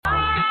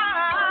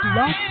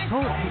Blog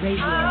Talk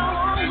Radio.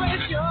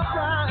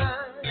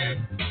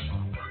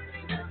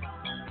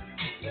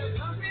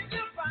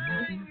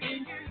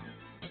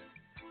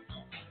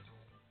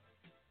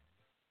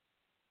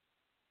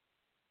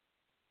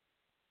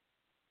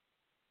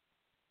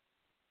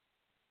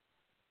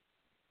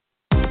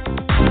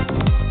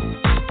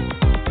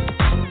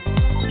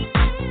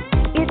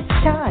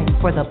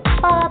 For the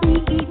Bobby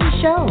Eaton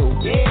Show,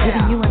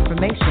 giving you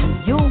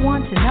information you'll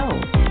want to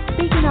know,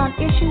 speaking on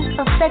issues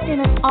affecting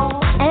us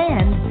all,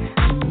 and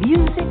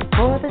music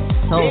for the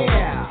soul.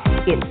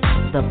 It's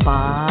the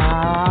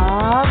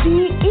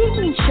Bobby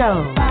Eaton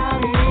Show.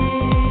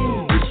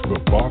 It's the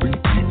Bobby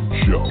Eaton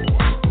Show.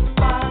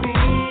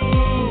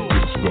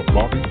 It's the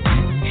Bobby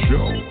Eaton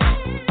Show.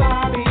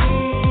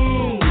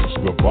 It's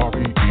the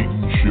Bobby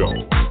Eaton Show.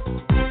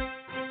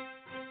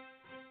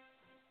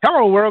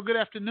 Hello, world. Good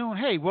afternoon.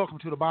 Hey, welcome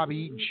to the Bobby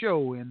Eaton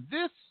Show. And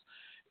this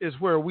is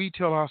where we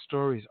tell our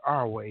stories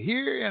our way.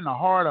 Here in the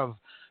heart of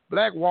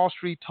Black Wall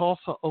Street,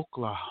 Tulsa,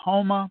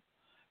 Oklahoma.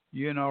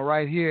 You know,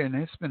 right here. And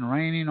it's been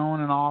raining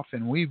on and off.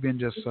 And we've been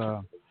just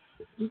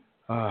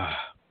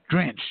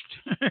drenched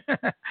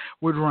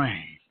with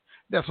rain.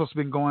 That's what's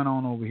been going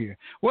on over here.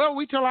 Well,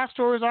 we tell our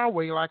stories our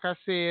way, like I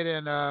said.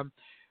 And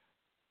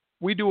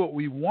we do what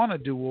we want to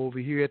do over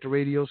here at the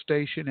radio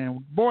station.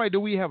 And boy,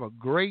 do we have a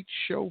great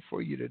show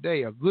for you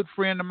today. A good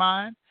friend of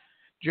mine,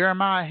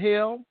 Jeremiah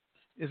Hale,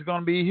 is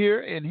going to be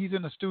here. And he's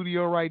in the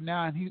studio right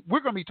now. And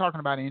we're going to be talking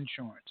about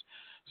insurance.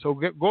 So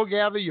go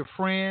gather your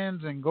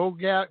friends and go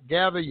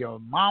gather your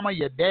mama,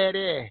 your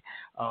daddy,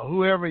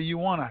 whoever you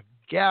want to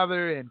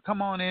gather, and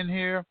come on in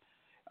here.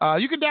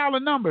 You can dial the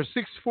number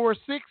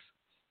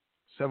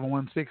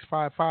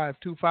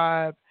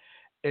 646-716-5525.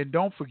 And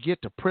don't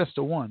forget to press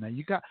the 1. Now,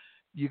 you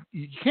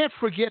can't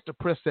forget to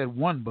press that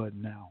 1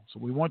 button now. So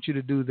we want you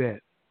to do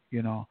that,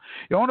 you know.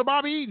 You're on the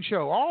Bobby Eaton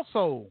Show.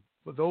 Also,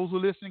 for those who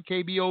listen,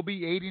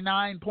 KBOB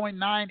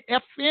 89.9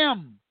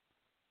 FM.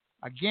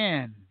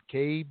 Again,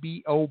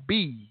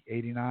 KBOB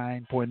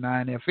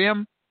 89.9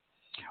 FM.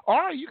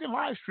 Or you can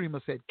live stream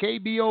us at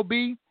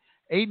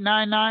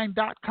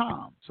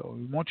KBOB899.com. So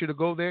we want you to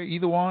go there,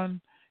 either one,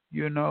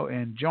 you know,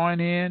 and join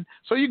in.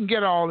 So you can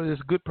get all of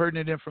this good,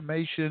 pertinent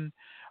information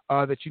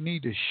that you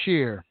need to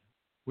share.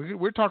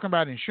 We're talking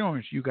about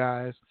insurance, you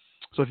guys.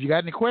 So if you got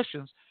any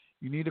questions,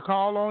 you need to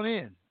call on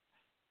in.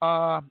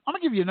 I'm going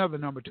to give you another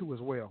number, too, as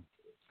well.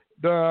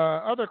 The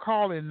other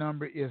call-in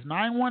number is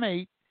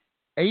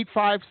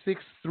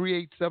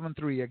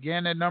 918-856-3873.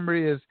 Again, that number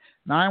is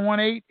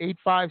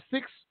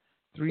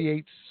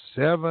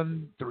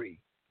 918-856-3873.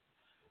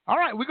 All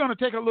right, we're going to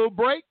take a little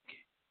break.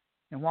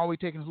 And while we're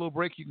taking a little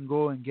break, you can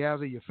go and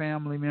gather your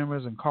family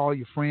members and call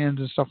your friends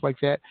and stuff like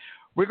that.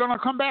 We're going to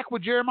come back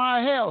with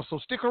Jeremiah Hale, so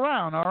stick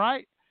around, all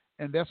right?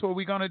 And that's what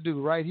we're going to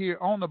do right here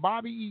on the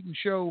Bobby Eaton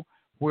Show,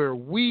 where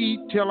we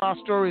tell our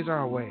stories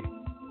our way.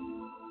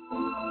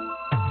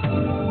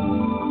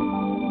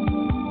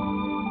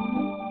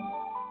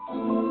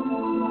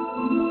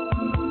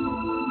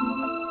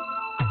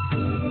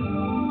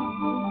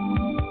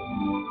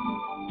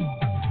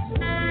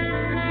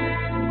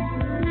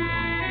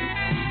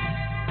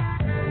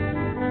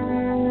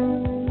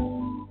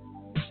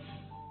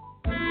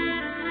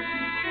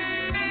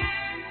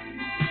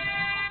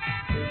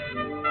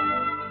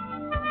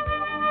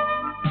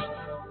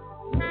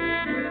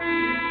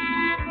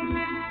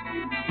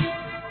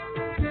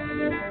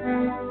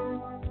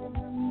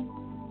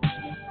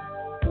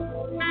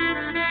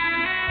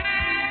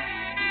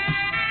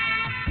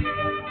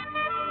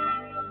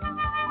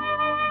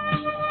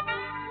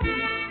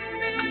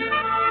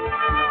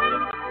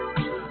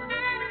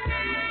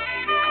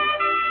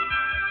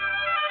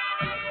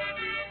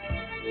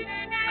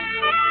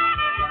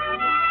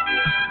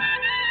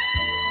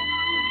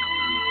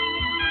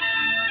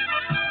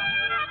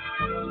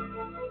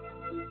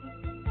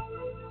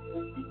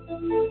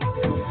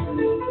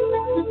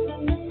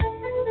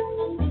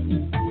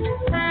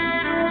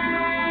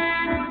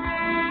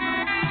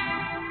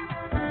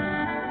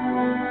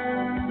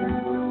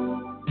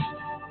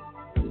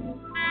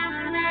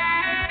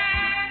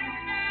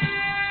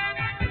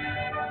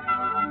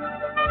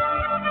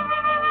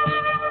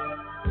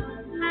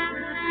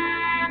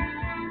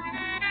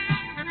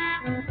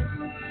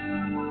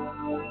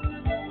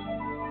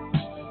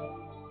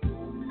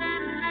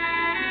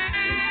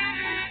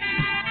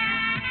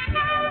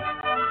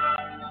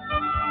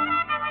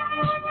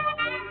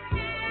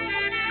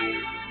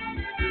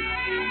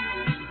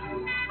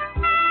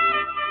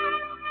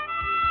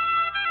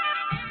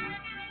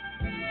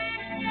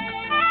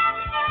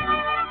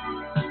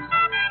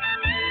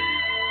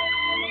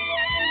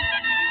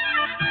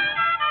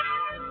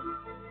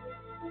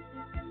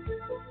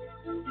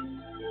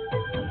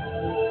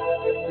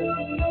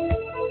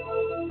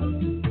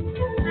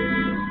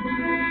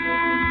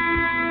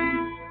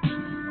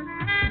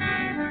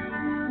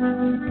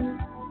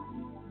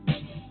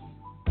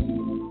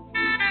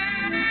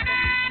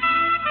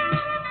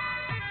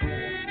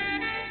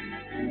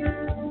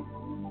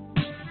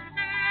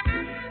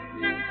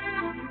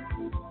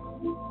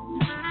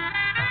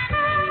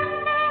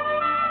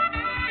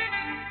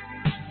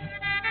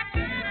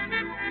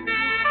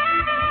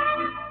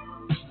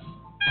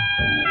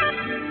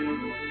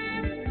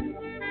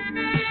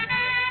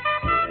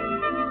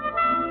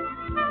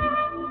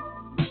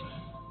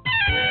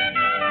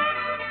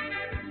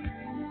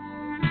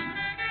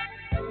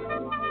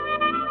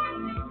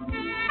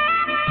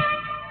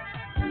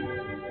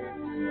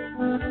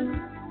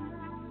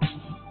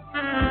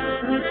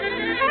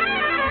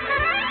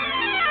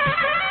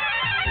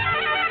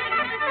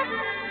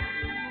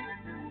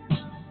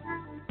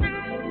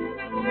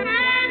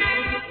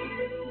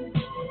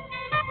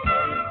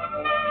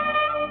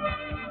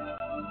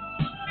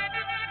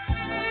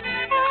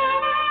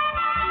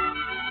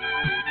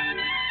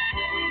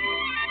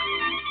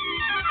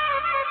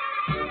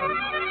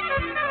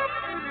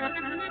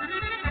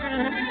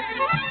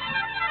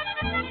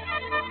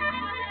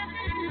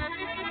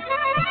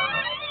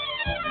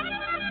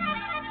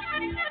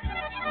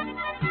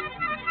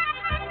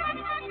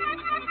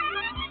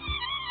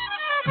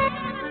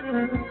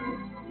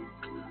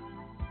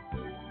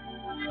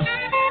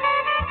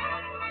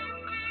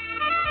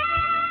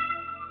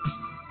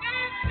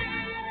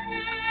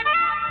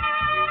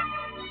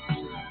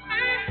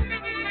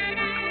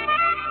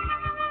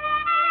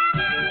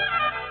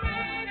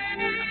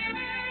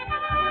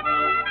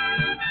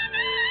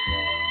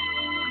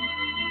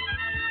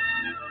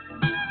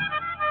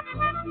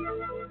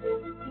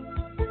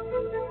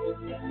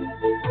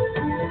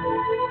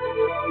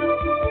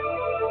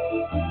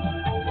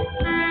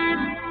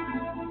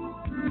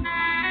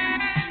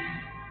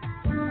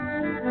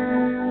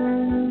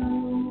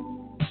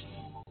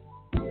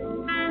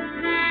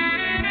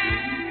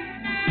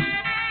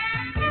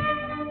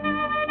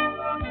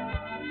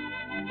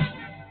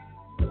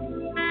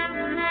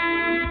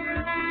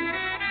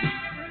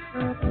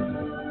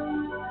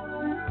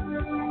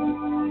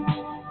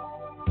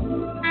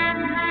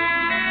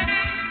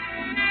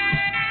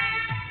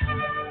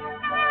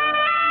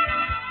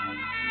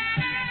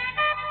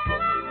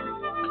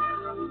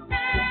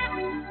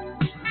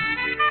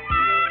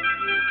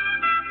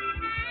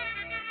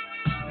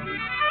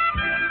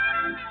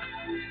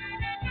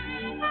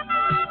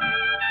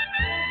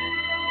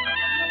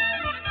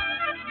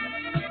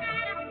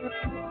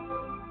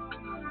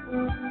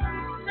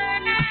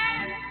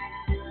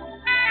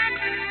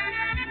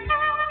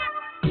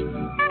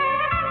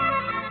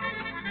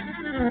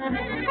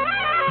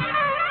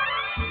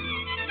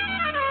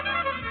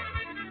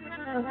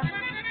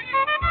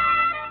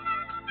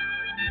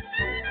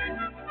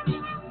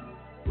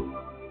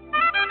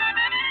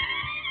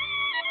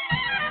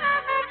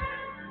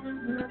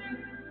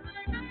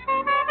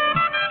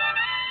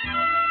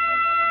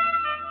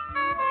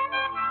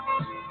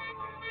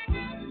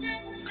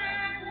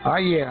 Oh,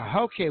 yeah.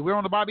 Okay, we're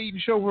on the Bobby Eaton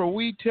Show where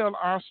we tell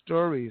our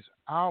stories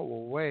our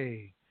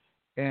way.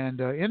 And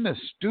in the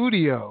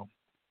studio,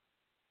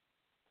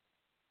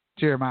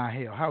 Jeremiah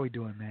Hale. How we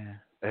doing, man?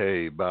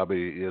 Hey,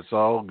 Bobby, it's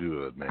all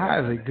good, man.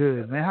 How's it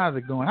good, man? How's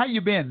it going? How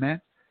you been,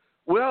 man?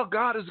 Well,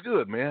 God is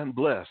good, man.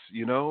 Bless,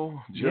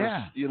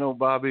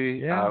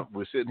 Bobby, Yeah.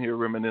 we're sitting here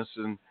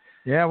reminiscing.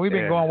 Yeah, we've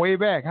been going way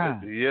back,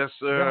 huh? Yes,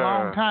 sir. Been a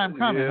long time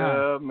coming,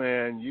 huh? Yeah,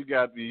 man. You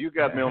got me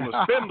on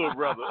the spindle,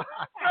 brother.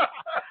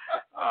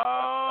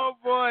 Oh,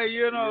 boy,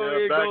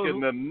 back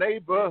in the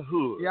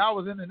neighborhood. Yeah, I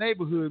was in the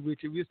neighborhood with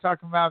you. We was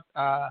talking about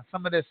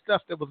some of that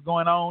stuff that was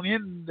going on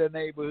in the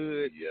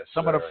neighborhood. Yes,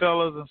 some of the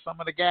fellas and some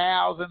of the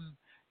gals and,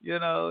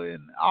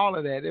 and all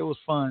of that. It was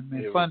fun,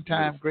 man. Fun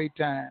time, great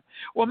time.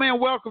 Well, man,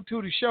 welcome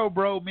to the show,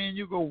 bro. Man,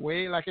 you go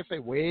way, like I say,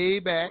 way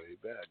back. Way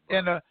back, bro.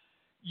 And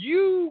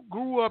you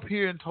grew up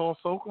here in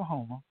Tulsa,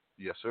 Oklahoma.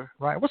 Yes, sir.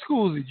 Right. What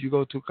schools did you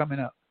go to coming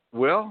up?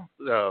 Well,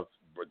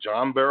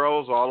 John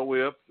Barrows all the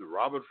way up to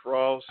Robert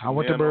Frost. I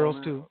went to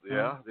Barrows too.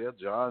 Yeah,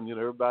 John.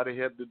 Everybody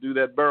had to do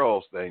that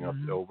Barrows thing up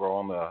over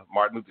on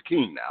Martin Luther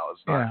King now.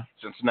 It's not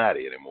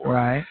Cincinnati anymore.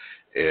 Right.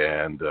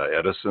 And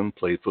Edison,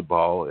 played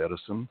football,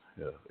 Edison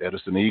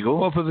Eagle.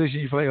 What position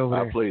you play over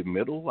there? I played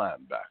middle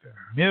linebacker.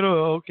 Middle,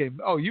 okay.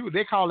 Oh,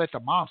 they call that the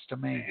monster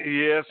man.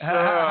 Yes,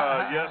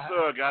 sir. Yes,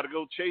 sir. Got to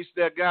go chase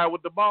that guy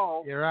with the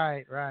ball. You're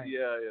right.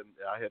 Yeah, and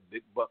I had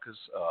Dick Bucker's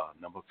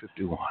number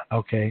 51.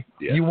 Okay.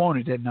 Yeah. You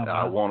wanted that number.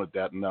 I wanted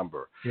that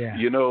number. Yeah.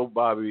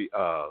 Bobby,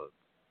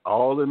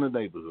 all in the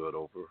neighborhood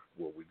over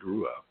where we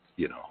grew up,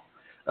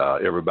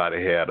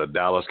 everybody had a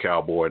Dallas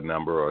Cowboy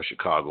number or a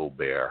Chicago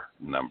Bear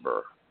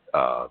number.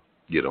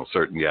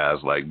 Certain guys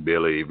like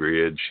Billy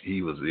Ridge,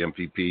 he was the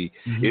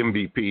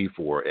MVP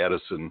for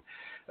Edison.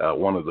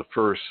 One of the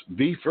first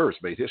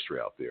made history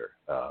out there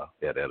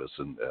at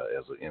Edison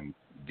as an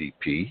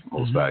MVP,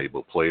 most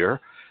valuable player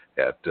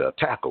at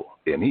tackle.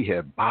 And he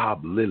had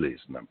Bob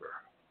Lilly's number.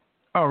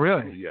 Oh,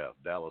 really? Yeah,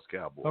 Dallas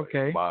Cowboy.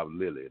 Okay. Bob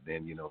Lilly.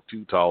 Then,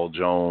 Too Tall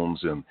Jones.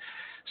 And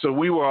so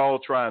we were all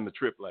trying to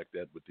trip like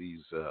that with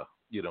these,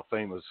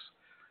 famous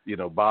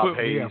Bob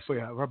Hayes.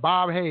 Yeah,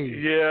 Bob Hayes.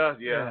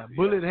 Yeah.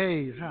 Bullet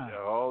Hayes, huh?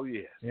 Oh,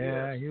 yes.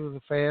 Yeah, he was a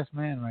fast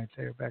man right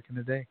there back in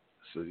the day.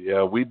 So,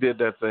 yeah, we did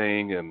that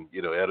thing, and,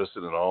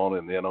 Edison and on,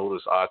 and then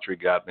Otis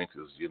Autry got me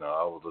because,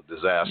 I was a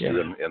disaster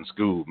in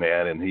school,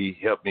 man, and he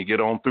helped me get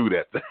on through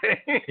that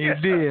thing. He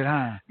did,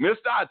 huh?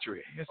 Mr.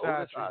 Autry. Mr.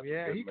 Autry,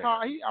 yeah.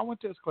 I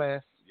went to his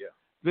class. Yeah.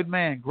 Good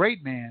man,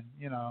 great man,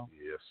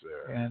 Yes,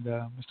 sir. And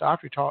Mr.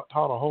 Autry taught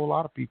a whole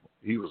lot of people.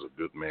 He was a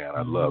good man.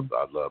 I love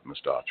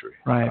Mr. Autry.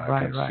 Right.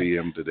 I can see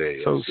him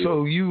today.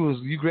 So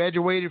you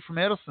graduated from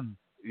Edison.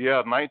 Yeah,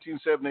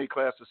 1978,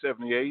 class of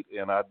 78,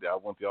 and I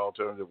went the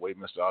alternative way.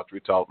 Mr.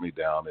 Autry taught me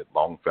down at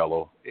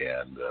Longfellow,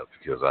 and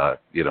because I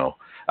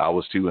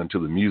was too into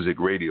the music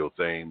radio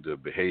thing to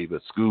behave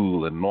at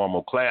school in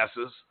normal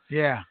classes.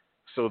 Yeah.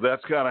 So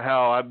that's kind of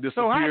how I disappeared.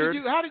 So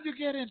how did you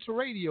get into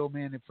radio,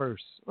 man, at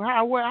first?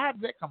 How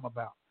did that come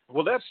about?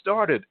 Well, that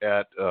started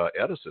at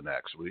Edison,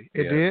 actually.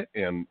 It did?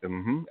 And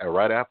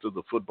right after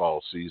the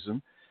football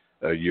season,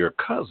 your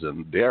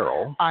cousin,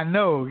 Daryl. I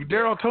know.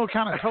 Daryl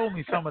kind of told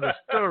me some of the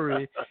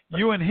story.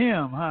 You and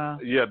him, huh?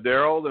 Yeah,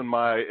 Daryl and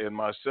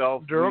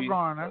myself. Daryl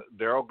Garner.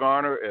 Daryl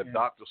Garner and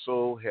Dr.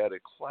 Soul had a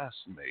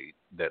classmate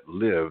that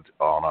lived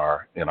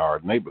in our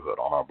neighborhood,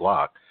 on our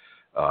block,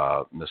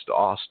 Mr.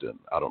 Austin.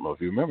 I don't know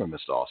if you remember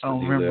Mr. Austin.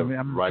 He lived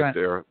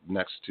there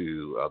next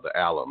to the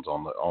Allens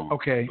on the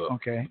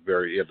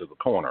very end of the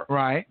corner.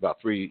 Right.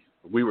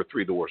 We were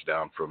 3 doors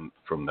down from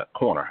that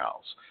corner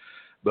house.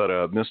 But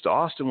Mr.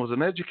 Austin was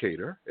an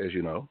educator, as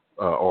you know,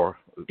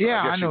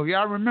 I know.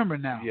 I remember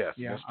now. Yes,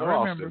 yeah, Mr.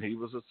 Austin. He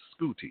was a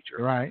school teacher,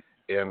 right?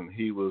 And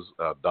he was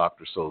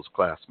Dr. Soul's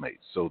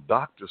classmate. So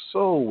Dr.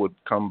 Soul would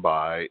come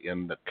by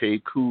in the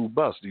K-Cool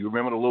bus. Do you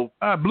remember the little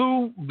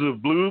blue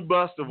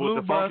bus with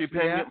the funky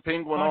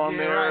penguin on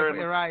there?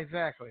 Right,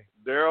 exactly.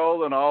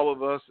 Daryl and all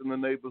of us in the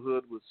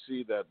neighborhood would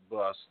see that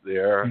bus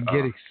there and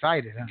get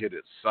excited. Huh? Get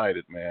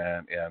excited,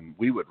 man, and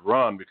we would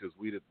run because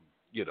we didn't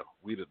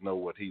know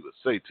what he would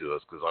say to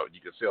us, because you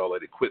could see all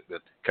that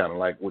equipment, kind of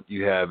like what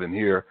you have in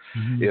here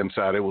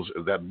inside. It was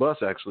that bus,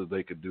 actually,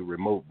 they could do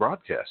remote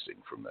broadcasting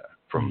from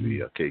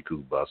the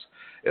K-Cool bus,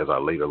 as I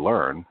later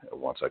learned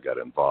once I got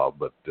involved.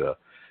 But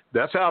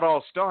that's how it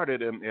all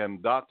started,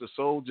 and Dr.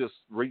 Soul just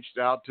reached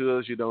out to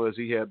us, as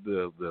he had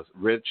the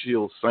Red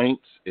Shield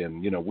Saints, and,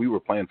 we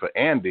were playing for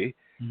Andy,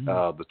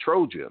 the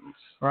Trojans,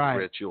 right.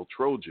 Red Shield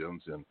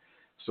Trojans, and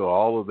so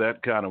all of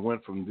that kind of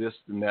went from this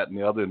and that and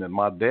the other. And then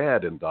my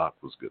dad and Doc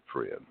was good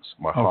friends.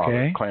 My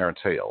father, Clarence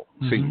Hale,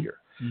 Sr.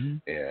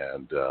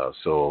 And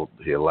so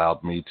he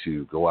allowed me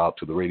to go out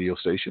to the radio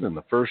station. And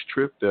the first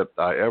trip that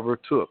I ever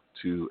took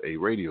to a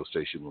radio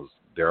station was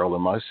Daryl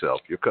and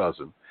myself, your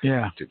cousin,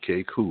 to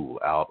K-Cool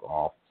out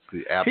off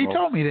the Admiral. He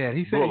told me that.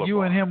 He said Boulevard.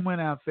 You and him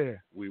went out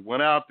there. We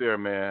went out there,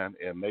 man,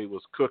 and they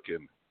was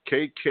cooking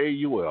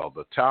KKUL,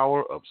 the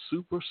Tower of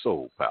Super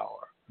Soul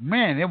Power.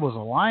 Man, it was a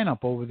lineup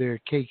over there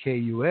at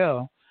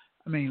KKUL.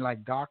 I mean,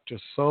 like Dr.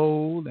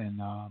 Soul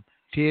and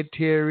Ted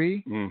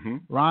Terry,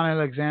 Ron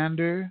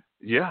Alexander.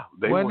 Yeah,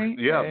 they were.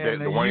 Yeah,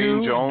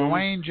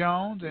 Dwayne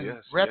Jones, and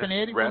Rappin'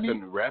 Eddie.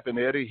 Rappin'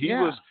 Eddie. He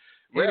was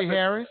Eddie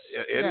Harris.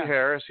 Eddie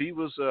Harris. He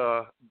was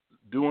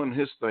doing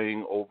his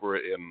thing over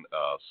in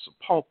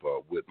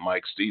Sapulpa with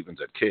Mike Stevens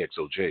at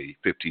KXOJ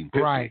 1550.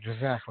 Right,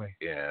 exactly.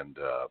 And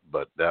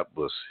but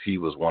he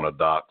was one of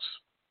Doc's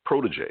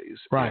proteges,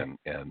 right?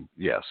 And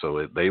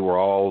so they were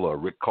all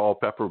Rick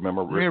Culpepper.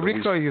 Remember Rick?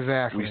 Rick,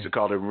 exactly. We used to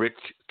call him Rick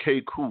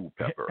K. Cool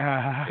Pepper.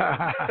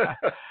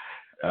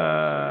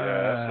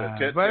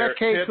 Ted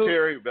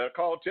Terry, better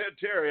call Ted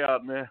Terry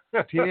out, man.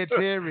 Ted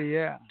Terry,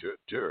 yeah. Ted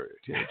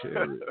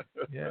Terry,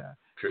 yeah.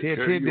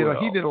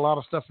 He did a lot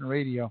of stuff in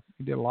radio.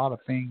 He did a lot of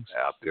things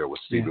out there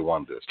with Stevie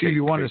Wonder.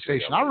 Stevie Wonder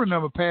station. I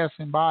remember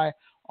passing by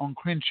on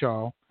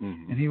Crenshaw,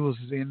 and he was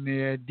in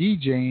there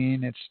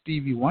DJing at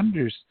Stevie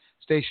Wonder's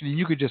station, and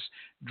you could just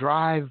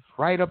drive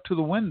right up to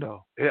the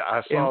window. Yeah,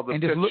 I saw the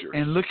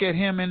pictures. Look at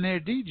him in there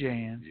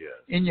DJing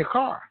in your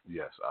car.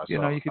 Yes, you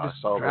could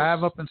just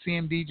drive up and see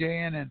him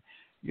DJing, and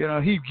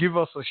he'd give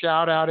us a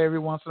shout out every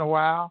once in a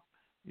while.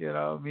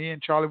 Me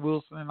and Charlie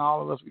Wilson and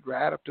all of us, we'd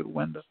ride up to the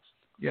window.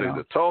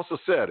 The Tulsa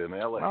set in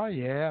L.A. Oh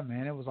yeah,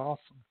 man, it was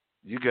awesome.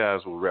 You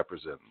guys were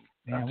representing.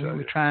 Yeah, we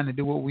were trying to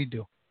do what we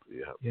do.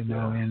 Yeah,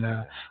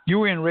 and you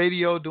were in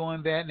radio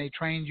doing that, and they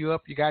trained you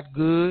up. You got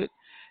good.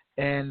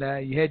 And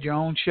you had your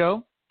own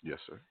show. Yes,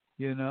 sir.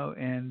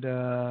 And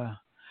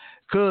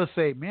Cuz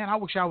say, man, I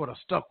wish I would have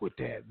stuck with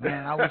that,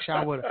 man. I wish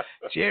I would have.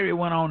 Jerry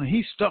went on and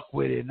he stuck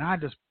with it, and I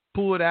just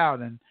pulled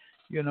out. And,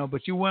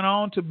 but you went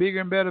on to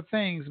bigger and better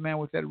things, man,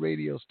 with that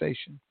radio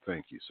station.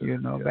 Thank you, sir.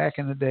 Back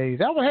in the days.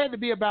 That had to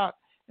be about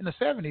in the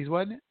 70s,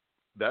 wasn't it?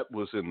 That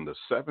was in the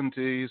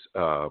 70s.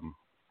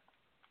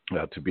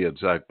 To be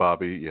exact,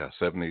 Bobby,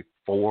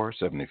 74,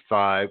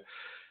 75.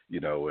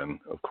 And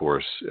of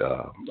course,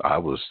 I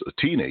was a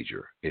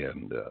teenager,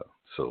 and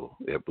so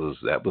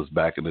that was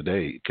back in the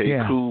day.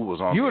 K-Cool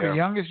was on. You were the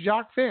youngest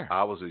jock there.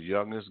 I was the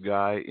youngest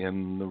guy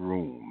in the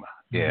room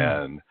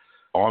and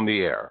on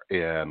the air,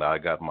 and I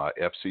got my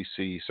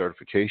FCC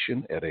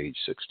certification at age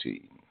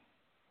 16.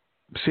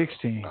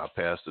 16. I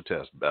passed the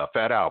test.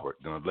 Fat Albert,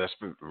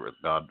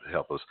 God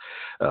help us.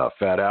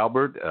 Fat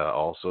Albert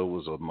also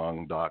was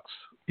among Doc's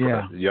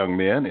young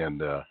men,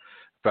 and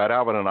Fat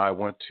Albert and I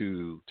went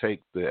to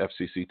take the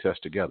FCC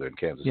test together in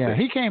Kansas City. Yeah,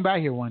 he came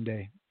by here one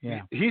day.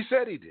 Yeah, he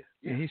said he did.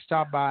 Yeah, he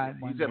stopped by.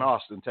 He's in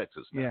Austin,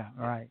 Texas now.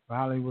 Yeah, right.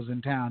 While he was in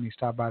town, he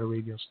stopped by the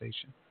radio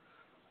station.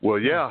 Well,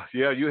 yeah.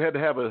 You had to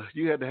have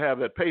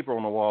that paper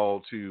on the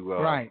wall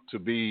to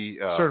be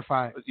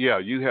certified. Yeah,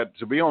 you had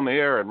to be on the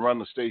air and run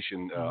the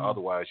station.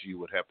 Otherwise, you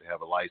would have to have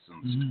a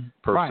licensed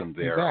person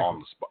there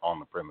on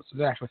the premises.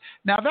 Exactly.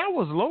 Now that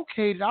was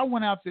located. I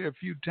went out there a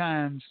few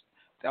times.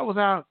 That was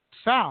out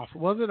south,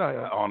 was it?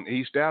 On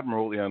East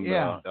Admiral in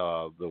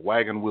the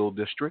Wagon Wheel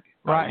District.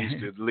 Right. I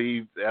used to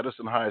leave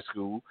Edison High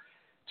School,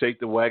 take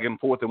the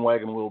 4th and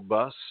Wagon Wheel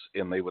bus,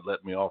 and they would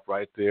let me off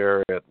right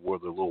there at where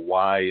the little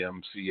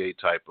YMCA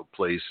type of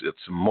place.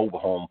 It's a mobile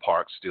home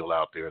park still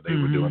out there. They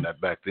were doing that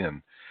back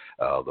then,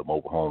 the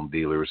mobile home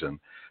dealers.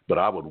 But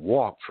I would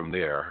walk from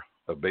there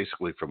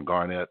basically from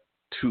Garnett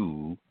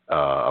to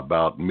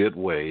about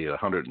midway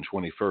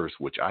 121st,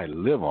 which I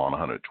live on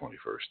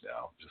 121st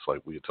now, just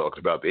like we had talked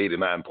about the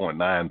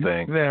 89.9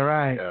 thing. Yeah,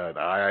 right. And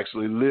I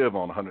actually live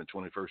on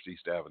 121st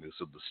East Avenue.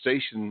 So the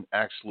station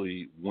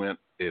actually went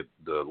at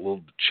the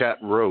little Chat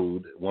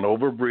Road, went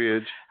over a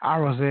bridge. I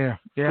was there.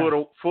 Yeah.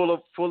 Full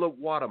of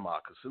water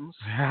moccasins.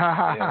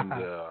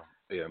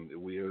 And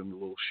we were in a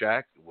little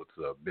shack with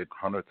a big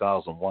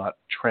 100,000 watt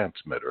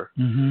transmitter.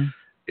 Mm-hmm.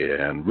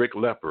 And Rick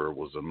Lepper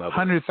was another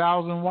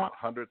 100,000 watts.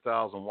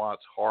 100,000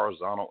 watts,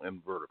 horizontal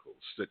and vertical.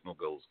 Signal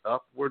goes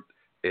upward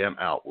and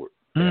outward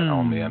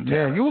on the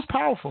antenna. Yeah, it was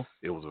powerful.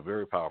 It was a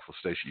very powerful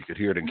station. You could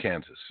hear it in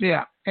Kansas.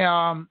 Yeah.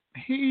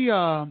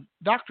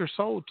 Dr.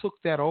 Soul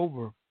took that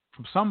over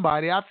from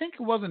somebody. I think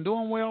it wasn't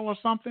doing well or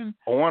something.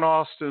 Owen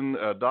Austin,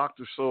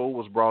 Dr. Soul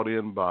was brought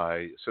in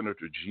by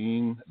Senator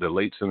Gene, the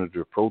late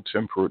Senator Pro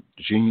Tempore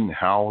Gene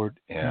Howard,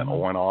 and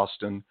Owen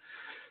Austin.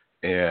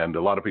 And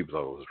a lot of people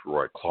thought it was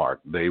Roy Clark.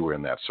 They were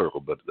in that circle.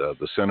 But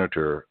the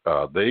senator,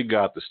 they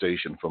got the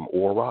station from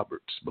Oral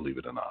Roberts, believe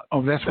it or not.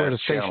 Oh, that's where the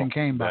station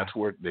came by. That's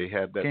where they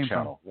had that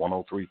channel,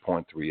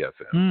 103.3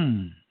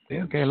 FM.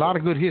 Okay, a lot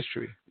of good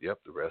history. Yep,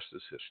 the rest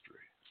is history.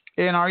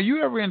 And are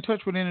you ever in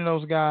touch with any of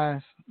those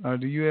guys? Or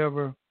do you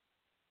ever?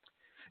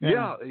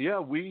 Yeah,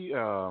 we,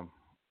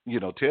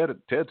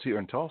 Ted's here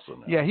in Tulsa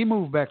now. Yeah, he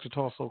moved back to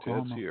Tulsa,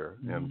 Oklahoma. Ted's here.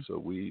 And so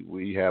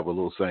we have a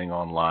little thing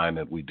online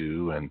that we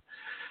do. And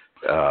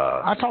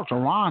I talked to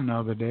Ron the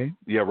other day.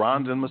 Yeah,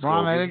 Ron's in Muskogee.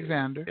 Ron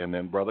Alexander. And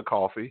then Brother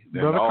Coffee.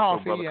 Brother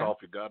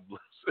Coffee, God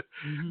bless it.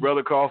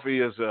 Brother Coffee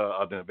is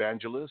an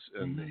evangelist,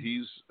 and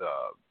he's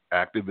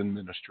active in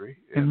ministry.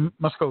 In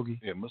Muskogee.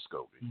 In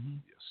Muskogee.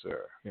 Yes,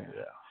 sir. Yeah.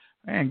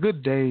 Man,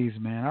 good days,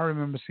 man. I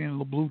remember seeing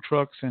little blue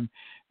trucks, and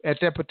at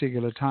that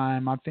particular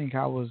time, I think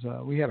I was,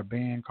 we had a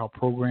band called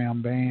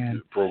Program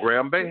Band.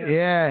 Program Band?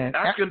 Yeah.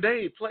 African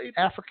Dave played.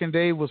 African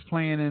Dave was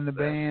playing in the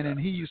band, and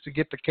he used to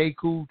get the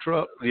K-Cool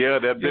truck. Yeah,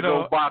 that big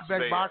old box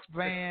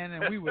van,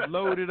 and we would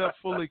load it up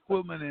full of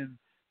equipment and,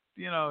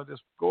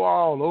 just go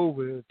all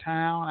over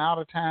town, out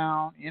of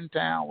town, in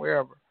town,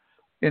 wherever,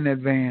 in that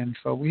van.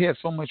 So we had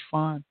so much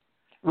fun.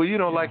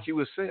 Well, like you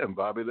were saying,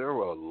 Bobby, there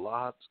were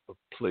lots of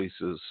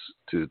places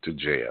to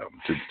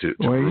jam.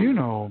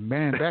 Well,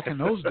 man, back in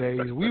those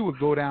days, we would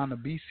go down to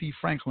B.C.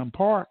 Franklin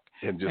Park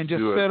and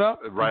just set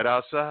up right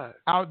outside,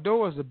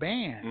 outdoors, the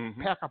band,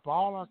 pack up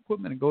all our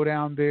equipment and go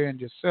down there and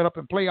just set up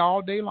and play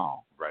all day long.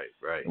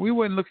 Right. We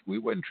wasn't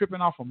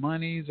tripping off of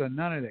monies or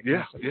none of that.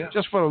 Yeah.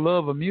 Just for the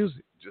love of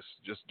music.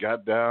 Just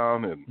got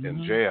down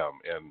and jam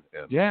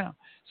and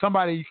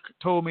Somebody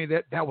told me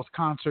that was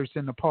concerts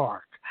in the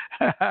park.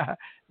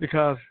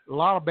 Because a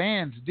lot of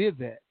bands did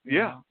that.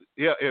 Yeah,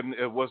 and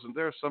it wasn't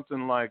there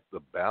something like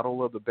the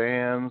Battle of the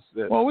Bands?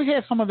 Well, we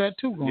had some of that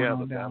too going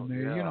on down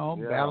there.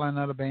 Battling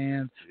of the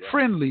bands,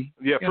 friendly.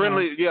 Yeah,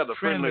 friendly. The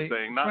friendly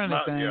thing.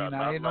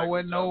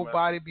 Wasn't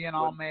nobody being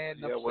all mad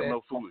and upset. Wasn't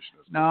no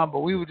foolishness. No,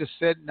 but we were just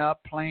setting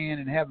up, playing,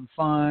 and having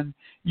fun,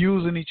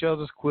 using each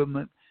other's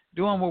equipment,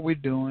 doing what we're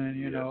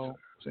doing,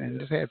 and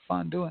just had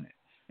fun doing it.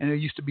 And it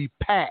used to be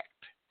packed.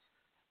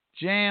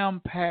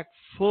 Jam-packed,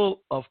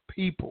 full of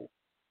people.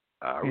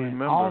 I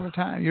remember. All the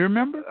time. You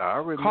remember? I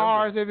remember.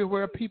 Cars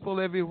everywhere,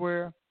 people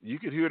everywhere. You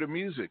could hear the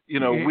music.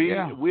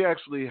 We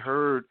actually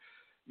heard,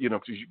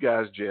 because you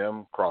guys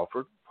jam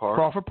Crawford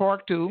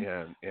Park too.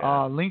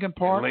 And Lincoln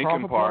Park.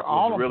 Lincoln Park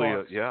all was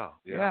really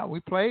Yeah, we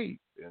played.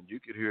 And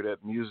you could hear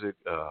that music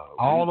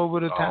all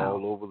over the town.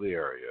 All over the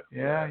area.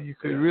 Yeah, you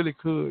really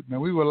could. Man,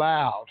 we were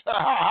loud.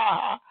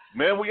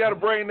 Man, we got to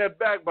bring that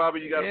back, Bobby.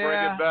 You got to bring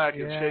it back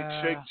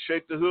and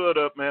shake the hood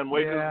up, man.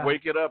 Wake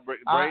it up.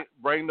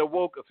 Bring the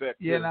woke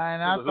effect. Yeah, and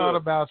I thought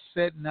about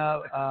setting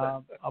up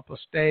a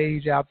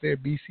stage out there,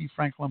 B.C.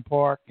 Franklin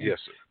Park. Yes,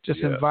 sir.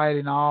 Just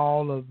inviting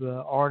all of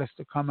the artists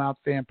to come out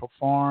there and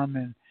perform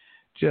and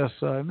just,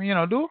 do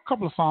a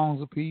couple of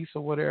songs apiece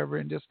or whatever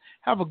and just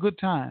have a good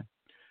time.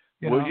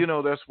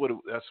 That's what it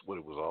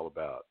was all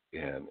about,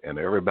 and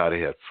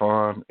everybody had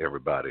fun.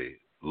 Everybody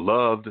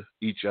loved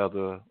each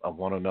other,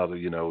 one another.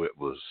 It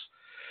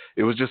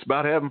was just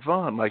about having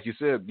fun. Like you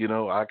said,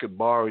 I could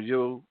borrow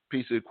your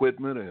piece of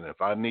equipment, and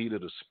if I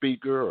needed a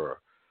speaker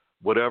or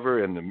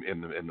whatever, in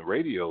the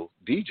radio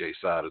DJ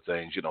side of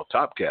things,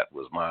 Top Cat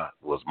was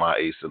my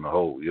ace in the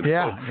hole.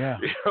 Yeah.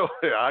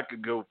 I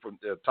could go from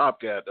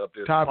Top Cat up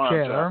there. Top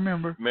Cat, I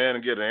remember. Man,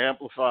 and get an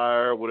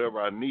amplifier,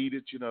 whatever I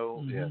needed,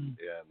 and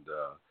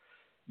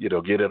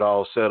get it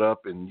all set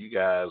up, and you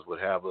guys would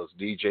have us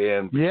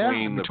DJing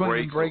between the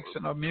breaks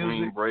and the music.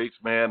 Between breaks,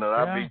 man, and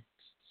I'd be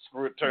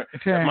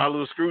my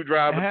little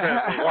screwdriver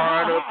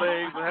wired up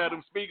things and had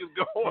them speakers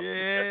going.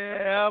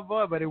 Yeah,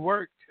 boy, but it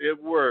worked.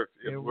 It worked,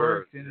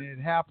 and it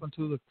happened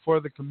for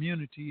the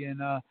community,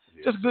 and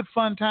just good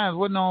fun times.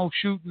 Wasn't no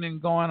shooting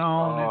and going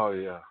on.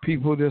 And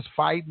people just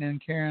fighting and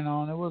carrying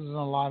on. There wasn't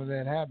a lot of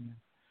that happening.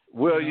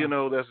 Well,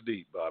 that's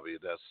deep, Bobby.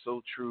 That's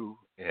so true,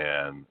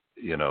 and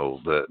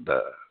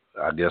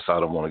I guess I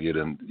don't want to get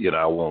in.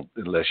 I won't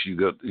unless you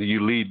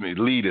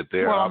lead it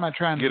there. Well, I'm not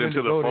trying to get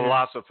into the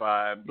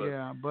philosophizing,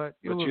 but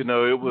it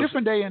was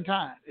different day and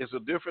time. It's a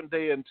different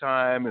day and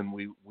time, and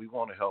we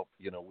want to help.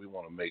 We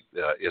want to make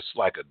it's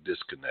like a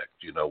disconnect.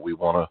 We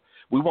want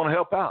to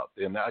help out,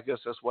 and I guess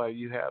that's why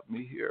you have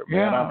me here,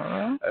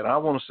 man. And I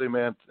want to say,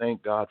 man,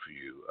 thank God for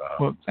you.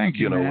 Well, thank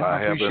you, man.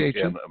 I appreciate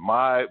you. And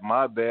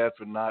my bad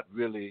for not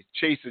really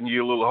chasing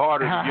you a little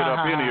harder to get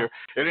up in here.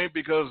 It ain't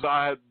because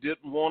I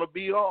didn't want to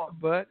be on,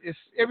 but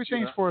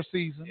everything's for a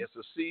season. It's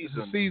a season.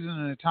 It's a season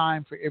and a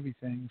time for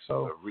everything.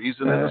 So a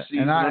reason and a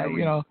season.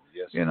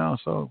 And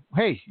so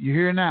hey, you're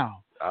here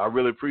now. I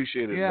really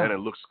appreciate it, man. It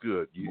looks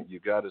good.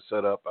 You got it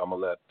set up. I'm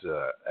gonna let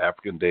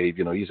African Dave.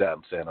 He's out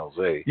in San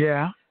Jose.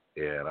 Yeah.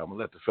 And I'm gonna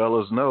let the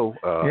fellas know.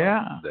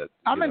 That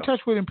I'm in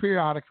touch with him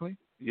periodically.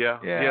 Yeah.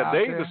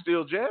 Dave is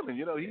still jamming.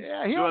 He's he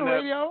doing on the that.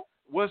 radio.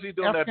 Was he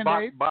doing African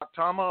that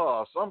Baktama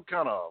or some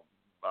kind of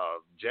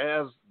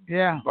jazz?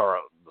 Or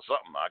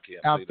something I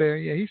can't out say there.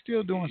 That. Yeah, he's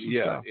still doing some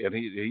stuff. Yeah, and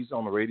he's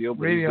on the radio,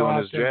 but he's doing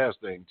his jazz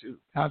thing too.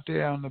 Out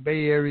there on the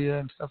Bay Area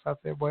and stuff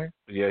out there, boy.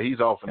 Yeah, he's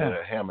off in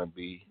the Hammond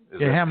B.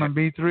 Hammond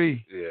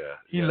B3. Yeah.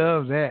 He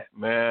loves that.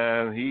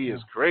 Man, he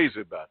is crazy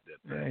about that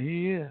thing.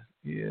 Yeah,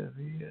 he is.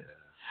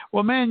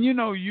 Well, man, you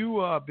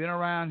been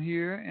around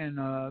here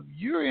and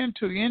you're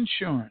into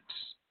insurance,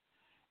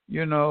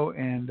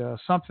 and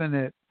something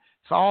that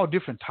it's all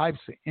different types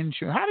of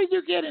insurance. How did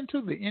you get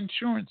into the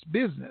insurance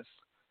business?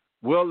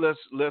 Well,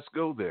 let's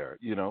go there.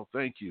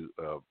 Thank you,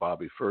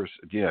 Bobby. First,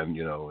 again,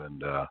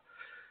 and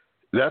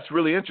that's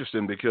really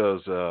interesting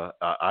because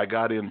I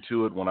got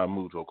into it when I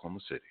moved to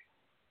Oklahoma City.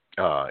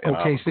 And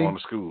I was going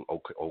to school,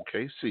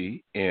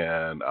 OKC,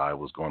 and I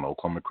was going to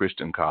Oklahoma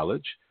Christian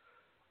College.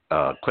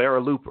 Clara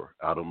Looper.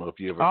 I don't know if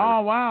you ever heard of her.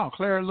 Oh, wow,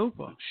 Clara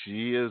Looper.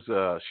 She's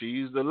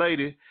the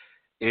lady.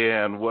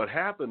 And what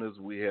happened is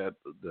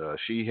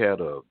she had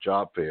a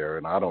job fair,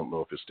 and I don't know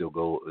if it's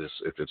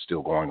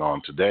still going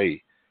on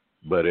today.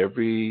 But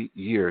every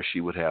year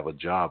she would have a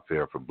job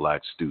fair for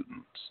black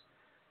students.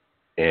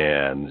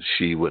 And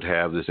she would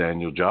have this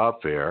annual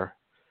job fair.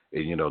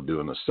 And,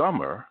 during the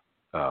summer,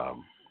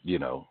 you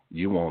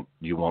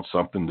want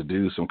something to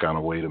do, some kind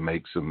of way to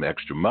make some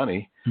extra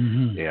money.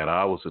 Mm-hmm. And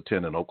I was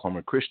attending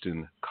Oklahoma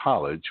Christian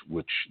College,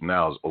 which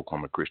now is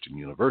Oklahoma Christian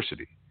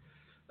University.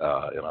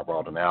 And I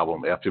brought an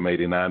album, FM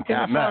 89.9.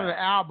 Yeah, I saw the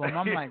album.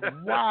 I'm like,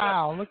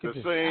 wow, look at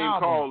this album. The same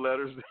call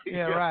letters.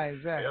 Yeah, right,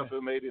 exactly.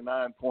 FM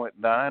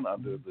 89.9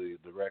 under the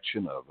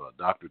direction of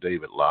Dr.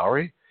 David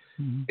Lowry.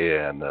 Mm-hmm.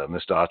 And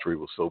Mr. Autry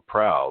was so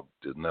proud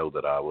to know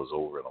that I was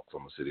over in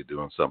Oklahoma City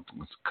doing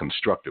something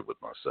constructive with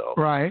myself.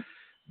 Right.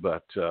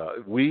 But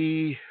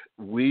we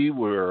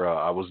were,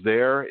 I was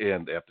there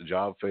and at the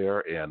job fair,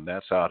 and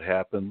that's how it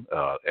happened.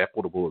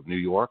 Equitable of New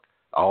York.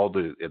 All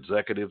the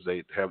executives,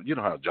 they have,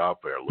 how a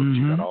job fair looks.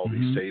 Mm-hmm, you got all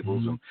these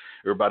tables, and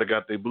everybody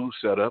got their booth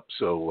set up.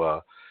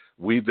 So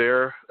we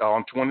there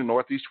on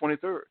Northeast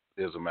 23rd,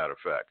 as a matter of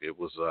fact. It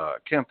was, I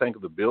can't think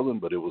of the building,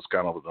 but it was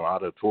kind of an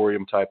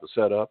auditorium type of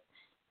setup.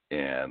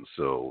 And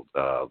so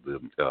the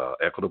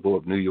Equitable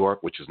of New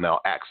York, which is now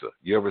AXA.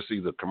 You ever see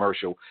the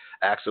commercial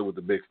AXA with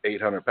the big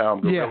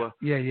 800-pound gorilla?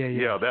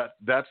 Yeah.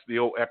 That's the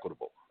old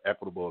Equitable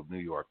of New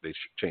York. They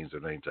changed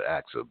their name to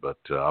AXA. But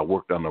I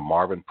worked under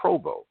Marvin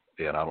Provo.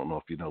 And I don't know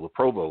if you know the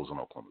Provos in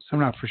Oklahoma City. I'm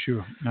not for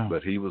sure, no.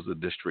 But he was the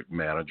district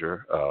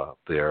manager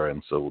there,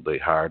 and so they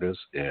hired us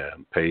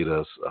and paid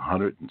us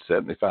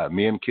 $175.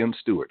 Me and Ken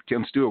Stewart.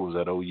 Ken Stewart was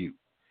at OU,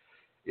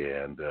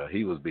 and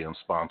he was being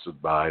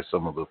sponsored by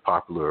some of the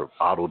popular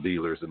auto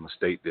dealers in the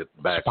state that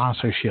back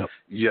sponsorship.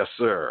 Yes,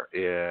 sir.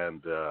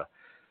 And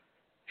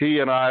he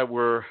and I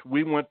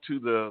we went to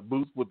the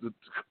booth with the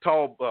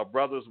tall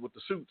brothers with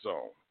the suits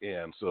on,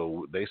 and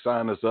so they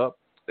signed us up.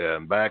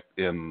 And back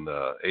in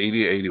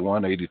 80,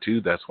 81,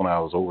 82, that's when I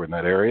was over in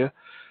that area.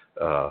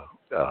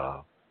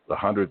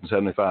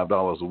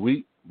 $175 a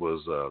week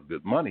was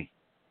good money.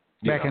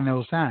 Back in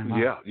those times.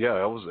 Huh? Yeah,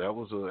 that was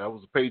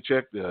a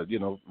paycheck.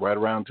 Right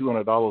around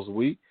 $200 a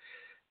week,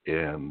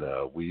 and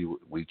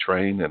we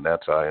trained, and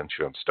that's how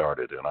insurance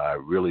started. And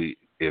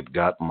it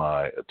got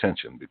my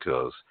attention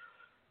because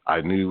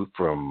I knew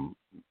from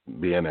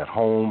being at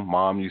home,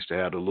 Mom used to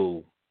have a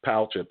little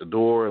pouch at the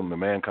door, and the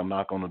man come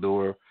knock on the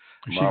door.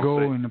 She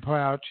go in the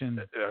pouch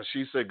and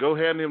she said, "Go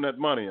hand him that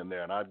money in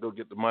there," and I'd go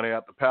get the money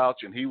out the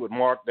pouch, and he would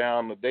mark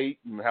down the date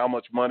and how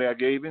much money I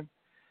gave him,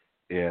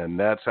 and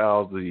that's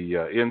how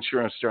the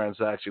insurance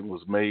transaction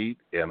was made.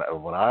 And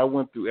when I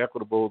went through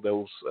Equitable,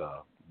 those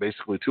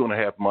basically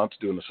 2.5 months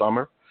during the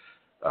summer,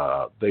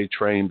 they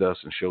trained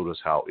us and showed us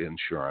how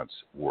insurance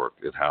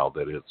worked and how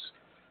that it's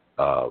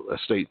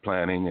estate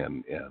planning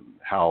and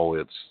how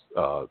it's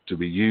to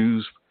be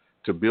used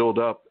to build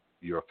up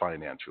your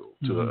financial,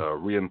 to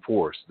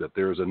reinforce that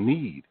there's a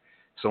need.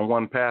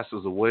 Someone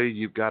passes away,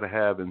 you've got to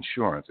have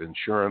insurance.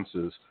 Insurance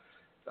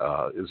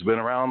it's been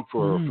around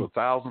for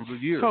thousands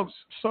of years.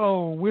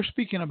 So we're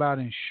speaking about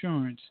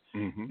insurance,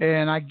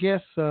 and I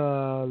guess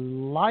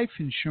life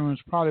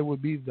insurance probably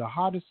would be the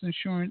hottest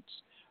insurance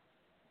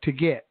to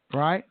get,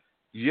 right?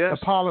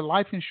 Yes.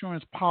 Life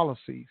insurance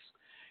policies.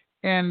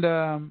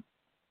 And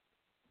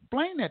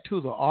explain that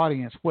to the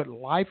audience, what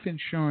life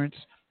insurance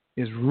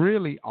is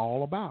really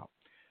all about.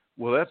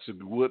 Well, that's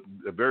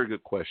a very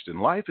good question.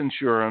 Life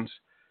insurance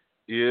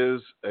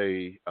is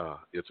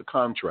it's a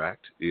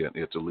contract.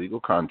 It's a legal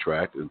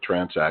contract and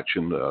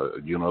transaction,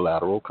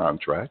 unilateral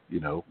contract.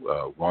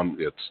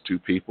 It's two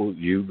people,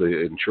 you,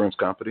 the insurance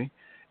company,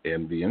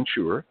 and the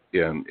insurer,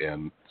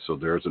 and so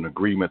there's an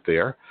agreement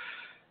there,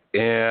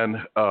 and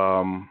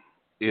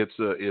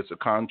it's a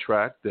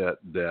contract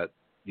that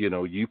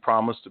you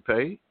promise to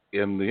pay,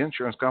 and the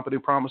insurance company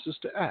promises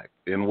to act.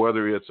 And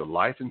whether it's a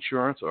life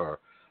insurance or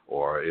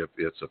if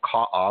it's a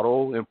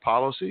auto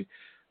policy,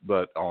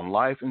 but on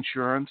life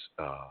insurance,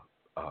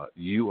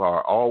 you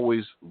are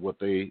always what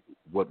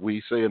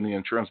we say in the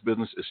insurance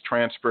business is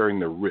transferring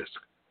the risk.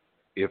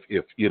 If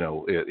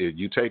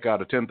you take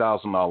out a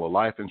 $10,000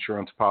 life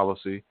insurance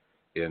policy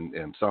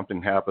and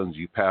something happens,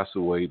 you pass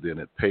away, then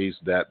it pays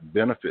that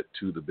benefit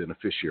to the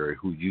beneficiary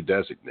who you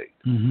designate.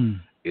 Mm-hmm.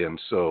 And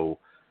so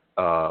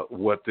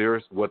what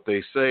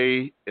they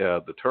say,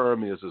 the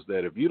term is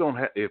that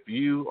if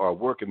you are a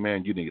working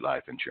man, you need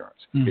life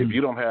insurance. Mm-hmm. If you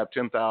don't have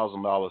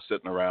 $10,000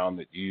 sitting around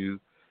that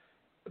you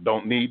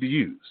don't need to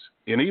use,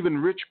 and even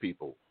rich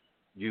people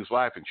use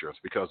life insurance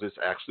because it's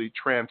actually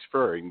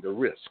transferring the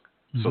risk.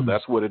 Mm-hmm. So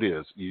that's what it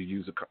is. You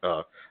use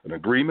an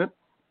agreement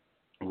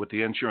with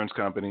the insurance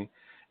company,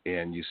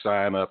 and you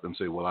sign up and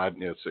say, well,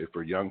 say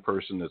for a young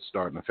person that's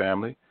starting a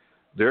family,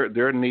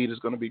 their need is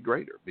going to be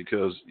greater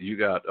because you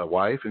got a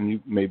wife and you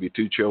maybe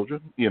two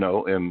children,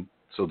 and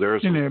so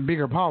there's you need a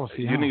bigger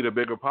policy. You need a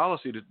bigger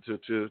policy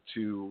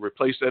to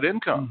replace that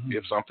income. Mm-hmm.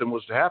 If something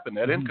was to happen,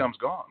 that mm-hmm. income's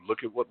gone.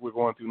 Look at what we're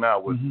going through now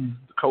with mm-hmm.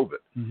 the COVID.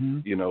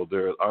 Mm-hmm.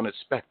 They're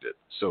unexpected.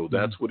 So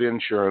that's mm-hmm. what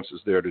insurance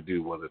is there to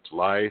do, whether it's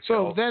life.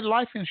 So health. that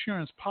life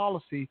insurance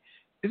policy,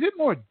 is it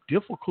more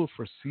difficult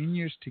for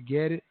seniors to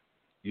get it?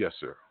 Yes,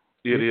 sir.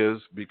 It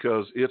is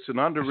because it's an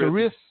underwritten.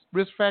 It's a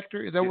risk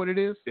factor. Is that what it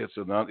is? It's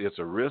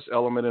a risk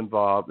element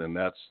involved, and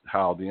that's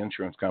how the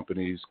insurance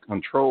companies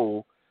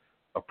control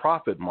a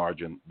profit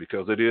margin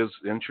because it is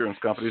insurance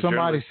companies.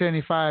 Somebody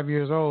 75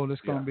 years old,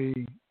 it's going to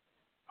be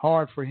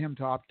hard for him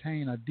to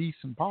obtain a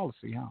decent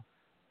policy, huh?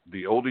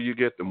 The older you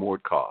get, the more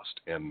it costs,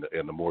 and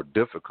the more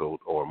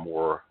difficult or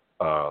more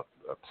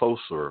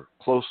closely,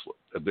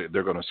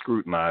 they're going to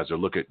scrutinize or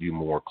look at you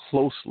more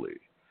closely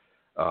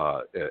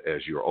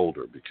as you're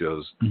older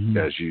because, mm-hmm.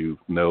 as you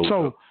know,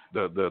 so,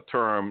 the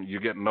term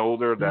you're getting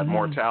older, that mm-hmm.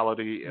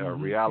 mortality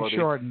mm-hmm. reality.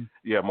 Shorten.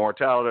 Yeah,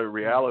 mortality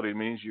reality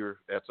means you're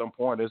at some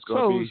point it's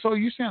going to be. So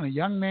you're saying a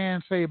young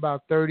man, say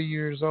about 30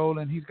 years old,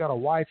 and he's got a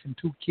wife and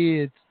two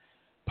kids,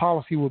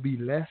 policy will be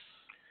less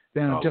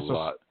than a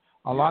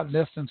lot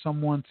less than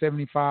someone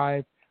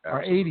 75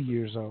 Absolutely. or 80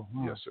 years old.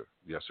 Huh?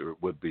 Yes, sir. It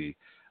would be.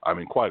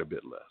 Quite a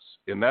bit less,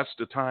 and that's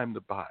the time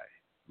to buy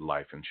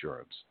life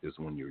insurance is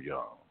when you're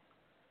young.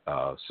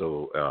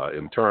 So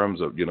in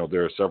terms of,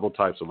 there are several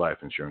types of life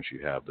insurance. You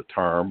have the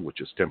term, which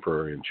is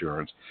temporary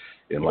insurance.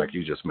 And like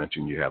you just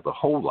mentioned, you have the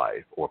whole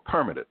life or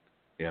permanent.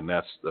 And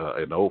that's,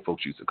 and the old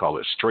folks used to call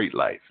it straight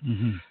life.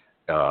 Mm-hmm.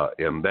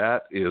 And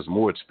that is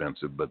more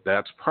expensive, but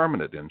that's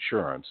permanent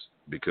insurance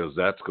because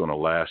that's going to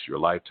last your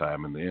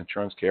lifetime. And the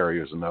insurance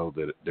carriers know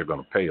that they're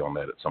going to pay on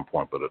that at some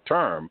point. But a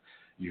term,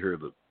 you hear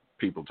the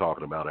people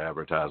talking about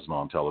advertising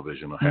on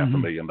television, a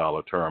mm-hmm.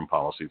 $500,000 term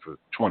policy for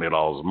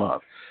 $20 a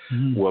month.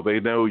 Mm-hmm. Well, they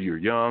know you're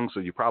young, so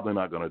you're probably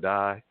not going to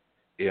die,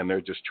 and they're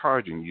just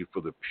charging you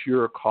for the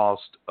pure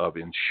cost of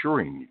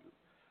insuring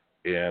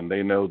you. And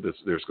they know that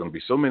there's going to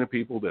be so many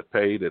people that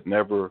pay that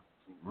never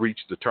reach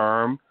the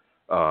term.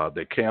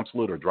 They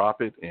cancel it or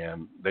drop it,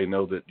 and they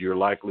know that you're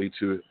likely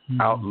to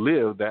mm-hmm.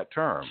 outlive that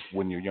term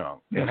when you're young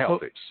and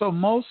healthy. So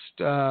most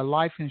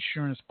life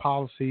insurance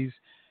policies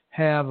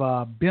have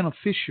a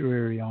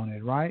beneficiary on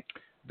it, right?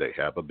 They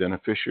have a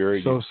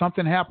beneficiary. So if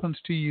something happens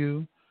to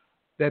you,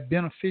 that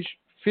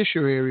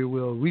beneficiary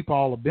will reap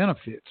all the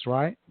benefits,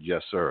 right?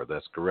 Yes, sir.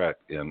 That's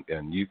correct.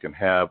 And you can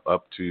have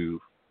up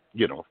to,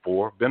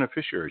 4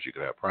 beneficiaries. You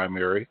can have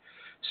primary,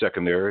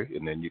 secondary,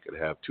 and then you could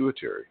have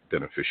tertiary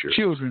beneficiaries.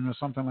 Children or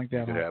something like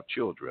that. You could have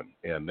children.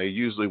 And they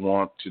usually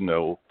want to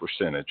know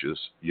percentages.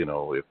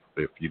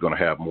 If you're going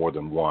to have more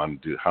than one,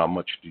 how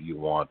much do you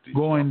want?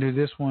 Going to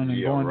this one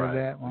and going right. to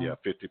that one. Yeah,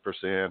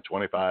 50%,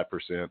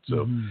 25%. So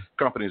mm-hmm.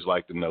 companies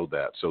like to know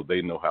that so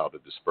they know how to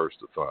disperse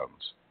the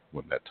funds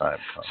when that time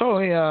comes.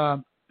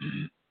 So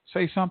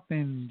say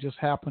something just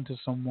happened to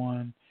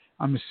someone.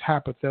 I'm just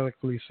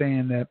hypothetically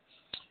saying that,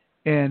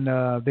 and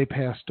they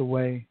passed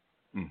away.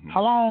 Mm-hmm.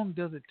 How long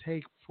does it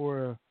take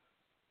for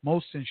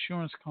most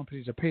insurance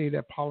companies to pay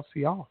that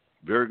policy off?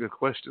 Very good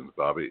questions,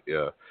 Bobby.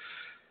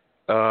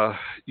 That's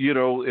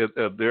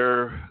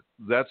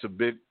a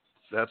big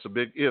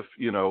if.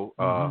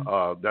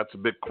 Mm-hmm. That's a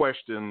big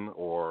question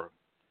or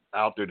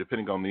out there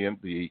depending on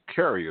the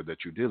carrier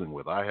that you're dealing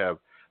with.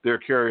 There are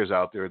carriers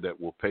out there that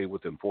will pay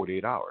within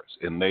 48 hours,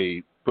 and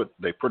they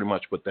pretty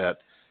much put that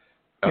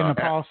in the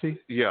policy.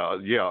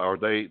 Or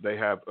they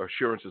have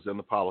assurances in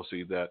the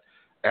policy that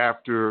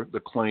after the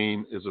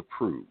claim is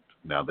approved.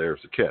 Now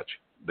there's the catch.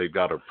 They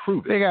got to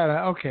prove it. They got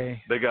to,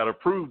 okay. They got to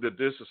prove that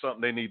this is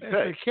something they need to pay.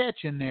 There's a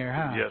catch in there,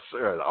 huh? Yes,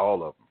 sir.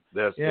 All of them.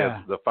 That's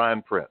the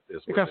fine print.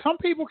 Because some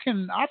people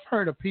I've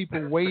heard of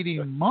people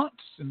waiting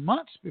months and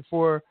months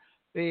before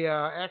they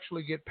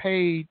actually get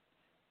paid,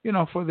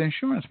 for the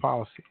insurance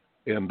policy.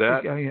 And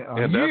that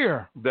a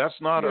year. That's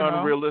not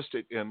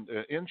unrealistic. And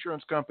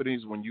insurance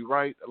companies, when you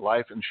write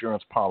life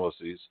insurance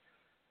policies,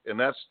 and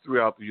that's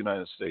throughout the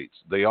United States,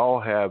 they all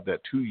have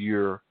that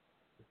 2-year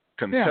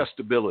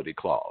contestability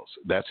clause.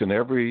 That's in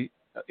every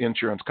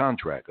insurance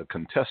contract, a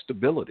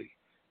contestability.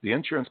 The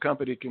insurance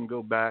company can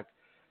go back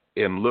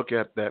and look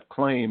at that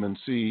claim and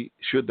see,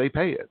 should they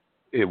pay it?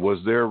 It was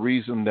their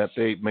reason that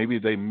maybe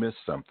they missed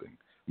something.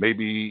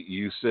 Maybe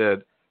you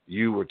said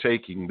you were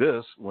taking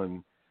this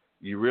when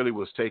you really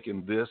was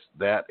taking this,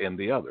 that, and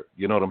the other.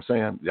 You know what I'm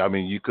saying? I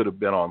mean, you could have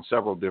been on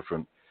several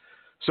different.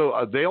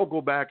 So they'll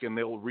go back and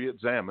they'll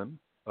reexamine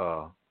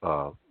the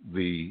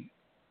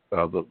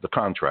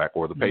contract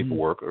or the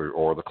paperwork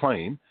or the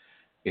claim,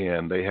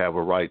 and they have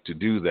a right to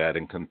do that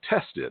and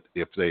contest it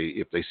if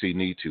they see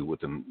need to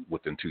within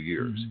 2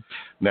 years.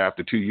 Now,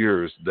 after 2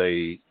 years,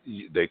 they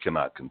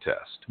cannot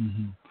contest.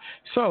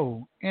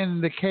 So, in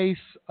the case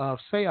of,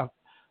 say, a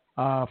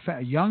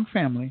young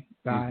family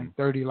guy,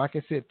 30, like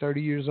I said,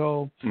 30 years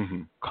old,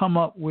 come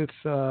up with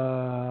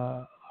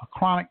a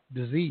chronic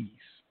disease.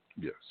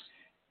 Yes.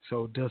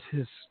 So, does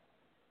his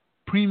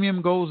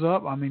premium goes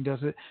up? I mean, does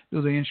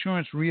the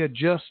insurance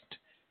readjust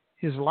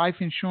his life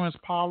insurance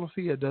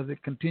policy, or does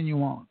it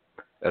continue on?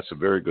 That's a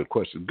very good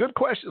question. Good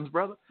questions,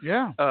 brother.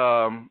 Yeah.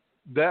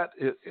 That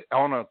is,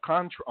 on a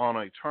term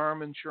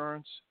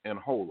insurance and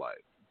whole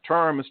life.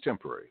 Term is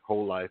temporary.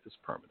 Whole life is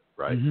permanent,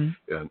 right?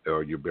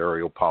 Or your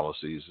burial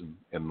policies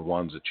and the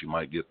ones that you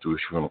might get through a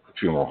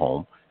funeral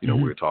home.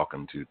 We were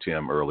talking to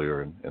Tim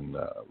earlier and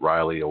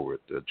Riley over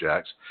at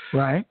Jack's.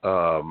 Right.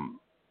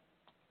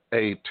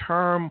 A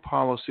term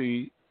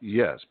policy,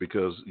 yes,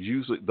 because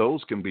usually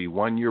those can be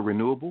 1 year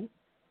renewable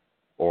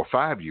or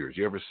 5 years.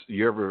 You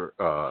ever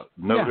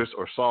noticed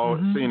or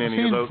seen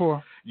any of those?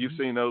 Before. You've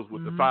seen those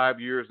with the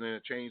 5 years and then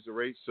it changed the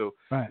rates. So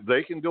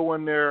they can go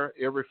in there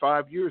every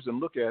 5 years and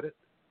look at it.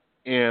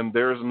 And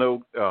there's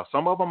no,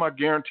 some of them are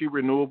guaranteed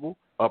renewable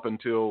up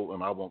until,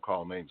 and I won't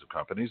call names of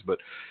companies, but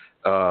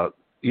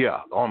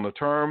on the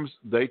terms,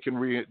 they can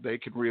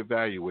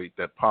reevaluate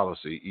that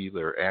policy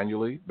either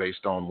annually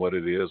based on what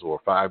it is, or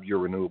 5 year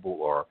renewable,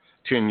 or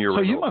 10-year renewable.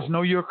 So you must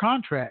know your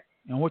contract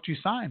and what you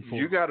signed for.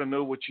 You got to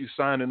know what you're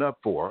signing up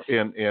for.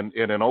 And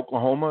in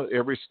Oklahoma,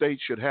 every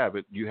state should have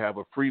it. You have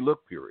a free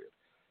look period.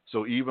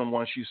 So even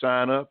once you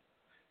sign up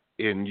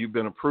and you've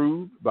been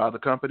approved by the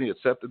company,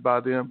 accepted by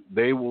them,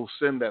 they will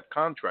send that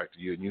contract to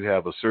you, and you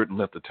have a certain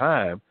length of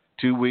time,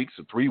 2 weeks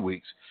or 3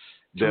 weeks,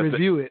 to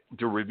review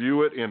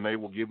it, and they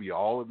will give you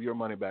all of your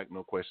money back,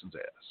 no questions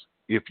asked,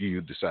 if you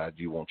decide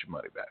you want your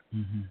money back.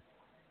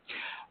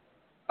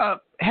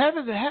 Have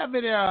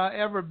it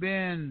ever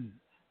been?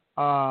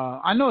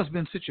 I know it's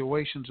been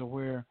situations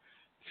where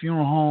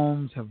funeral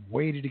homes have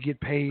waited to get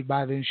paid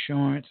by the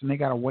insurance, and they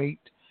got to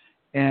wait,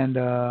 and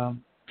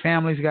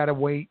families got to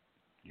wait.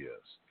 Yes,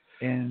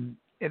 and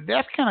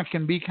that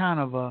can be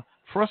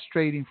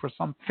frustrating for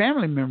some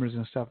family members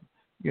and stuff.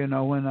 When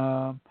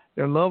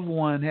their loved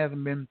one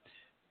hasn't been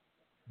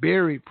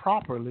buried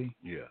properly.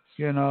 Yes.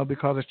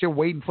 Because they're still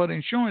waiting for the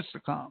insurance to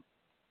come.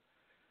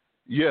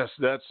 Yes,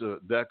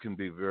 that can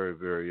be very,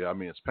 very. I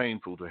mean, it's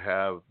painful to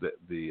have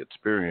the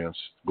experience,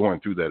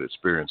 going through that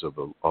experience of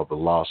the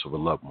loss of a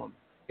loved one,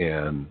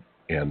 and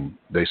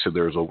they said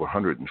there's over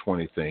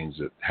 120 things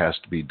that has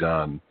to be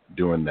done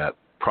during that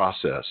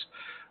process.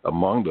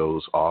 Among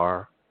those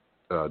are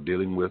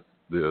dealing with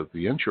the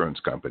insurance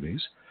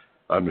companies,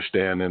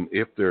 understanding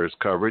if there's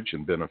coverage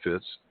and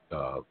benefits,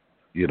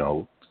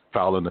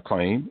 filing the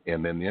claim,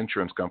 and then the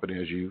insurance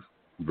company, as you've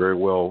very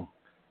well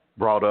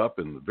brought up,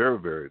 and very,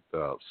 very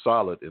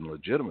solid and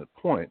legitimate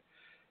point,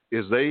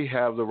 is they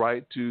have the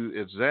right to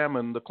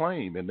examine the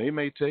claim, and they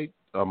may take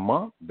a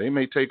month, they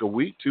may take a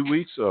week, 2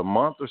 weeks, a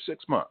month, or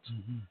 6 months.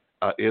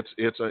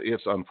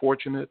 It's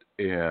unfortunate,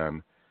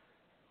 but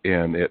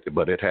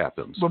it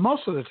happens. But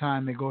most of the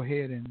time, they go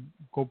ahead and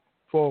go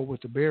forward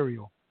with the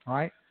burial,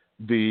 right?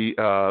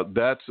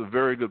 That's a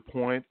very good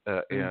point.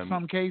 In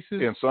some cases, they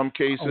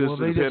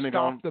depending just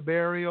stop on the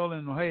burial,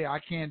 and hey, I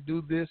can't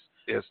do this.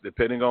 It's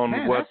depending on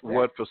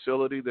what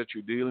facility that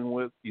you're dealing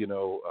with.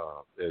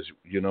 As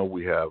you know,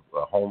 we have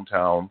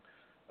hometown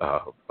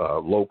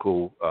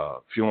local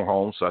funeral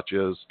homes such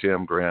as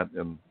Tim Grant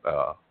and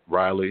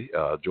Riley,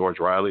 George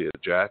Riley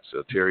at Jack's,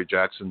 Terry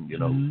Jackson.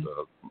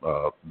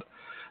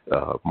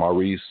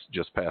 Maurice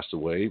just passed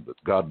away, but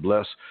God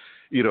bless.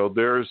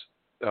 There's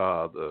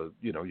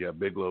you have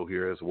Bigelow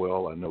here as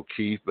well. I know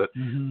Keith, but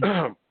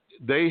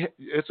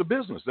it's a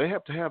business. They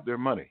have to have their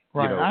money.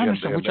 Right, I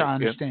understand, which I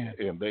understand.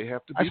 And they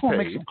have to be paid. I just want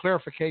to make some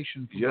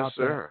clarification. Yes,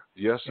 sir.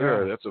 That. Yes,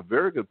 sir. Yeah. That's a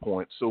very good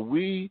point. So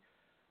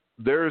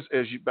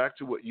back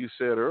to what you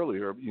said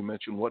earlier, you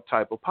mentioned what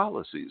type of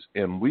policies.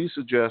 And we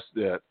suggest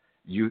that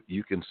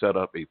you can set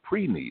up a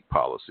pre-need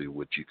policy,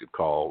 which you could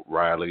call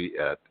Riley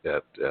at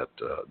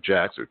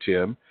Jax or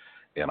Tim,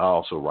 and I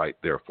also write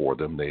there for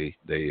them. They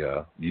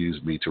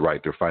use me to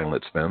write their final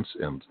expense,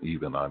 and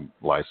even I'm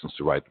licensed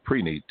to write the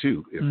pre-need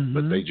too,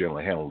 but they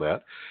generally handle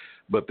that.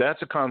 But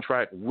that's a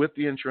contract with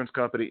the insurance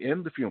company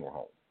and the funeral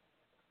home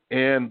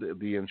and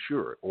the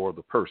insured or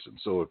the person.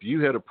 So if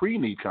you had a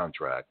pre-need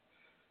contract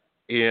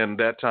and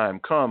that time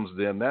comes,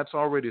 then that's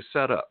already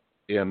set up.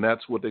 And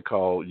that's what they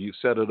call, you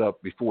set it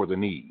up before the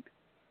need.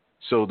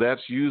 So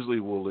that's usually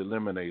will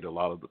eliminate a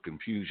lot of the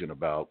confusion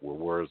about, well,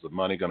 where is the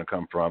money going to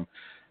come from?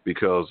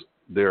 Because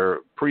their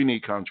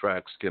pre-need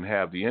contracts can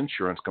have the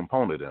insurance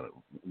component in it,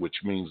 which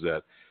means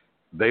that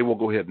they will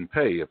go ahead and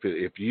pay.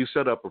 If you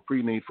set up a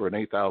pre-need for an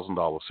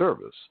 $8,000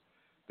 service,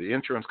 the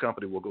insurance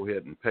company will go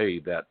ahead and pay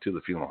that to the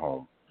funeral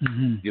home,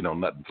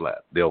 nothing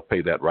flat. They'll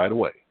pay that right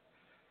away.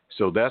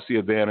 So that's the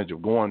advantage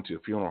of going to a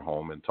funeral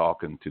home and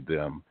talking to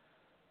them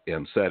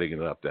and setting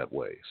it up that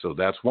way. So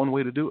that's one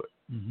way to do it.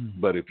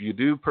 But if you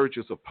do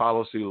purchase a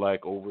policy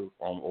like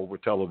over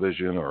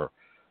television or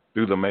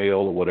through the mail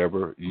or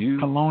whatever,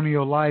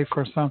 Colonial Life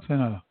or something.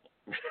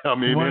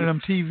 One of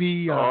them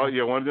TV.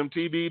 One of them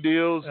TV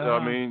deals.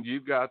 I mean,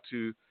 you've got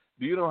to.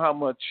 Do you know how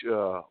much?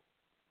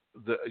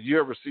 You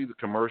ever see the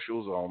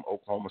commercials on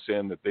Oklahoma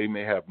saying that they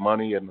may have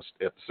money at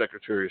the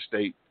Secretary of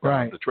State,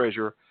 right. The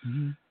Treasurer?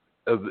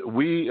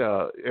 We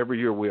every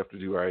year we have to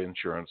do our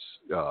insurance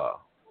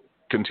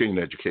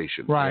continuing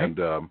education, right?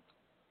 And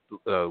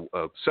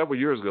several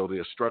years ago, the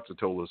instructor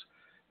told us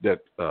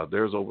that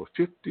there's over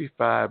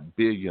 $55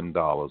 billion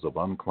of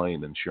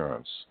unclaimed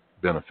insurance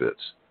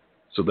benefits.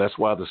 So that's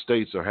why the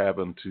states are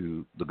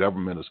the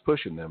government is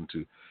pushing them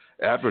to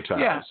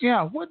advertise.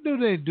 Yeah. What do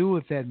they do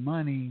with that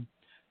money?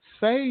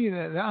 Say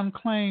that the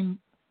unclaimed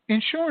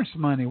insurance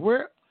money,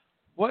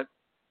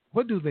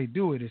 what do they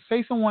do with it?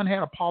 Say someone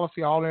had a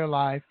policy all their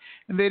life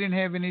and they didn't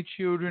have any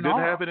children. Didn't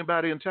have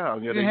anybody in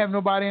town. Didn't have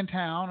nobody in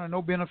town or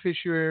no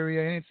beneficiary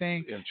or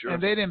anything. Insurance.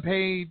 And they didn't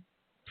pay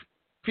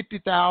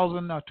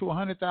 $50,000 to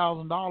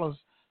 $100,000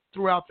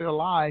 throughout their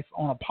life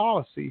on a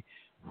policy.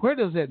 Where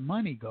does that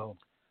money go?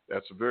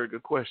 That's a very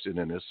good question,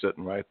 and it's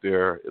sitting right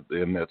there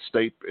in that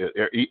state.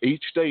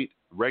 Each state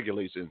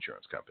regulates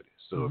insurance companies.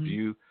 So if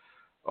you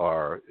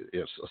are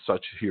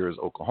such here as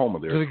Oklahoma,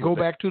 there. Does it go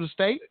back to the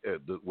state?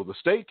 The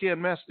state can't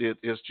mess it.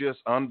 It's just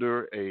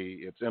under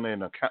it's in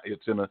an account.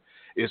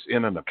 It's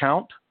in an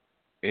account,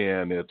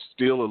 and it's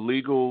still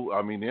illegal.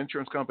 I mean, the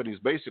insurance companies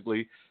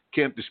basically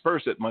can't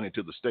disperse that money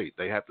to the state.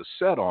 They have to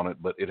set on it,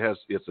 but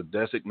it's a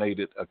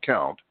designated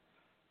account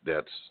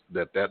that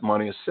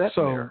money is set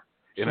there,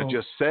 and it's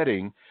just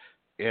setting.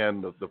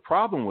 And the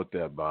problem with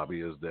that,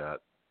 Bobby, is that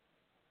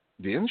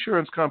the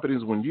insurance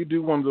companies, when you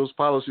do one of those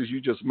policies you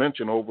just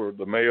mentioned over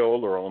the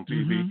mail or on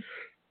TV,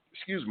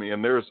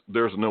 and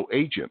there's no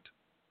agent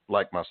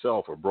like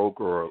myself or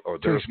broker or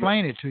to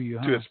explain it to you,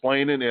 to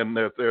explain it, and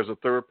there's a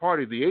third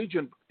party. The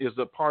agent is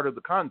a part of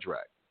the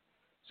contract.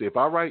 See, if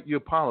I write you a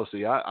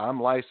policy,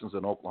 I'm licensed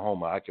in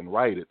Oklahoma. I can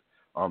write it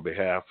on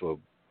behalf of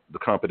the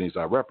companies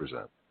I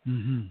represent.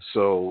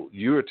 So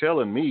you're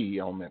telling me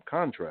on that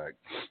contract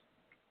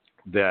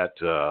that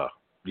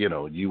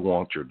you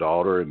want your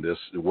daughter and this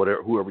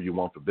whoever you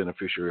want the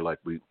beneficiary, like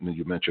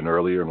you mentioned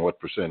earlier, and what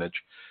percentage,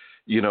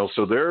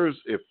 So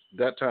if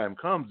that time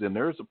comes, then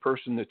there's a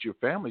person that your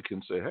family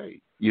can say,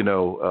 hey,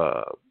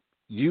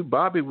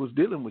 Bobby was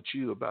dealing with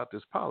you about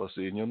this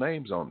policy, and your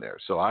name's on there,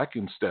 so I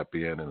can step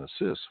in and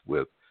assist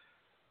with,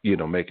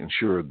 making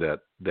sure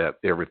that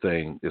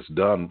everything is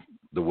done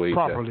the way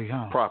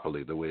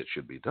properly, the way it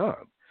should be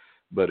done.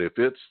 But if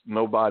it's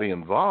nobody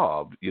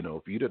involved,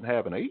 if you didn't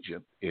have an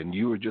agent and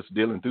you were just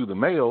dealing through the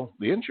mail,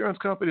 the insurance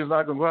company is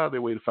not going to go out of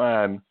their way to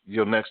find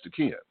your next of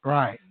kin.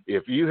 Right.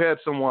 If you had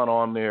someone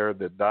on there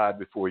that died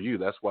before you,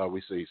 that's why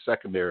we say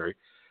secondary,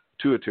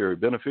 tertiary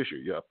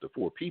beneficiary, you're up to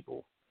 4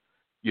 people,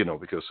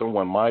 because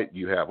someone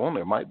you have on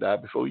there might die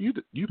before you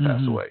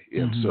pass away.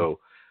 And so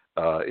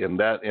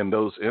in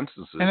those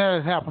instances. And that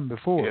has happened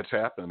before. It's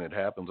happened. It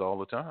happens all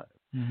the time.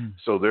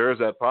 So there's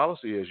that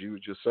policy, as you were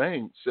just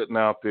saying, sitting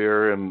out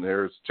there, and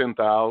there's 10,000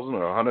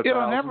 or 100,000.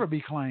 It'll never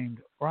be claimed,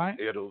 right?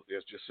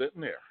 It's just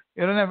sitting there.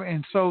 It'll never,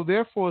 and so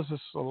therefore, it's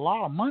just a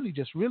lot of money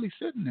just really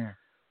sitting there.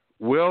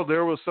 Well,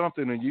 there was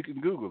something, and you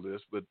can Google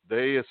this, but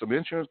some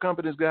insurance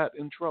companies got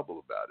in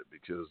trouble about it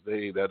because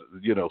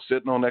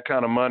sitting on that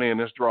kind of money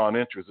and it's drawing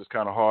interest is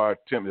kind of hard.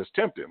 It's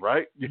tempting,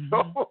 right?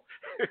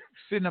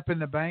 Sitting up in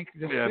the bank,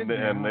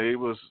 and they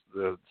was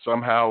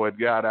somehow it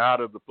got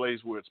out of the place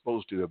where it's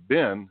supposed to have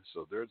been.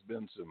 So there's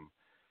been some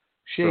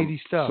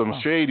shady stuff,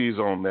 some shadies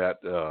on that.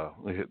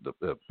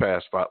 The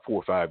past 4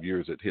 or 5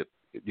 years it hit.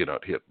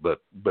 But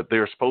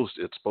it's supposed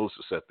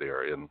to sit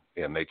there, and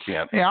they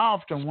can't. Yeah, I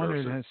often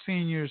wonder that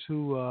seniors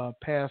who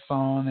pass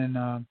on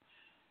and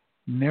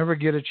never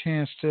get a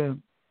chance to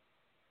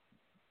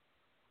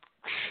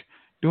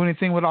do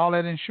anything with all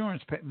that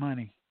insurance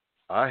money.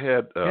 I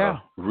had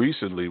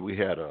recently we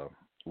had a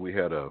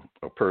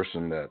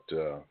person that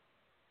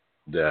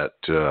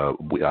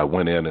I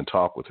went in and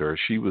talked with her.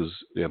 She was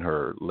in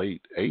her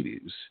late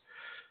 80s.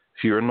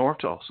 here in North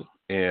Tulsa.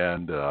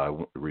 And I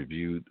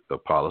reviewed a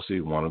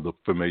policy, one of the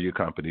familiar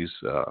companies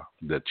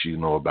that you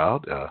know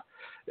about.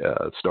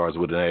 It starts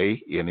with an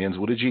A and ends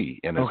with a G,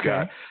 and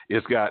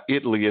it's got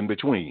Italy in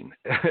between,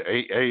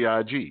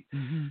 AIG.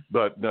 Mm-hmm.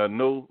 But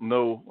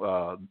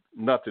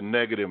nothing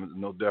negative,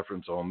 no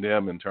deference on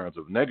them in terms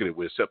of negative,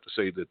 except to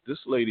say that this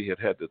lady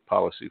had the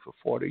policy for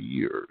 40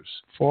 years.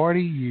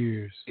 40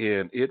 years,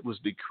 and it was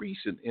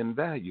decreasing in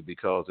value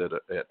because at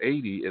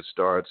 80 it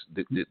starts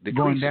decreasing,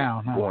 going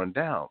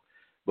down.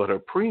 But her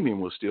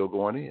premium was still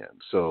going in.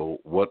 So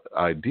what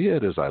I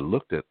did is I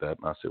looked at that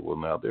and I said, well,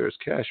 now there's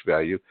cash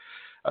value.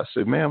 I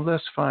said, ma'am,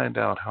 let's find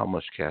out how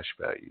much cash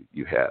value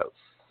you have.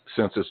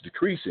 Since it's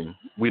decreasing,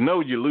 we know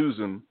you're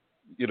losing,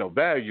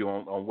 value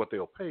on what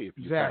they'll pay if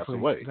you pass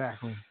away.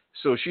 Exactly.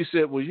 So she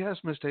said, well, yes,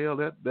 Mr.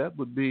 Hale, that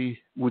would be,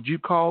 would you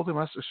call them?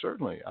 I said,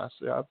 certainly. I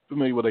said, I'm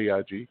familiar with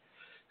AIG.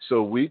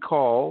 So we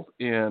called,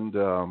 and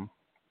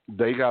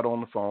they got on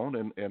the phone,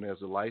 and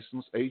as a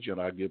licensed agent,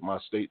 I give my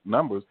state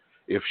numbers.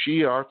 If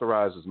she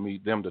authorizes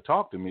them to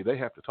talk to me, they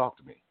have to talk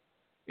to me.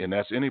 And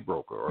that's any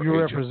broker or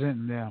You're agent.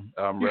 Representing them.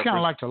 You're kind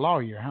of like the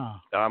lawyer, huh?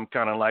 I'm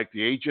kind of like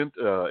the agent,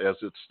 as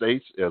it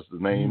states, as the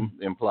name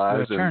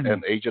implies,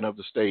 and agent of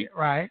the state,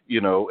 right?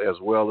 As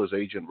well as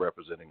agent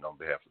representing on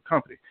behalf of the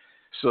company.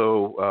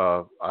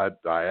 So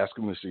I asked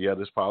him to say, yeah,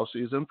 this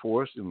policy is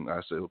enforced. And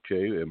I said,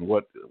 okay, and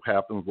what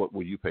happens? What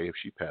will you pay if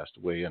she passed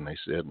away? And I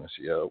said,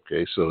 yeah,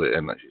 okay. So,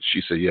 and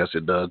she said, yes,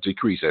 it does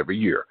decrease every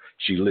year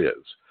she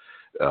lives.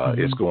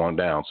 It's going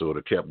down. So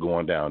it kept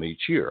going down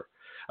each year.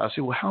 I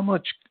said, well, how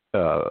much?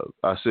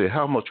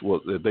 How much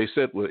was it? They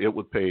said it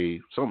would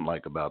pay something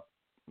like about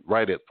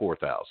right at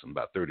 $4,000,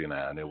 about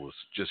 $39,000. It was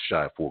just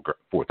shy of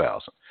 $4,000.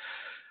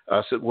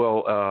 I said,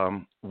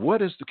 well,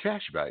 what is the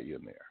cash value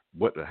in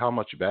there? How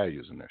much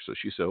value is in there? So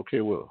she said, okay,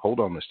 well, hold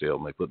on, Mr. Hale.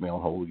 And they put me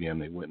on hold again.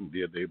 They went and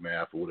did their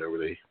math or whatever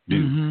they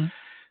do.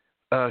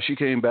 Mm-hmm. She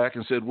came back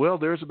and said, well,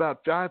 there's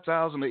about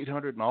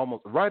 $5,800 and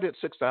almost right at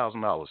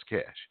 $6,000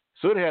 cash.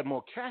 So it had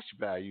more cash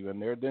value in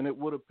there than it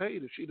would have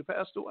paid if she'd have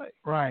passed away.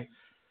 Right.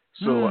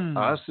 So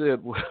I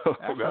said, well,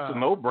 that's a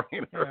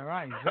no-brainer. Yeah,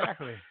 right,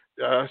 exactly.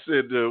 I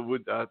said,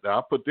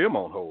 I'll put them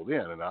on hold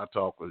then, and I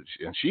talked with,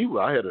 and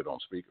I had it on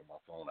speaker on my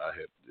phone.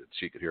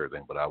 She could hear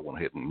everything, but I went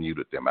ahead and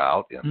muted them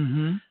out,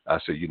 and I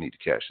said, you need to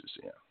cash this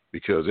in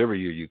because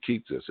every year you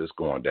keep this, it's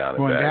going down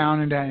and down. Down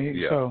and down.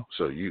 Yeah.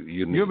 So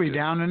you'll be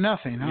down to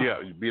nothing, huh? Yeah,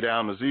 you'll be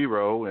down to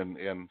zero,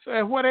 and so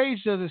at what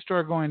age does it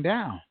start going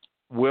down?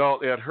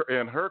 Well,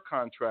 in her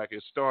contract,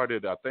 it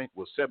started, I think,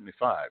 was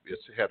 75.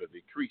 It's had a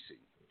decreasing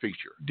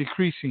feature.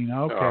 Decreasing,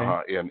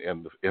 okay.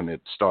 And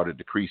it started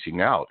decreasing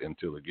out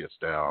until it gets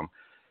down.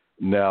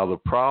 Now, the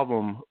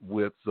problem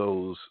with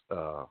those,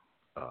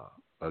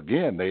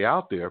 again, they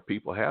out there,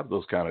 people have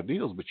those kind of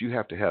deals, but you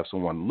have to have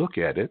someone look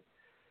at it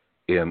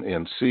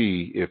and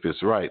see if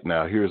it's right.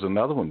 Now, here's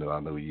another one that I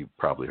know you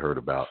probably heard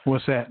about.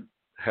 What's that?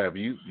 Have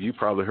you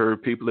probably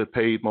heard people that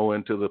paid more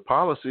into the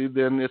policy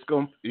than it's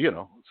going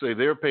to, say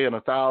they're paying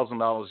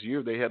 $1,000 a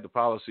year. They had the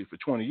policy for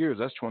 20 years.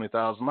 That's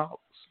 $20,000.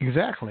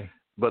 Exactly.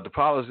 But the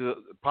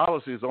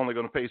policy is only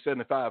going to pay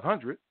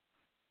 $7,500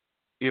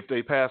 if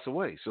they pass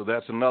away. So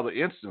that's another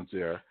instance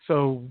there.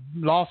 So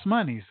lost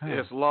money. Huh?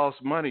 It's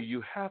lost money.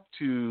 You have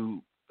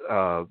to.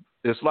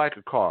 It's like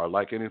a car,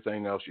 like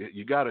anything else.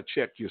 You got to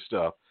check your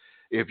stuff.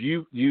 If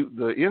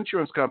the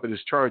insurance companies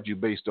charge you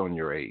based on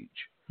your age.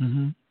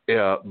 Mm-hmm.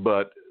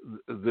 But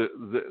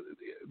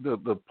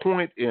the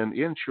point in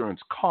insurance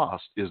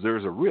cost is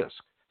there's a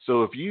risk.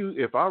 So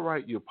if I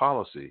write you a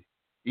policy,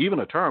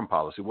 even a term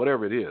policy,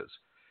 whatever it is,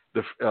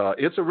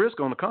 it's a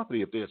risk on the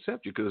company if they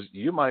accept you because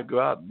you might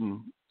go out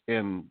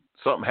and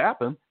something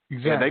happen,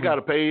 and they got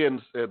to pay in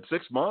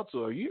 6 months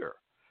or a year.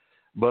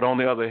 But on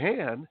the other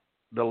hand,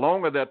 the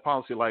longer that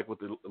policy, like with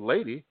the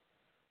lady,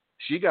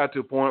 she got to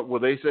a point where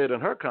they said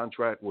in her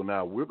contract, well,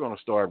 now we're going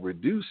to start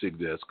reducing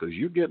this because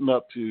you're getting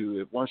up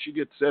to, once you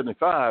get to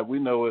 75, we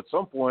know at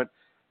some point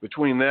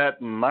between that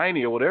and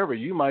 90 or whatever,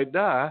 you might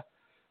die.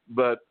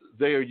 But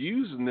they are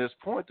using this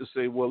point to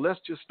say, well, let's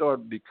just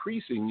start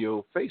decreasing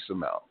your face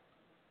amount.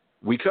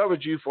 We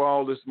covered you for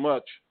all this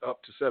much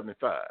up to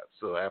 75.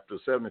 So after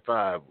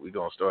 75, we're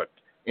going to start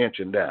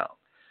inching down.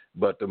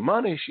 But the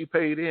money she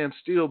paid in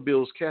still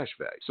builds cash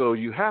value. So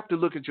you have to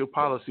look at your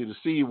policy to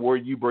see where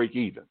you break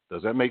even.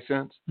 Does that make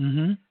sense?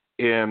 Mm-hmm.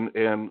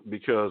 And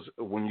because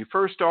when you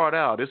first start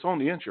out, it's on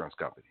the insurance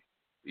company,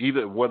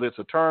 either whether it's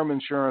a term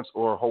insurance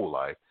or a whole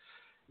life.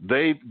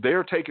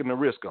 They're taking the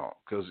risk on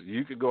because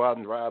you could go out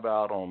and drive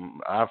out on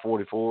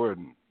I-44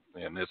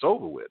 and it's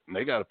over with, and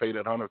they got to pay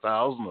that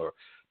 $100,000 or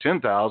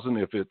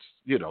 $10,000 if it's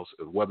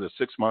whether it's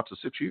 6 months or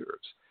 6 years.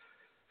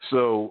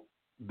 So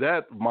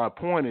that my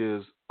point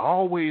is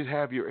always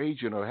have your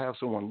agent or have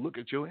someone look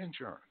at your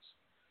insurance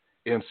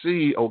and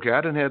see. Okay,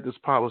 I didn't have this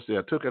policy.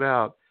 I took it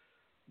out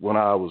when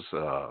I was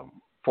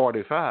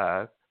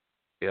 45,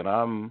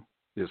 and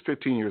it's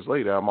 15 years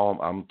later.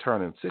 I'm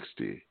turning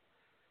 60.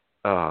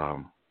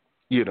 I'm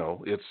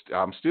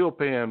still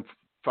paying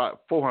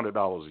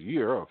 $400 a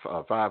year or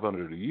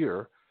 $500 a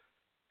year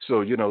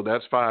So,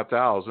 that's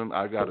 $5,000.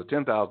 I got a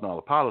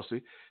 $10,000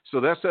 policy. So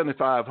that's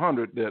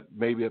 $7,500 that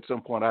maybe at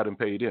some point I didn't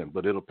pay it in,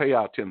 but it'll pay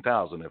out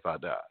 $10,000 if I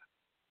die.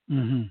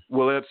 Mm-hmm.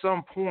 Well, at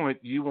some point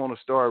you want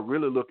to start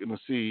really looking to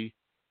see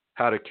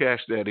how to cash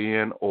that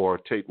in or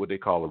take what they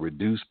call a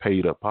reduced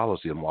paid up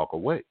policy and walk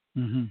away,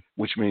 mm-hmm.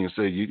 which means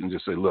you can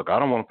just say, look, I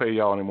don't want to pay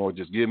y'all anymore.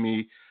 Just give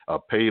me a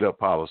paid up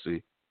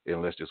policy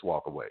and let's just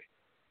walk away.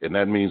 And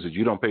that means that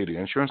you don't pay the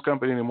insurance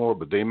company anymore,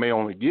 but they may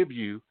only give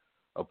you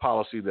a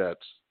policy that's,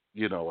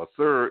 a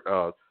third,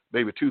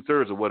 maybe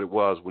 2/3 of what it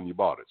was when you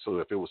bought it. So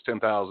if it was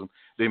 $10,000,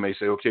 they may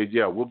say, okay,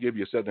 yeah, we'll give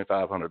you a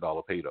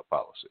 $7,500 paid up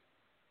policy.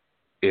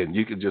 And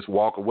you can just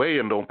walk away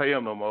and don't pay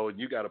them no more. And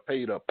you got a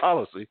paid up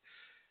policy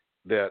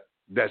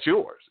that's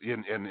yours.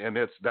 And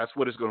that's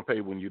what it's going to pay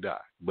when you die.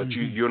 But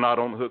mm-hmm. you're not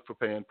on the hook for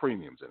paying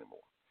premiums anymore.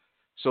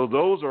 So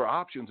those are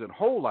options in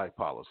whole life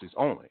policies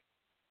only.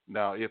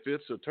 Now, if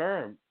it's a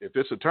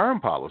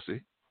term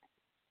policy,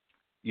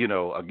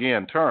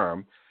 again,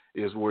 term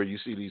is where you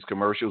see these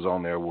commercials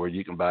on there where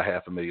you can buy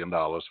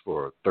 $500,000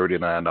 for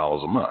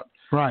 $39 a month.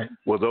 Right.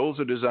 Well, those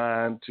are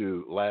designed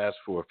to last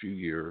for a few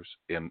years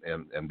and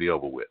be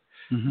over with.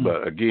 Mm-hmm.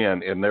 But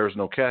again, and there's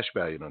no cash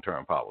value in a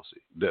term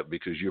policy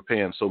because you're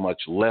paying so much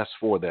less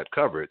for that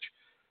coverage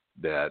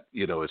that,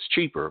 it's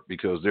cheaper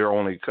because they're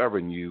only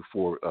covering you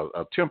for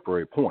a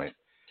temporary point.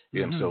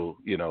 And so,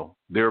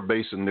 they're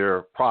basing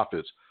their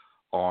profits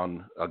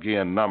on,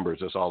 again, numbers.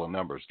 It's all a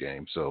numbers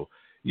game. So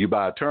you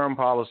buy a term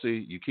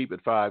policy, you keep it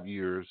 5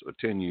 years or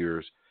 10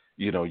 years,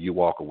 you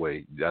walk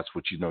away. That's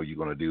what you're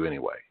going to do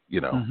anyway,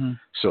 Mm-hmm.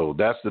 So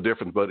that's the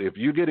difference. But if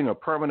you're getting a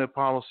permanent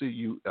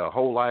policy, a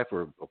whole life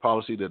or a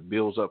policy that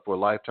builds up for a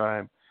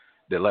lifetime,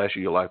 that lasts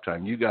you your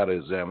lifetime, you got to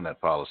examine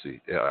that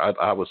policy.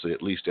 I would say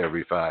at least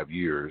every 5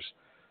 years.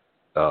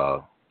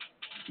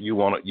 You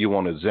want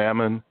to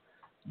examine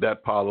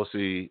that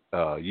policy.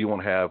 You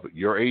want to have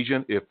your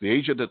agent. If the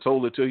agent that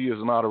sold it to you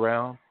is not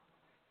around,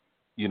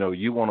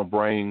 you want to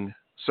bring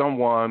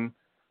someone,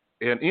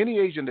 and any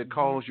agent that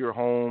calls your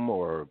home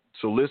or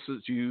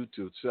solicits you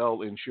to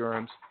sell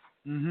insurance,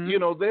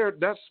 mm-hmm.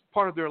 that's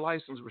part of their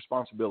license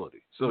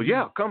responsibility. So mm-hmm.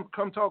 yeah,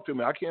 come talk to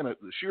me. I can't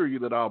assure you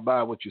that I'll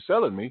buy what you're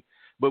selling me,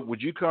 but would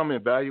you come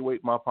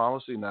evaluate my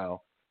policy?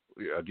 Now,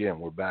 again,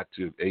 we're back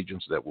to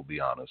agents that will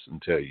be honest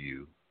and tell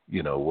you,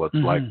 what's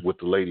mm-hmm. like with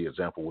the lady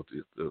example with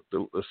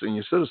the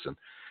senior citizen.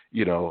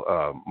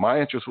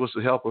 My interest was to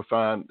help her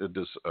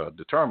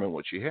determine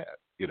what she had.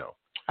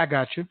 I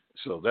got you.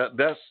 So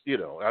that's you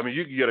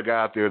can get a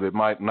guy out there that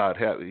might not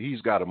have.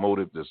 He's got a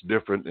motive that's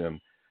different, and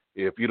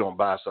if you don't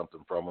buy something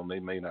from them, they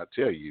may not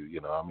tell you.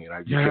 You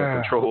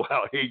can't control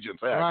how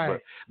agents act, right.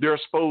 but they're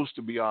supposed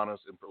to be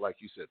honest and, like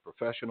you said,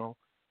 professional,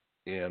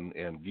 and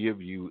give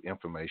you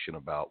information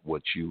about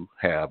what you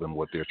have and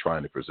what they're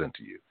trying to present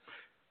to you.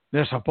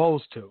 They're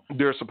supposed to.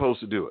 They're supposed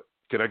to do it.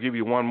 Can I give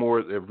you one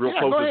more real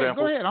close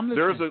example? Go ahead. I'm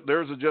listening.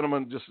 There's a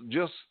gentleman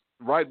just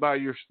right by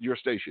your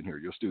station here,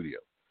 your studio.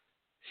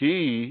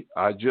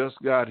 I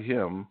just got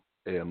him,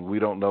 and we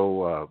don't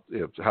know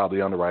how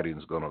the underwriting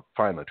is going to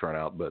finally turn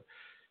out, but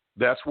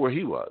that's where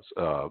he was.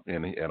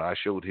 And I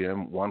showed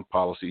him one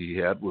policy he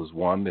had was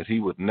one that he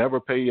would never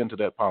pay into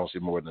that policy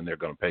more than they're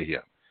going to pay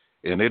him.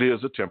 And it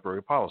is a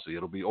temporary policy.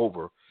 It'll be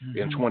over mm-hmm.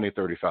 in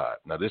 2035.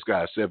 Now, this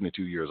guy is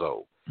 72 years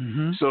old.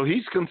 Mm-hmm. So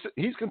he's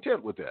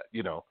content with that.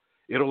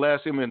 It'll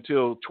last him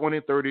until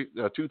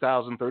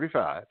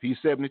 2035. He's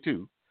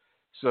 72.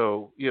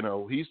 So,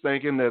 he's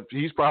thinking that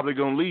he's probably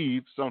going to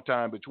leave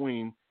sometime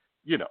between,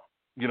 you know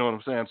what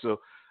I'm saying?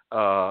 So,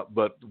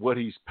 but what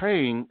he's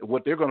paying,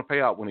 what they're going to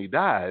pay out when he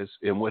dies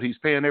and what he's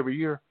paying every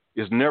year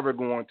is never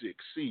going to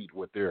exceed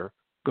what they're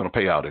going to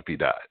pay out if he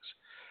dies.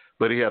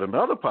 But he had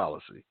another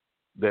policy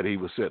that he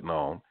was sitting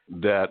on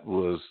that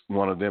was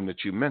one of them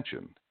that you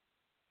mentioned.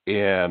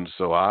 And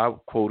so I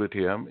quoted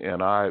him,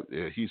 and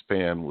he's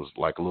paying was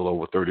like a little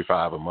over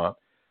 $35 a month.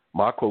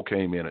 My quote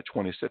came in at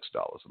 $26 a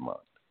month.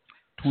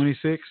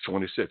 26.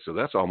 So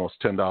that's almost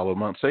 $10 a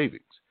month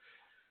savings.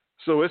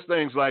 So it's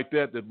things like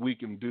that we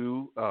can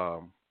do.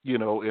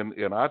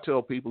 And I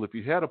tell people, if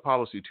you had a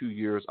policy 2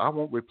 years, I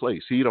won't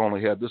replace. He'd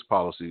only had this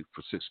policy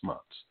for 6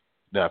 months.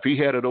 Now, if he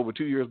had it over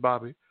 2 years,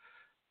 Bobby,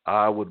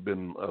 I would have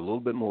been a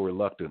little bit more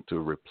reluctant to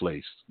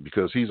replace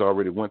because he's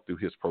already went through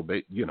his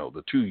probate,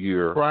 the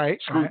 2-year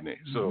scrutiny. Right.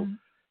 So,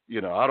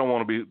 I don't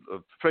want to be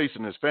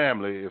facing his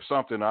family if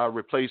I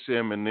replace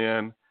him and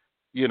then,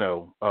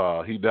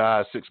 he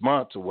dies 6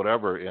 months or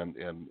whatever,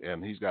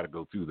 and he's got to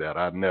go through that.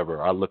 I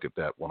look at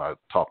that when I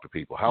talk to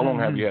people. How long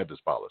have you had this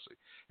policy?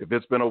 If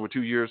it's been over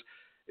 2 years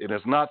and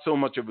it's not so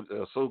much of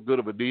so good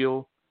of a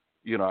deal,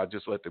 I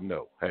just let them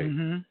know, hey,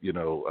 you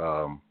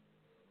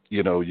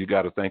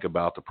got to think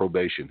about the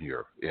probation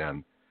here.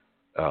 And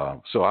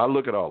so I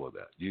look at all of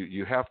that.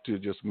 You have to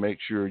just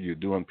make sure you're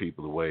doing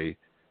people the way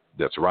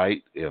that's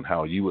right and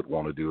how you would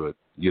want to do it,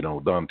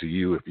 done to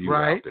you if you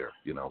were out there,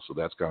 So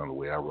that's kind of the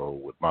way I roll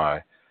with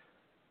my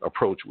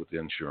approach with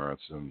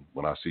insurance and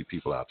when I see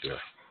people out there.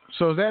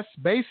 So that's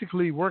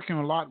basically working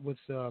a lot with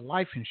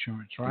life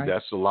insurance, right?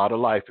 That's a lot of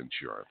life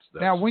insurance.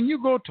 Now, when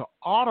you go to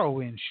auto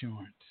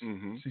insurance,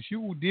 since you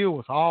will deal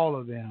with all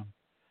of them,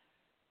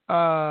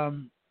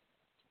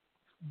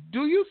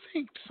 do you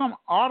think some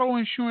auto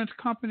insurance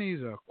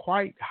companies are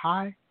quite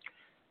high?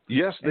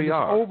 Yes, they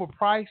are.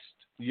 Overpriced?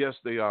 Yes,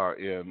 they are.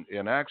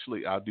 And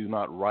actually, I do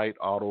not write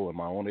auto in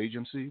my own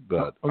agency,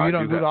 but you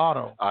don't do the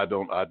auto. I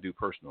don't. I do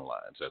personal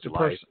lines. That's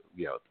life,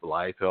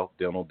 life, health,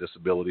 dental,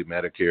 disability,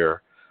 Medicare,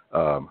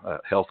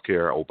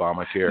 healthcare,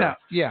 Obamacare. Now,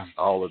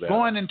 all of that.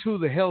 Going into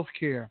the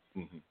healthcare.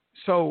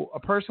 So a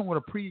person with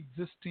a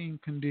pre-existing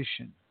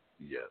condition.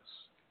 Yes.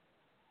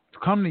 To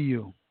come to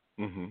you.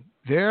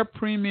 Their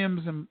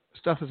premiums and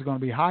stuff is going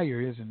to be higher,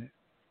 isn't it?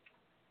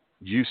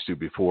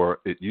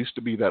 It used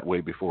to be that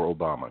way before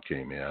Obama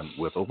came in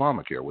with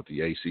Obamacare, with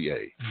the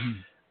ACA.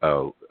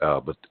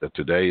 But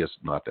today it's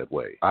not that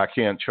way. I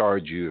can't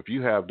charge you if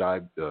you have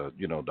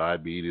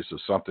diabetes or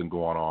something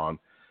going on.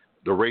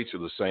 The rates are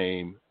the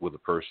same with a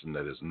person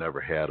that has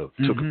never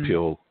took a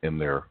pill in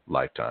their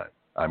lifetime.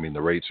 I mean,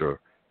 the rates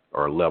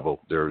are level.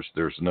 There's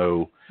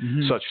no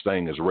such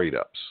thing as rate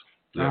ups.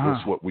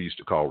 That's what we used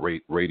to call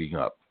rating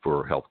up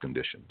for health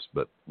conditions.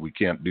 But we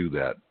can't do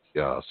that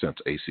since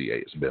ACA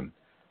has been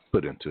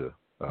put into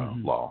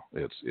law.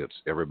 It's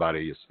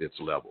everybody. It's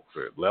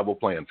level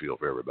playing field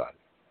for everybody.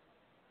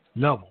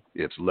 Level.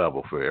 It's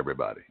level for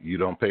everybody. You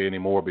don't pay any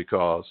more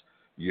because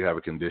you have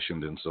a condition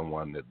than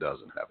someone that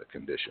doesn't have a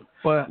condition.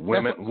 But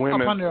women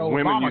under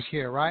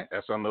Obamacare, right?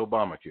 That's under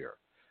Obamacare.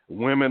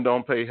 Women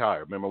don't pay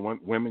higher. Remember,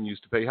 women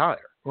used to pay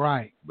higher,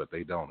 right? But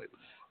they don't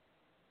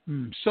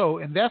anymore. So,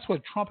 and that's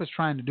what Trump is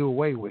trying to do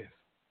away with.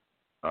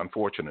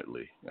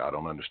 Unfortunately, I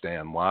don't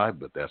understand why,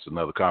 but that's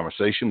another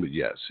conversation. But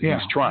yes, he's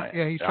trying.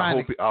 Yeah, he's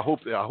trying. I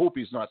hope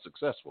he's not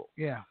successful.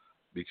 Yeah,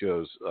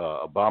 because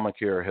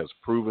Obamacare has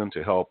proven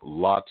to help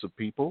lots of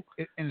people,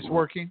 and it's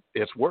working.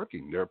 It's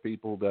working. There are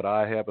people that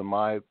I have in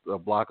my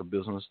block of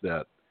business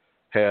that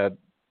had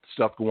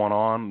stuff going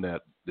on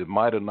that they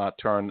might have not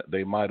turned.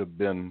 They might have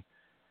been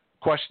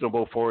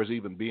questionable for us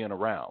even being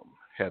around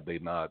had they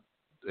not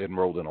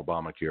enrolled in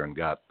Obamacare and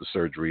got the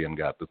surgery and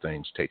got the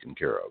things taken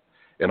care of.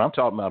 And I'm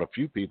talking about a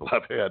few people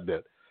I've had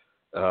that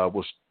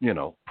was,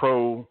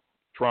 pro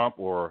Trump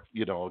or,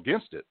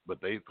 against it,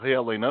 but they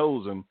held their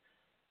nose and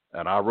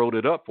I wrote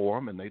it up for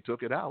them and they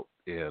took it out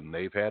and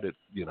they've had it,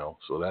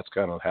 so that's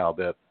kind of how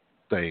that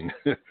thing,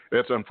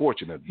 that's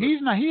unfortunate. He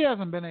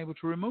hasn't been able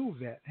to remove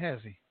that, has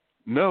he?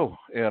 No.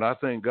 And I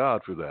thank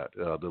God for that.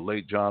 The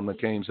late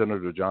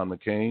Senator John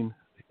McCain,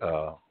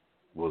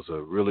 was a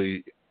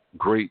really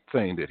great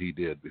thing that he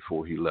did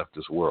before he left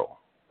this world.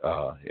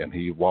 And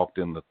he walked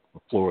in the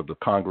floor of the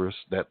Congress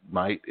that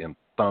night and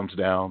thumbs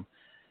down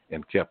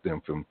and kept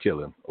them from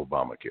killing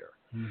Obamacare.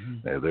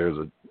 There's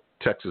a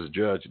Texas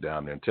judge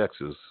down there in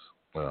Texas,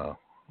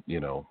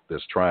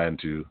 that's trying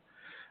to,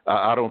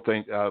 I don't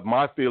think,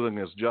 my feeling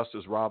is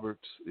Justice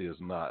Roberts is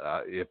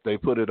not, if they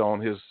put it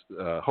on his,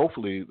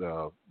 hopefully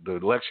the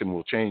election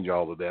will change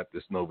all of that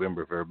this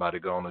November if everybody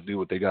going to do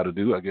what they got to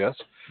do, I guess.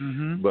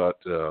 But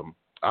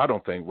I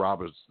don't think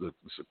Roberts, the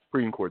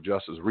Supreme Court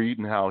Justice,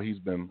 reading how he's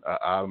been,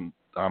 I'm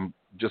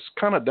just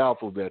kind of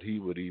doubtful that he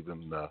would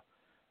even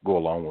go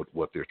along with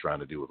what they're trying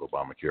to do with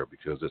Obamacare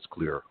because it's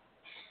clear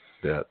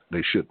that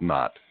they should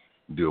not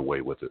do away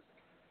with it.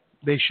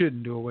 They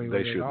shouldn't do away with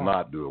it. They should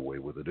not do away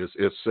with it.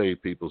 It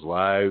saved people's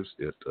lives.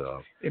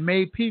 It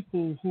made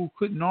people who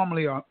couldn't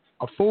normally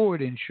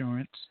afford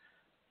insurance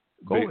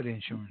go with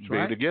insurance, right? Be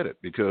able to get it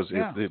because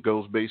it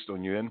goes based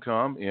on your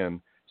income.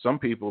 And some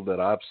people that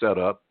I've set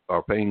up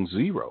are paying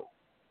zero.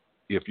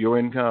 If your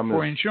income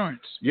for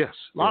insurance. Yes.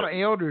 A lot of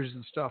elders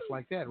and stuff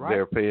like that, right?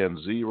 They're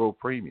paying zero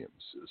premiums.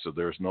 So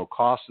there's no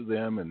cost to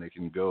them and they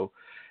can go.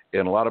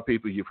 And a lot of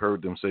people, you've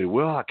heard them say,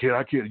 well, I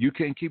can't, you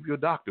can't keep your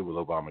doctor with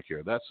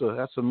Obamacare. That's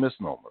a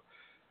misnomer.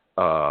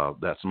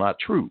 That's not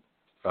true.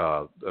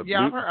 I've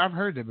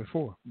heard that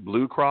before.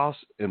 Blue Cross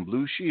and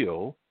Blue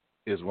Shield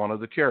is one of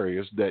the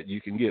carriers that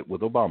you can get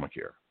with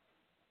Obamacare.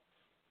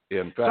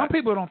 In fact, some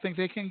people don't think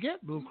they can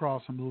get Blue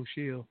Cross and Blue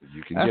Shield.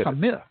 You can that's get a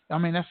myth. I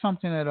mean, that's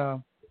something that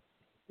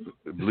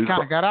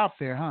kind of got out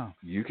there, huh?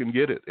 You can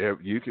get it.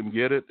 You can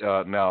get it.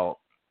 Now,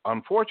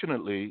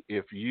 unfortunately,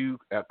 if you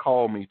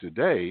call me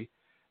today,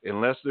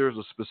 unless there's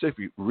a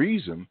specific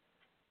reason,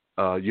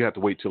 you have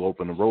to wait till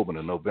open enrollment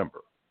in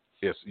November.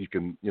 Yes, you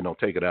can,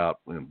 take it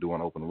out and do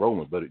an open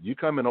enrollment. But you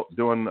come in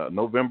during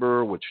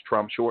November, which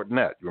Trump shortened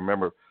that. You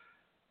remember,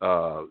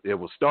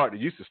 it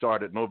used to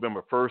start at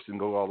November 1st and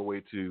go all the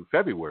way to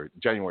January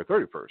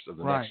 31st of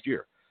the next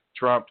year.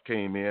 Trump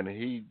came in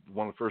and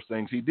one of the first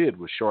things he did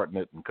was shorten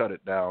it and cut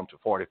it down to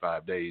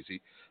 45 days.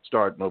 He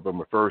started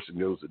November 1st and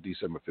goes to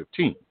December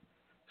 15th.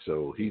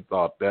 So he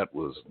thought that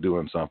was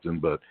doing something.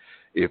 But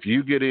if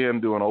you get in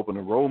doing open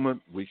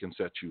enrollment, we can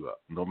set you up.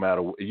 No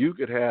matter what, you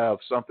could have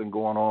something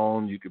going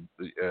on. You can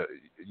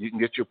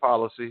get your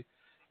policy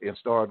and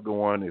start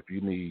going if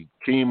you need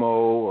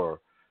chemo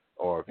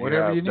Or if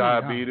Whatever you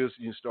have need, diabetes,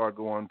 you start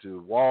going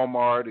to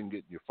Walmart and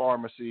getting your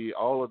pharmacy.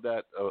 All of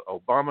that.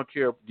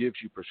 Obamacare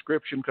gives you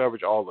prescription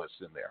coverage. All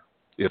that's in there.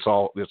 It's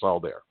all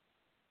there.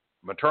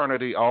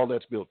 Maternity, all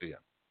that's built in.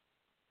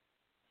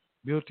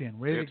 Built in,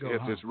 ready to go.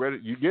 It's ready.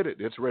 You get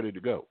it. It's ready to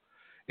go.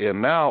 And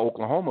now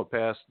Oklahoma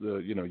passed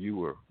the.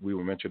 We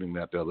were mentioning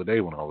that the other day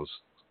when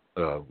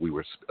we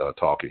were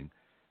talking.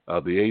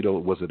 The 80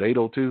 was it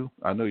 802?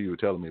 I know you were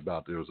telling me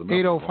about there was another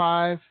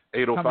 805.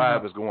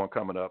 805 is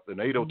coming up, and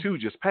 802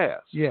 just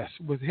passed. Yes,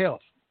 with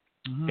health.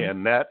 Mm-hmm.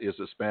 And that is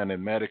expanding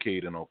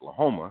Medicaid in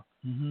Oklahoma.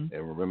 Mm-hmm.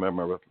 And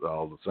remember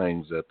all the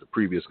things that the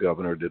previous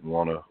governor didn't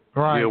want to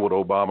deal with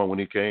Obama when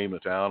he came to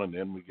town, and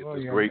then we get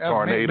this great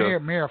tornado.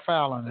 Mayor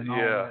Fallon and all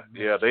that.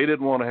 Yeah, they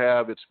didn't want to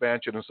have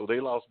expansion, and so they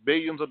lost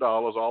billions of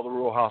dollars. All the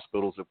rural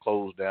hospitals have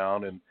closed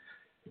down,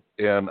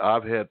 and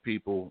I've had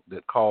people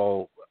that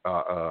call.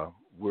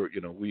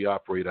 We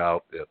operate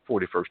out at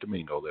 41st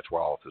Domingo. That's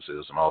where our office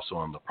is, and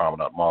also in the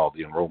Promenade Mall,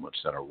 the enrollment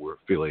center. We're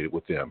affiliated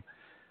with them.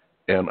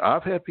 And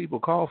I've had people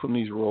call from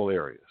these rural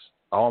areas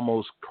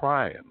almost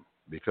crying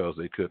because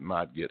they could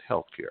not get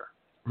health care.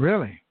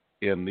 Really?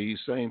 And these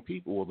same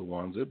people were the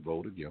ones that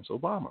voted against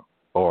Obama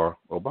or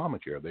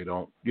Obamacare. They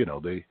don't, it's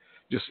an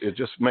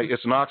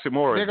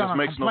oxymoron. They're going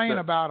to complain complain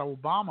about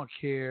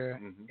Obamacare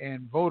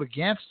and vote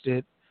against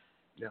it,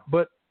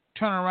 but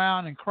turn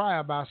around and cry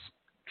about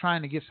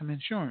trying to get some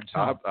insurance.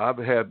 Huh? I've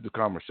had the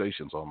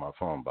conversations on my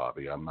phone,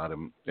 Bobby. I'm not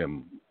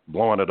in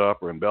blowing it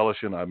up or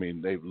embellishing. I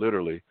mean, they've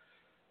literally,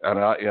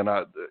 guys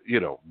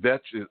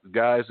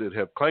that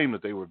have claimed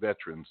that they were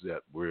veterans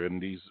that were in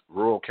these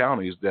rural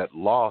counties that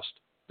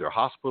lost their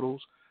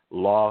hospitals,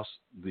 lost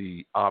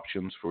the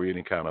options for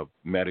any kind of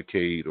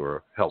Medicaid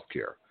or health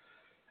care.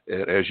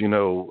 As you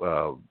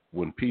know,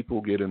 when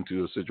people get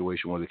into a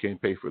situation where they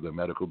can't pay for their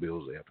medical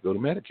bills, they have to go to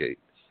Medicaid.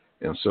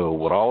 And so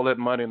with all that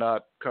money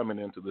not coming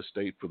into the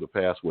state for the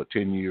past,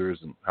 10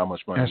 years and how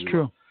much money? That's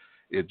true.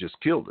 It just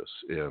killed us.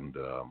 And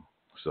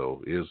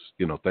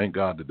thank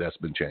God that's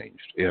been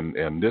changed.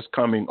 And this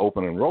coming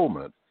open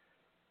enrollment,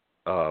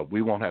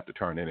 we won't have to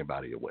turn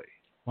anybody away.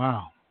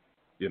 Wow.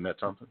 Isn't that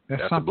something?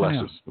 That's a blessing.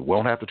 Else. We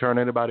won't have to turn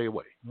anybody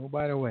away.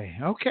 Nobody away.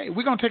 Okay,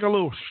 we're going to take a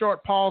little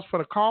short pause for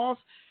the calls.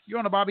 You're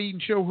on the Bobby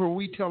Eaton Show where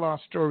we tell our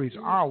stories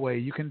our way.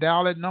 You can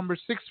dial at number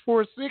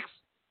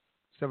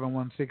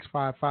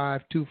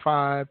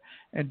 646-716-5525.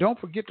 And don't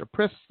forget to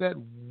press that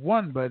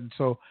 1 button.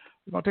 So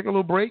we're going to take a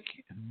little break,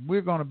 and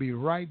we're going to be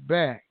right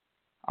back.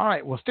 All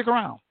right, well, stick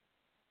around.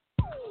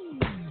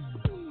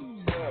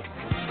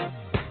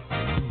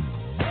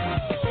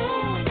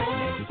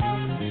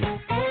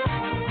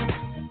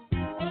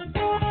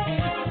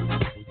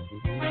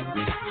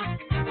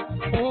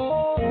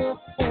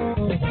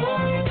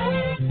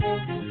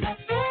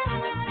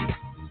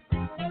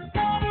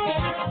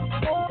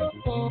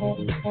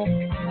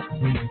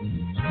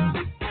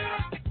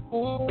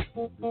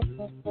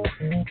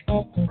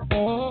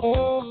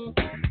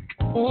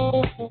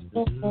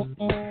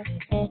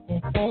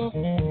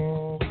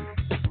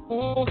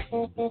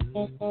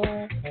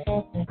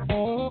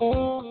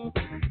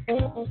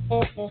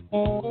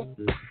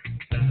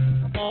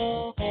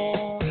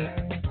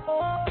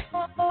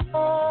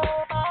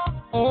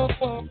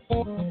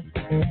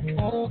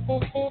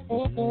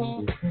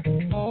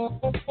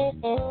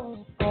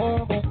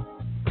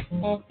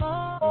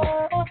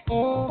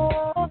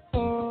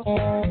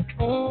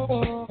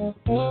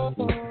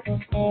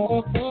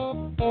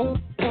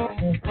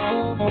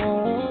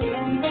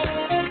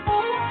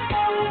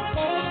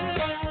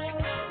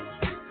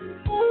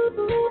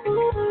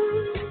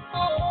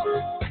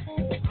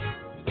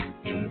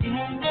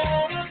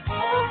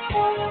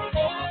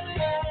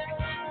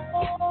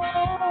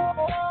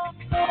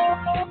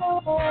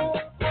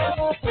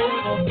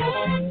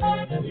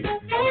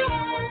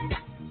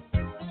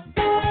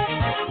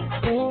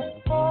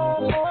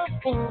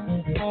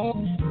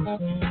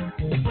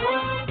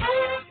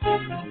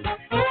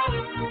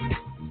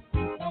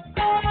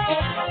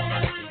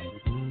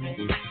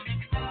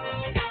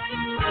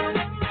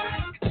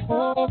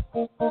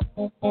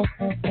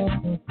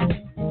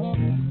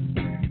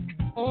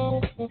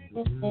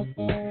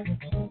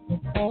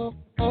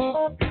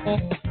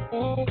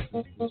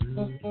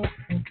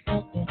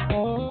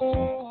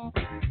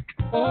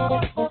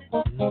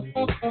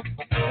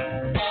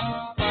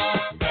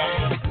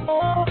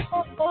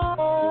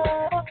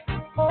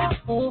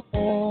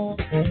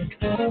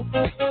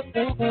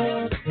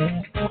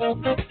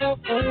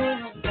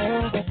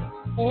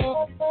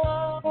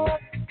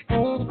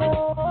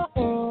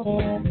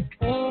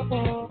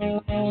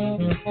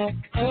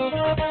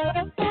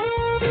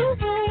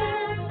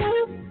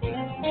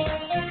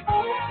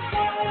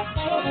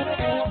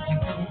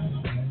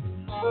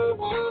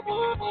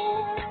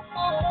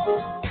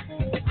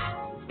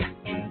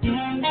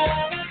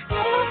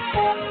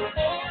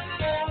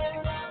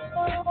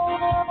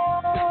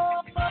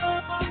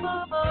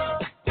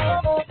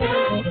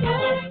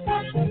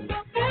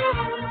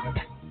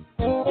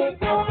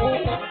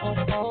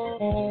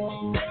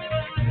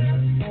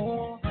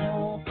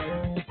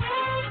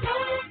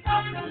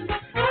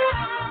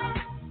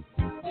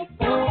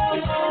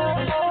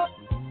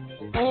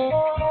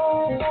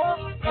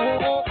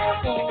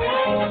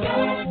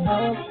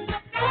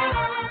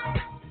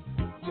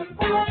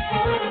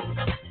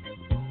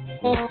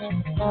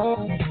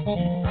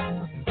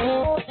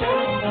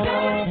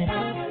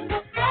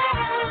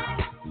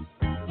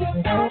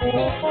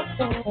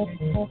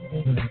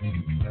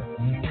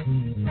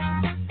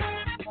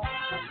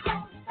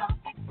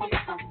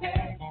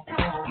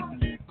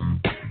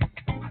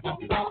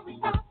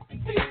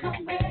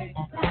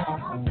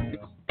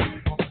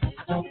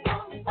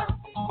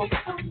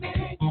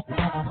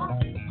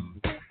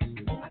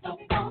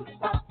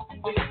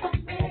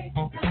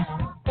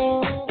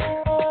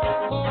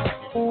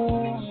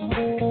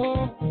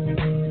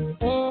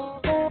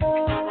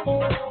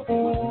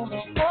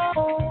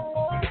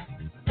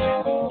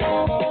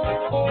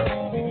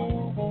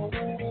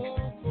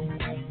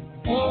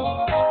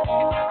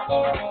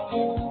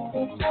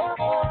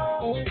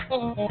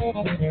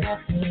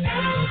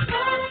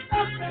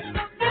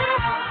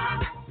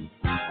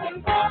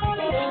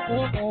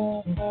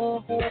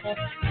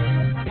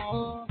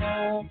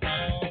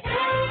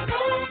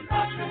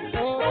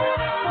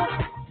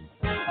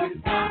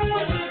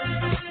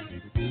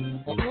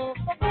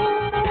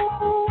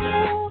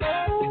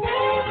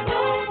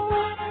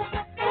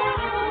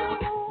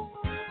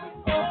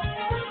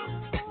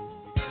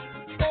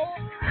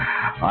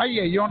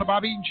 Yeah, you're on the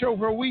Bobby Eaton Show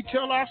where we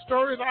tell our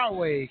stories our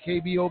way.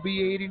 KBOB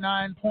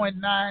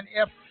 89.9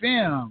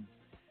 FM.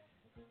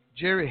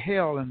 Jerry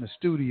Hale in the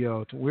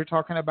studio. We're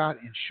talking about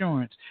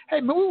insurance. Hey,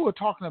 man, we were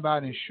talking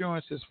about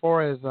insurance as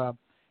far as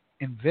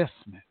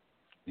investment.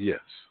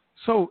 Yes.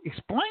 So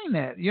explain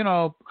that,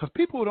 because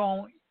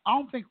I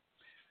don't think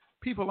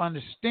people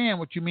understand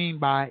what you mean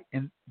by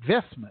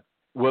investment.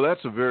 Well,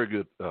 that's a very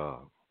good,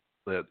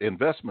 that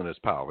investment is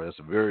power. That's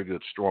a very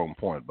good, strong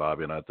point,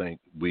 Bobby, and I think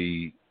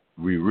we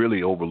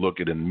really overlook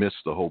it and miss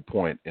the whole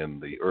point in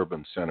the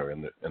urban center,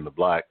 in the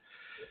black,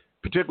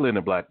 particularly in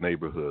the black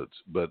neighborhoods.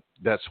 But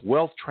that's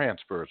wealth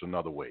transfer is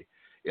another way.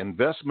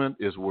 Investment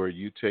is where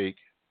you take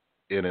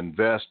and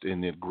invest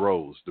and it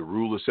grows. The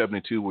rule of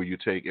 72, where you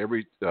take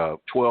every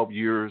 12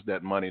 years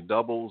that money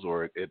doubles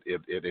or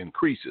it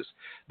increases.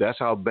 That's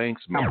how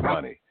banks make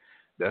money.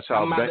 That's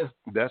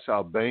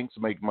how banks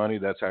make money.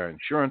 That's how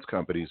insurance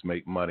companies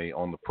make money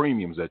on the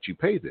premiums that you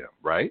pay them,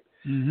 right?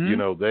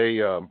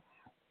 Mm-hmm.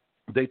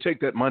 They take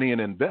that money and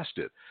invest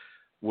it.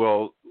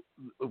 Well,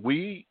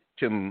 we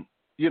can,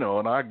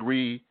 and I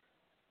agree,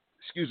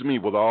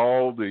 with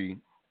all the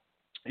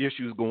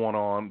issues going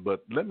on,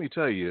 but let me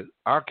tell you,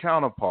 our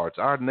counterparts,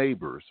 our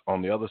neighbors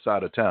on the other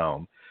side of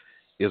town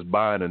is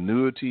buying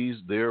annuities.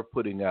 They're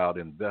putting out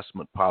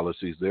investment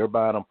policies. They're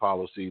buying a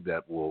policy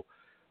that will,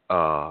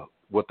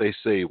 what they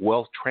say,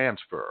 wealth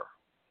transfer,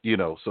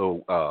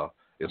 so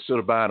instead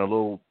of buying a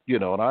little,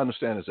 and I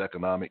understand it's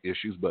economic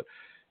issues, but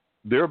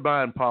they're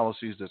buying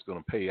policies that's going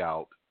to pay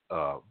out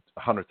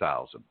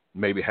 $100,000,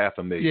 maybe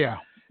 $500,000. Yeah,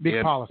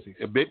 big policies.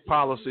 Big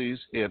policies,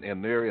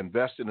 and they're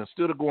investing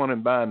instead of going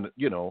and buying.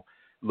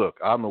 Look,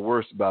 I'm the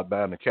worst about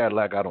buying a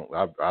Cadillac.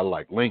 I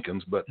like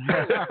Lincolns, but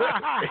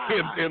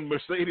and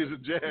Mercedes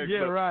and Jags.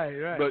 Yeah,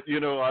 right. But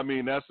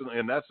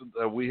that's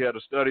we had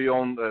a study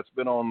on that's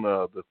been on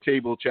the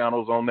cable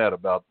channels on that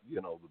about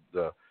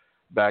the.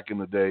 Back in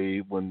the day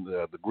when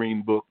the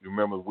Green Book, you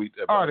remember the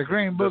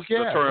Green Book, the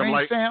term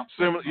Green stamp.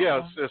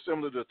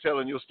 Similar to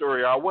telling your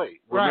story our way.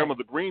 Right. Remember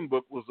the Green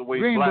Book was the way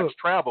Green blacks Book.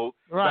 traveled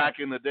Right. back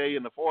in the day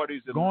in the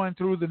 40s. And going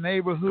through the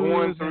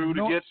neighborhoods.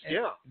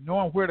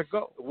 Knowing where to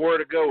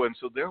go. And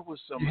so there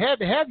was some. You had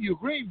to have your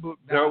Green Book.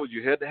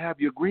 You had to have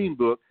your Green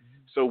Book.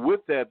 Mm-hmm. So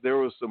with that, there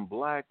was some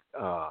black,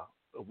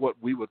 what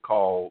we would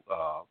call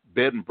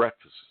bed and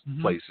breakfast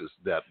places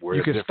that were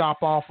you could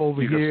stop off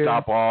over here. You could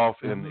stop off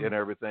and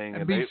everything.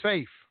 And be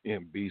safe.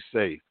 And be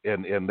safe.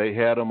 And they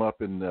had them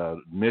up in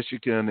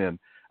Michigan. And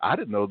I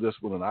didn't know this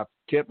one, and I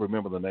can't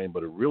remember the name,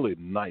 but a really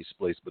nice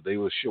place. But they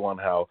were showing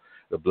how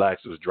the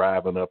blacks was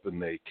driving up in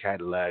their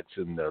Cadillacs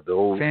and the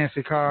old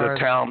fancy cars.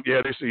 The town,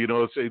 they say,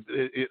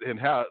 and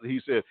how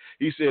he said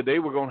they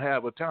were going to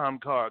have a town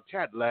car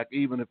Cadillac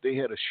even if they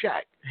had a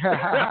shack.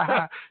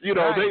 Right.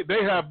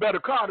 they have better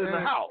car than the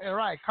house.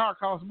 Right, car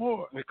costs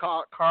more. The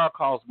car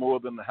costs more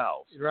than the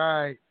house.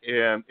 Right.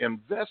 And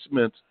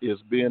investment is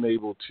being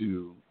able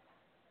to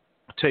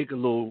take a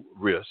little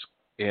risk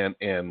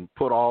and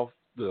put off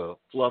the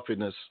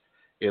fluffiness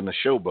and the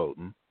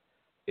showboating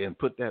and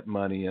put that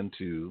money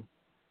into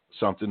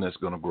something that's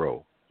going to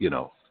grow,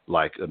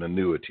 like an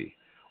annuity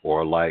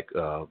or like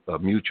a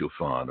mutual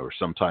fund or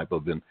some type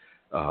of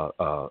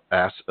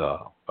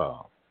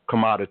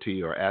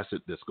commodity or asset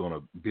that's going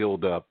to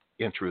build up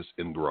interest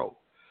and grow.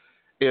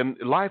 And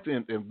life,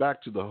 and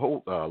back to the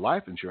whole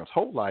life insurance,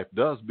 whole life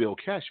does build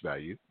cash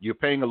value. You're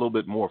paying a little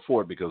bit more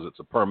for it because it's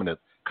a permanent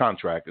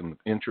contract, and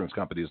insurance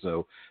companies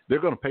know they're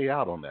going to pay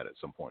out on that at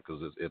some point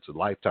because it's a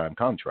lifetime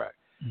contract.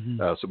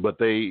 Mm-hmm. But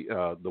they,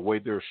 the way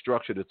they're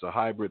structured, it's a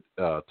hybrid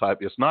type.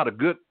 It's not a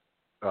good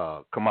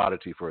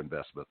commodity for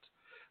investments,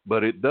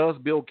 but it does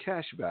build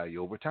cash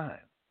value over time.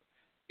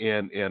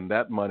 And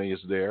that money is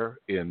there,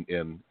 and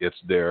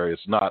it's there.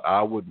 It's not.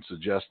 I wouldn't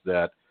suggest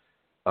that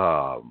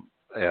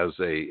as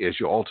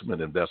your ultimate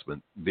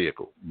investment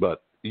vehicle,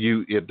 but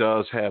it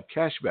does have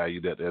cash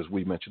value. That, as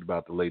we mentioned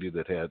about the lady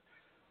that had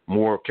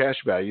more cash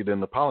value than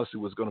the policy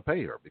was going to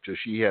pay her because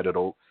she had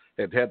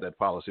that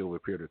policy over a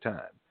period of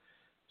time.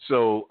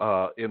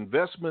 So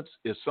investments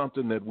is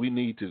something that we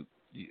need to,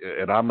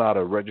 and I'm not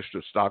a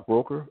registered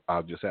stockbroker.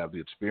 I just have the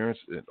experience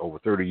in over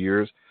 30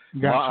 years.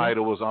 Gotcha. My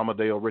idol was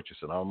Amadeo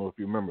Richardson. I don't know if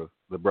you remember.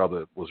 The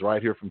brother was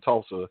right here from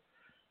Tulsa,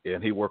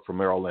 and he worked for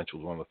Merrill Lynch.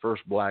 Was one of the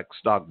first black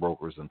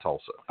stockbrokers in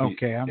Tulsa.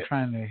 Okay, I'm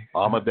trying to.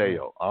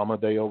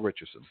 Amadeo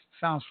Richardson.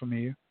 Sounds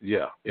familiar.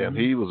 Yeah, and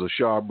he was a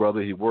sharp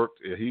brother. He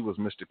was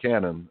Mr.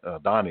 Cannon,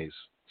 Donnie's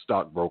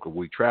stockbroker.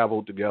 We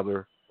traveled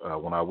together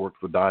when I worked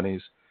for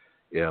Donnie's,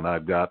 and I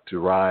got to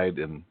ride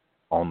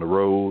on the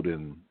road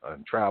and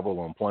travel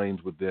on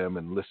planes with them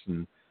and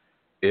listen.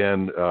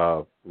 And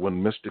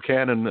when Mr.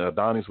 Cannon,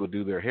 Donnie's would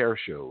do their hair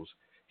shows,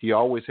 he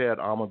always had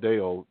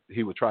Amadeo.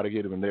 He would try to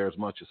get him in there as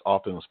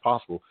often as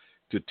possible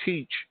to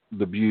teach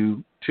the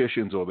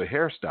beauticians or the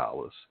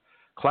hairstylists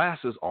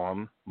classes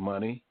on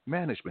money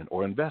management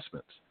or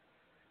investments.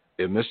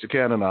 And Mr.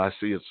 Cannon, I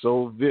see it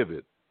so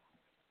vivid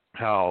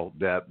how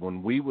that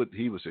when he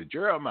would say,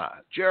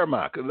 Jeremiah,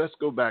 let's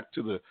go back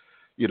to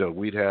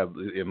we'd have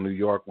in New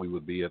York, we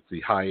would be at the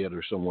Hyatt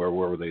or somewhere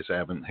wherever they're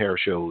having hair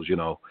shows,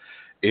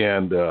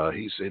 and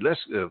he'd say,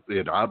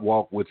 and I'd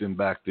walk with him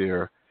back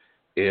there,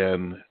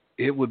 and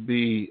it would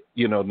be,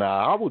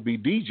 now I would be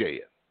DJing,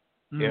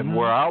 and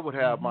where I would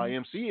have my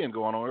MCing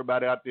going on,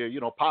 everybody out there,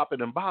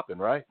 popping and bopping,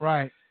 right?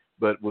 Right.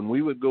 But when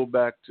we would go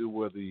back to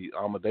where the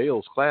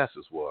Amadeo's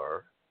classes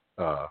were,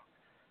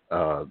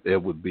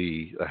 it would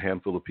be a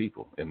handful of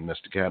people, and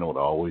Mr. Cannon would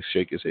always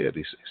shake his head.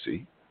 He'd say,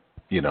 see,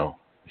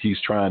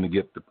 he's trying to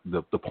get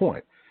the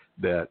point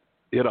that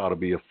it ought to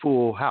be a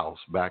full house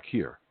back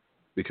here,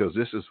 because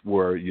this is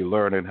where you're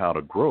learning how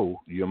to grow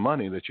your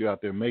money that you're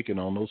out there making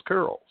on those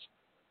curls.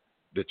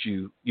 That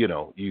you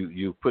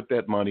put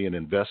that money in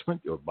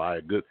investment, or buy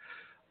a good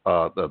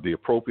the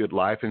appropriate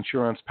life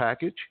insurance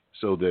package,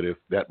 so that if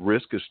that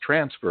risk is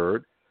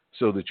transferred,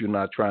 so that you're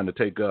not trying to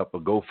take up a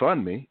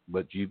GoFundMe,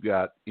 but you've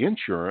got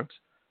insurance,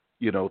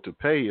 to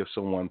pay if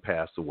someone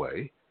passed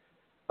away.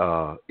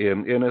 And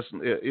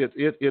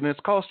it's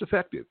cost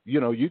effective.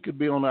 You could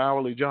be on an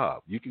hourly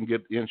job. You can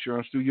get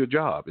insurance through your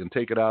job and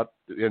take it out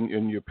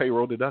in your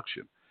payroll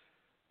deduction.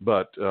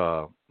 But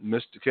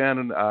Mr.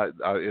 Cannon,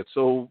 it's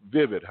so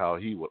vivid how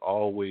he would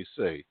always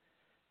say,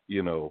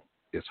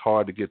 it's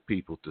hard to get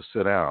people to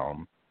sit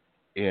down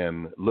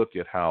and look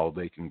at how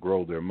they can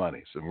grow their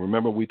money. So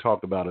remember, we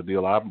talked about a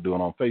deal I'm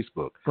doing on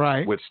Facebook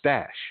with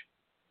Stash,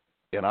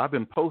 and I've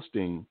been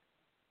posting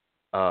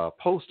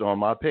post on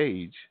my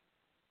page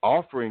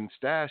offering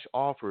Stash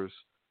offers.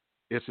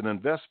 It's an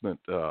investment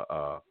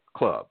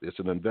club. It's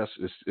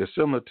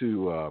similar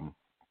to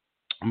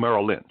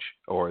Merrill Lynch,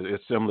 or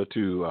it's similar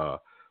to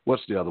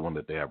what's the other one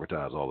that they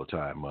advertise all the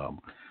time?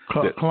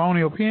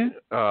 Colonial Penn?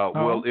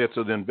 Well, it's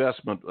an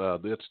investment.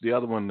 It's the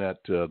other one that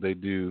they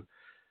do.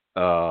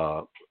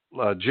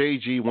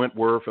 J.G.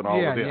 Wentworth and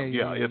all of them.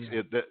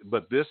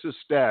 But this is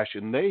Stash,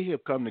 and they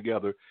have come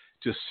together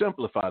to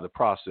simplify the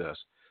process.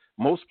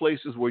 Most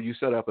places where you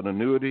set up an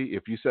annuity,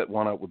 if you set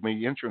one up with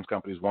me, insurance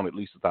companies want at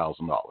least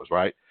 $1,000,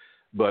 right?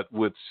 But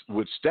with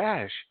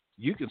Stash,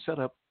 you can set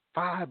up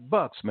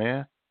 $5,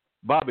 man.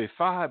 Bobby,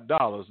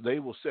 $5. They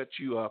will set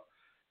you up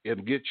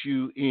and get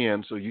you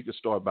in, so you can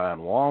start buying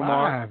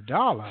Walmart.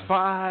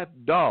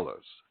 $5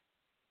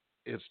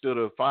 instead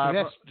of $5.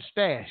 That's the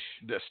Stash.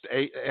 That's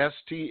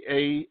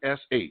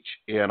Stash,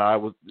 and I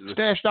would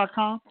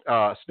Stash.com.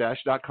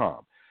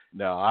 Stash.com.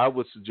 Now I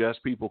would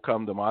suggest people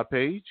come to my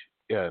page.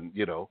 And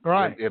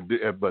right.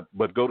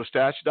 But go to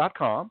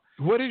Stash.com.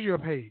 What is your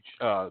page?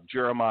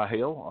 Jeremiah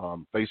Hale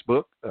on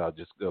Facebook.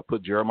 Just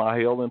put Jeremiah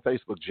Hale in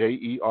Facebook.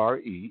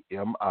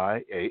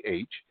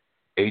 JeremiahHale.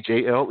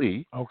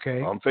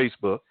 Okay. On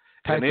Facebook.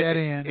 Type that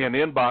in. And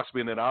inbox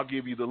me, and then I'll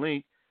give you the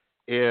link.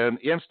 And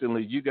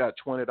instantly, you got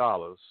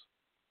 $20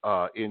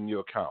 in your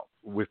account.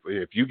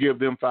 If you give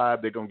them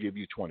 $5, they're gonna give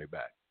you $20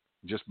 back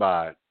just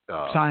by.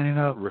 Signing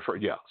up.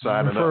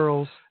 Signing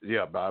referrals. up.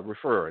 Yeah, by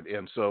referring.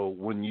 And so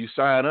when you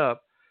sign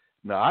up,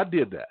 now I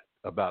did that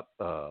about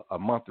a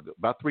month ago,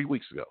 about 3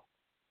 weeks ago.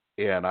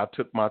 And I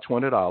took my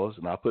 $20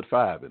 and I put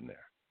 $5 in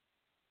there.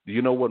 Do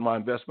you know what my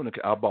investment?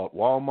 I bought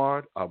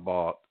Walmart, I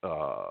bought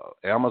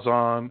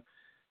Amazon,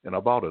 and I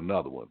bought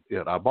another one.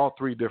 Yeah, I bought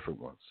 3 different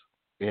ones.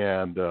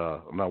 And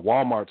now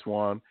Walmart's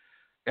one,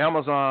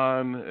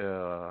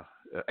 Amazon,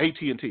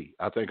 AT&T.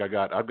 I think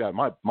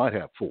might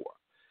have 4.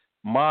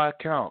 My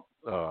account,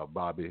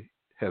 Bobby,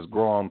 has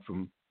grown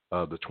from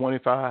the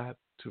 25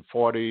 to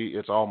 40.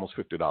 It's almost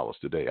 $50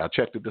 today. I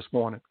checked it this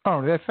morning.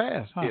 Oh, that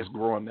fast, huh? It's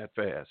growing that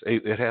fast.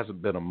 It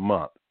hasn't been a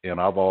month, and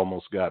I've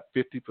almost got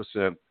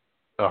 50%,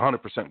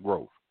 100%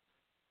 growth.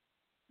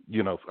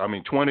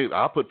 20.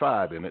 I put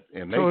 5 in it,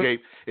 and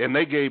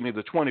they gave me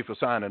the 20 for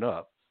signing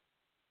up.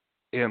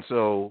 And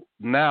so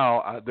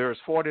now there's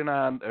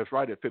 49. It's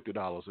right at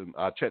 $50, and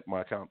I checked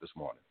my account this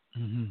morning.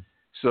 Mm-hmm.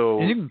 So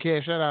and you can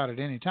cash that out at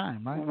any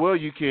time, right? Well,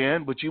 you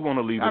can, but you want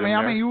to leave it.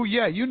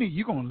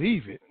 You're gonna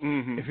leave it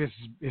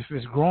if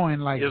it's growing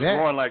like that. It's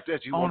growing like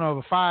that. You on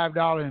a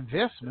 $5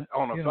 investment.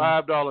 On a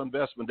 $5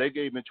 investment, they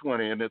gave me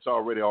 20, and it's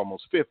already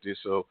almost 50.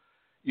 So,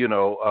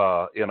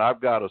 and I've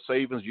got a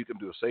savings. You can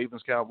do a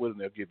savings account with,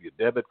 and they'll give you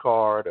a debit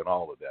card and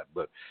all of that.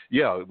 But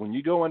yeah, when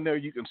you go in there,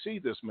 you can see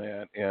this,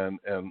 man, and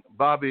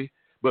Bobby.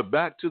 But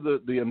back to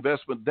the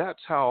investment.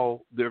 That's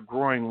how they're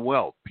growing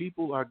wealth.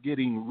 People are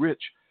getting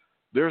rich.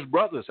 There's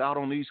brothers out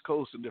on the East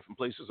Coast and different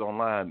places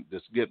online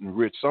that's getting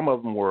rich. Some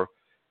of them were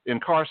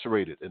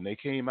incarcerated, and they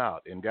came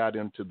out and got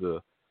into the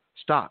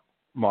stock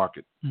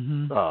market,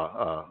 and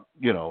I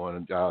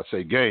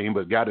say game,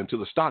 but got into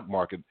the stock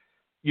market,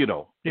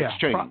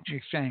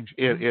 exchange.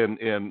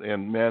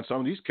 And man, some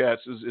of these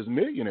cats is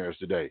millionaires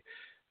today.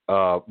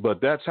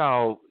 But that's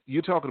how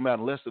you're talking about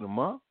in less than a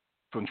month,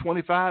 from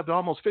 $25 to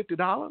almost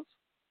 $50.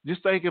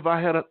 Just think if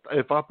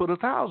I put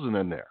 1,000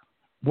 in there.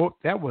 What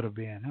that would have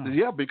been, huh?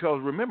 Yeah, because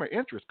remember,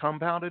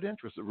 compounded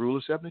interest, the rule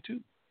of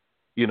 72.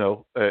 And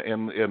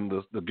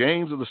the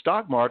gains of the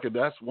stock market,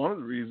 that's one of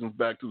the reasons,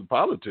 back to the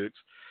politics,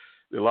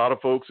 a lot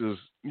of folks is,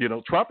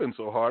 trumping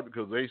so hard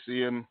because they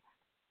seeing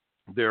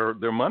their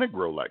money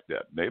grow like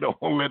that. They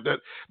don't want to let that,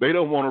 they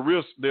don't want to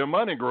risk their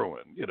money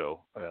growing,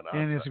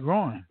 And it's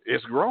growing.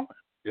 It's growing.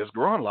 It's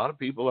growing. A lot of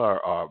people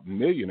are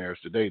millionaires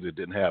today that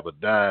didn't have a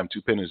dime,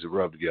 2 pennies to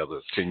rub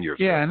together 10 years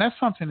ago. Yeah, and that's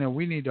something that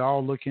we need to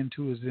all look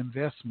into is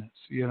investments,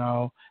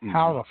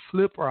 how to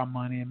flip our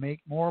money and make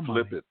more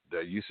money. Flip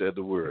it. You said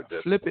the word.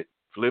 Flip it.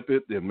 Flip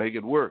it and make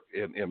it work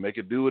and make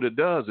it do what it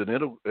does.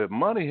 And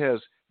money has,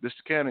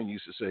 Mr. Cannon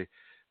used to say,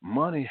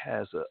 money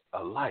has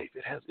a life.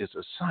 It's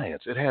a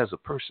science. It has a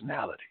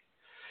personality.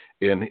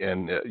 And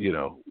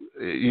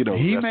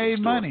he made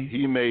money.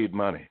 He made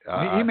money.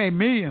 He made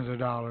millions of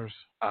dollars.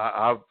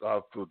 I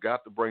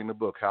forgot to bring the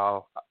book.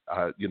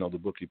 The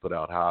book he put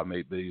out, How I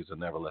Made Millions and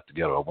Never Left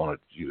Together. I wanted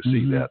you to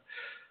see that.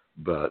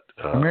 But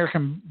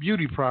American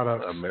Beauty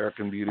Products.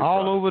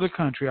 All over the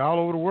country, all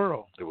over the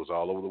world. It was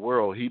all over the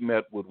world. He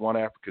met with one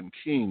African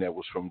king that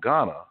was from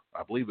Ghana.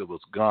 I believe it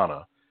was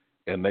Ghana.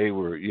 And they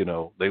were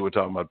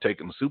talking about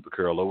taking the super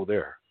curl over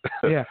there.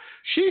 Yeah.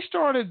 She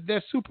started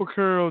that super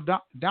curl,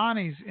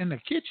 Donnie's in the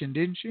kitchen,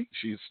 didn't she?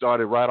 She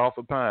started right off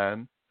of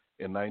Pine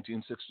in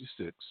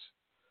 1966.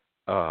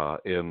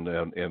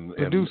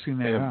 Producing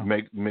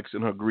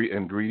mixing her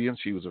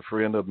ingredients. She was a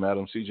friend of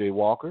Madam C.J.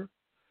 Walker,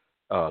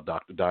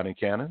 Dr. Donnie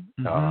Cannon,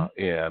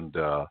 and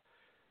that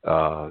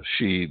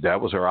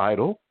was her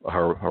idol,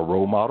 her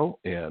role model,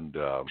 and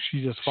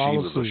she just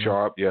followed suit. She was a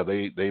sharp. Yeah,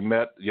 they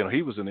met.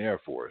 He was in the Air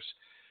Force,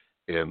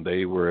 and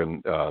they were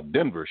in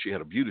Denver. She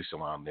had a beauty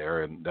salon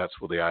there, and that's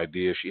where the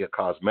idea. She had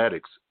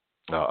cosmetics,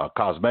 a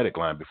cosmetic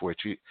line before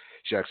she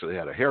actually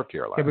had a hair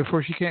care line. Yeah,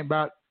 before she came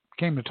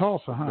to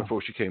Tulsa, huh?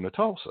 Before she came to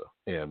Tulsa.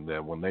 And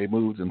when they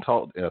moved to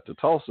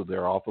Tulsa,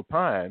 there off of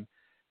Pine,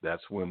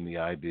 that's when the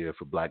idea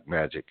for Black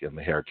Magic and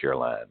the hair care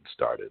line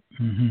started.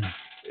 Mm-hmm.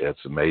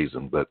 It's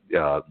amazing. But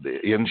the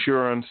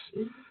insurance,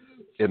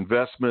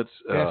 investments.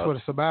 That's what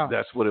it's about.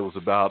 That's what it was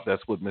about.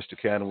 That's what Mr.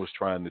 Cannon was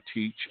trying to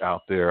teach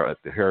out there at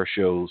the hair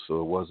shows.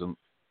 So it wasn't,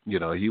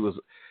 he was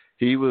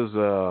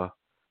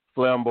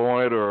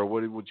flamboyant, or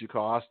what would you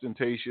call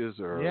ostentatious,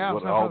 or he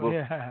was out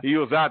there, he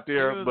was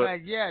but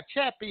like,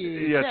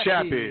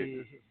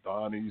 Chappie.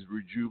 Donnie's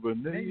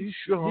rejuvenation.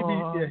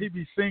 He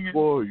be singing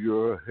for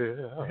your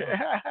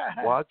hair.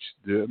 Watch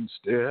them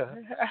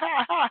stare.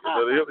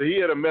 He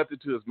had a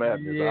method to his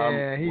madness. Yeah,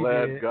 I'm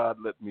glad God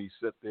let me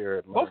sit there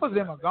and learn. Both of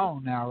them are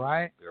gone now,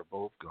 right? They're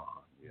both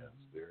gone. Yes,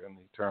 they're in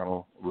the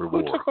eternal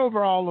reward. Who took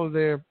over all of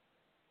their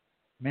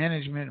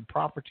management and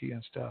property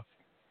and stuff?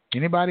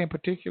 Anybody in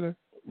particular?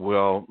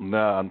 Well,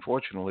 no,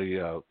 unfortunately,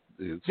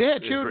 they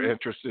had children.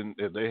 Interesting.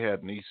 They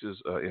had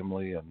nieces,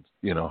 Emily, and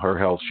her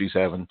health. She's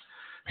going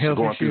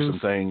through some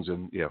things,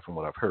 and from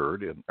what I've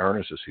heard, and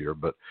Ernest is here,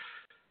 but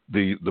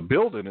the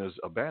building is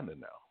abandoned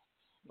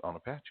now on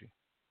Apache.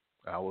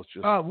 I was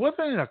just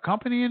wasn't it a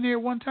company in there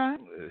one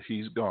time?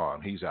 He's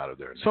gone. He's out of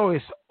there now. So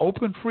it's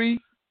open, free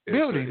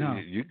building, huh?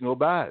 You can go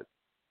buy it.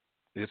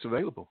 It's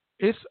available.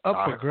 It's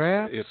up for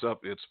grabs. It's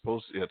up. It's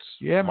supposed. It's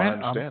my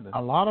understanding.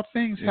 A lot of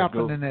things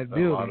happen in that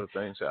building. A lot of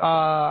things happen.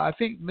 I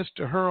think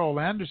Mr. Hale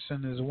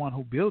Anderson is the one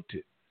who built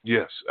it.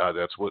 Yes,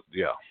 that's what.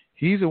 Yeah.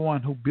 He's the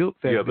one who built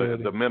that building.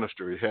 Yeah, the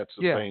minister had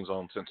some things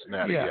on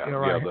Cincinnati. Yeah,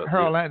 right.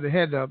 Hale Anderson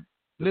had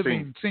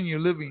the senior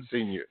living.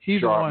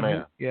 He's the one.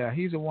 Man.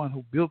 He's the one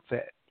who built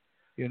that.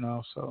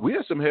 So we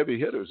had some heavy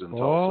hitters in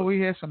Tulsa. Oh,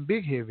 we had some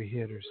big heavy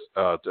hitters.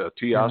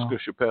 T. Oscar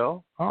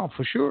Chappelle. Oh,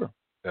 for sure.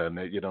 And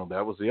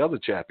that was the other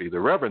Chappie, the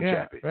Reverend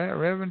Chappie.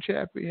 Reverend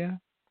Chappie, yeah.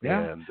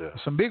 And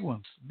some big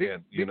ones,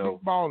 big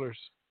ballers.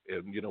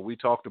 And we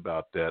talked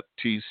about that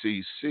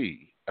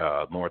TCC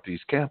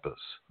Northeast Campus.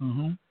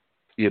 Mm-hmm.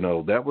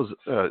 That was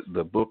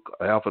the book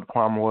Alfred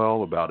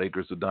Cromwell about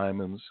Acres of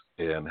Diamonds,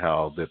 and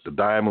how that the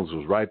diamonds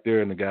was right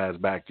there in the guy's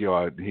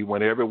backyard. He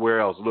went everywhere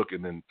else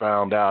looking and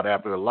found out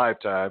after a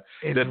lifetime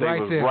that they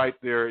was right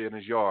there in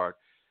his yard.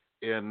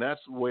 And that's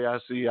the way I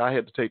see. I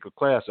had to take a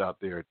class out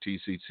there at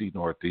TCC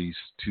Northeast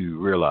to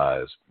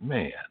realize,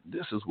 man,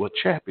 this is what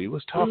Chappie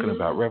was talking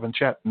about, Reverend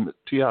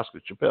T. Oscar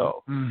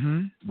Chappelle.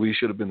 Mm-hmm. We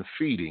should have been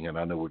feeding, and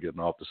I know we're getting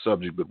off the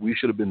subject, but we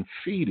should have been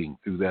feeding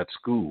through that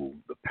school,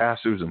 the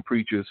pastors and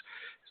preachers,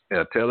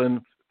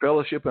 telling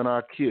fellowship and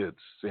our kids,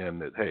 saying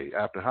that, hey,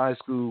 after high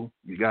school,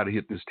 you got to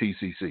hit this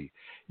TCC,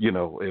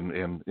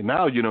 and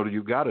now,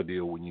 you got a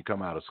deal when you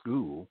come out of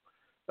school.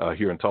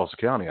 Here in Tulsa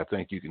County, I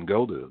think you can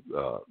go to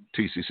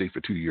TCC for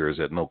 2 years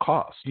at no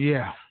cost.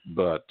 Yeah.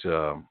 But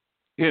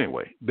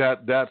anyway,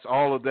 that's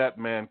all of that,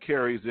 man,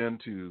 carries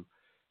into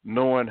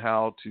knowing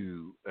how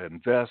to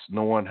invest,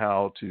 knowing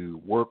how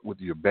to work with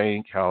your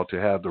bank, how to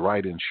have the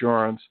right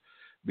insurance,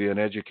 being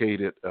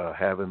educated,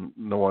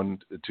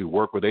 knowing to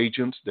work with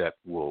agents that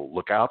will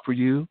look out for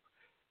you,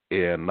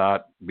 and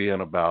not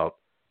being about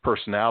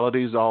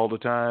personalities all the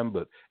time.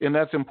 And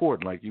that's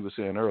important, like you were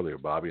saying earlier,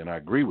 Bobby, and I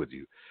agree with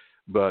you.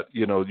 But,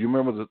 you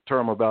remember the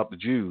term about the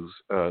Jews,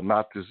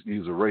 not to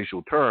use a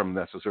racial term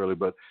necessarily,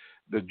 but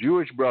the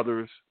Jewish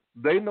brothers,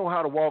 they know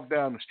how to walk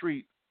down the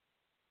street,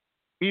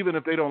 even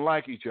if they don't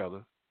like each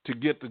other, to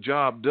get the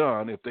job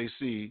done if they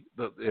see,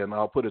 and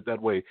I'll put it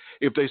that way,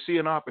 if they see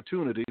an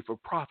opportunity for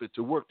profit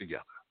to work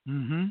together.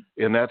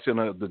 Mm-hmm. And that's in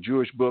the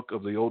Jewish book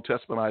of the Old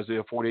Testament,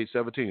 Isaiah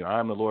 48:17. I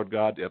am the Lord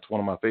God. That's one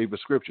of my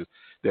favorite scriptures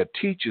that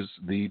teaches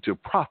thee to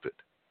profit.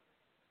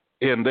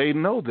 And they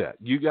know that.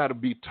 You got to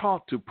be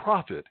taught to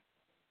profit.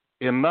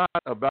 And not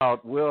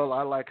about, well,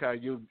 I like how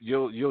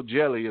your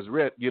jelly is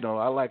red.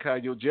 I like how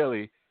your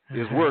jelly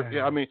is work.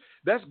 I mean,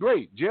 that's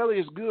great. Jelly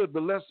is good,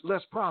 but less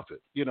profit.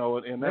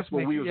 And that's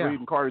what we was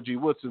reading Carter G.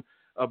 Woodson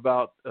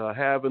about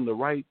having the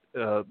right,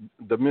 the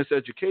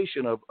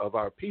miseducation of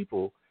our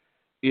people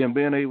in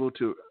being able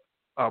to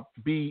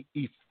be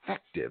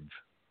effective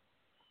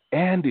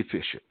and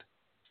efficient.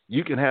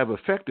 You can have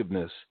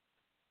effectiveness,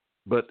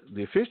 but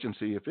the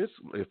efficiency, if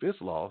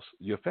it's lost,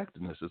 your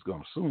effectiveness is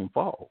going to soon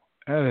fall.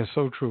 That is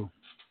so true.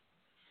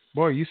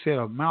 Boy, you said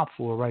a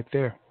mouthful right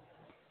there.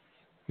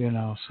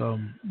 So,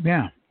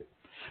 yeah.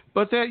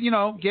 But that,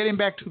 getting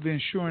back to the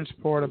insurance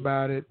part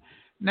about it.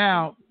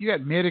 Now, you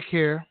got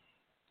Medicare.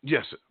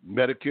 Yes,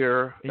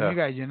 Medicare. And you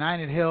got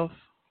United Health.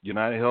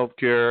 United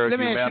Healthcare. Let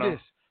me Humana. ask you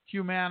this.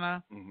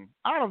 Humana. Mm-hmm.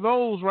 Out of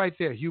those right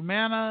there,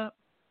 Humana,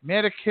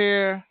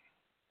 Medicare,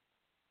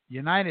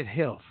 United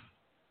Health,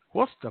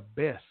 what's the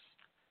best?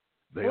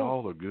 They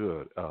all are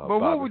good. But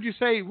Bobby, what would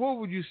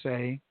you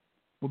say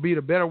would be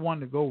the better one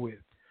to go with?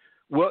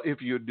 Well,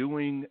 if you're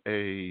doing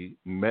a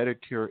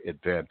Medicare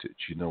Advantage,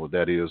 you know what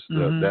that is.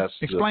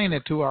 Explain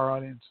it to our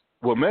audience.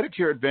 Well,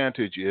 Medicare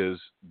Advantage is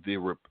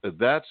the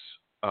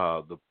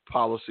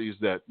policies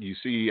that you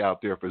see out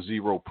there for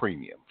zero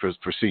premium for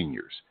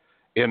seniors,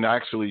 and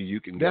actually you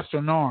can. That's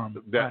the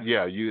norm. Right.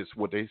 Yeah, it's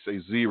what they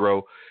say,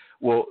 zero.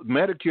 Well,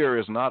 Medicare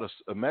is not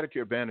a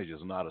Medicare Advantage is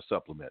not a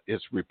supplement.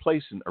 It's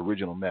replacing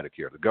original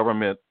Medicare. The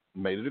government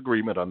made an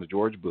agreement under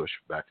George Bush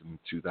back in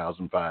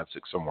 2005,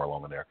 6, somewhere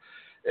along in there,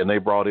 and they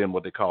brought in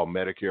what they call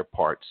Medicare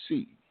Part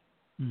C.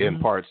 Mm-hmm.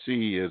 And Part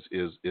C is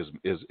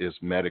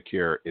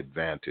Medicare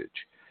Advantage,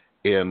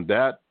 and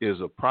that is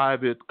a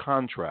private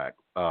contract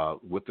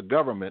with the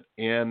government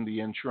and the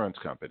insurance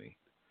company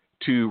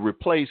to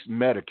replace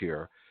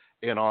Medicare.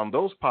 And on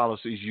those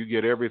policies, you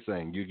get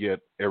everything. You get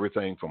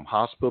everything from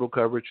hospital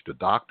coverage to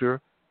doctor,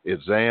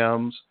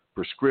 exams,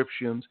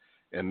 prescriptions,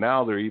 and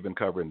now they're even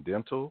covering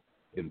dental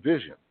and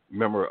vision.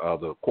 Remember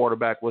the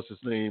quarterback, what's his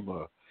name?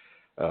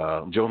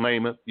 Joe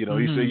Namath. He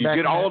said you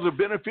get all the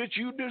benefits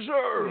you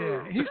deserve.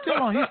 Yeah, he's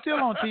still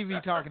on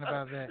TV talking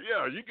about that.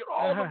 Yeah, you get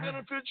all the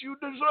benefits you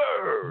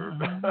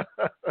deserve.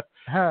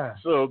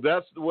 So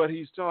that's what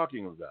he's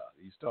talking about.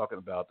 He's talking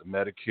about the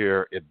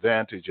Medicare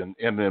Advantage, and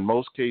in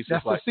most cases,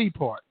 that's the C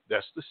part.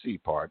 That's the C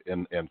part,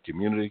 and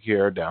community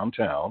care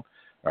downtown.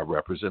 I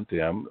represent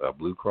them.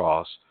 Blue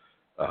Cross,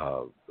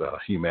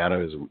 Humana,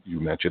 as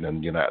you mentioned,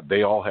 and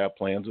they all have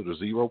plans that are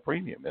zero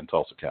premium in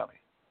Tulsa County.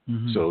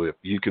 Mm-hmm. So if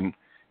you can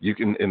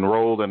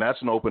enroll, and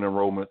that's an open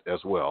enrollment as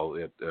well.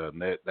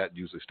 That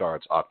usually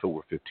starts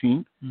October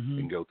 15th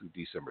and go through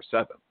December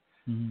 7th.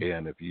 Mm-hmm.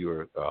 And if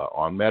you're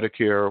on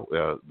Medicare,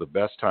 the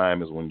best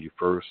time is when you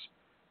first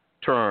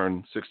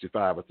turn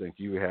 65. I think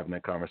you were having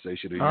that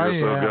conversation a year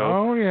or so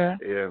ago. Oh, yeah.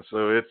 And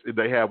so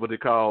they have what they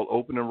call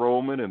open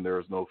enrollment, and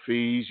there's no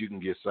fees. You can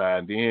get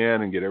signed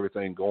in and get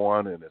everything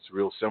going, and it's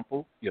real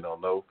simple.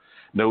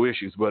 No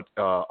issues. But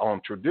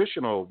on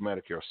traditional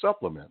Medicare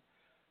supplement,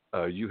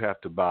 you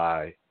have to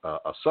buy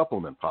a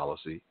supplement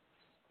policy,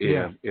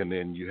 and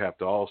then you have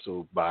to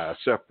also buy a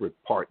separate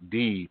Part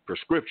D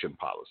prescription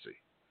policy.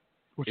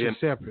 Which is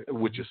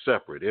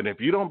separate. And if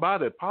you don't buy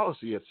that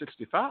policy at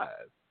 65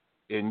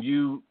 and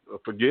you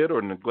forget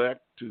or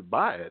neglect to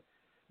buy it,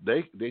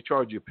 they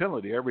charge you a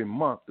penalty every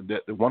month,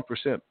 that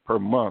 1% per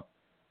month.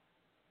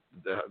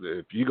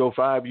 If you go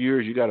 5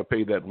 years, you got to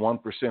pay that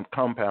 1%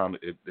 compound,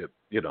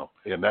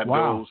 and that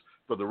goes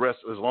for the rest.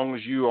 As long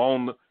as you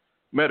own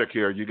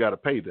Medicare, you got to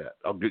pay that.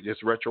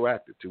 It's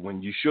retroactive to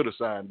when you should have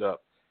signed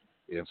up.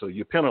 And so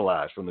you're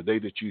penalized from the day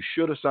that you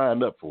should have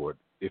signed up for it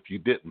if you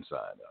didn't sign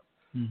up.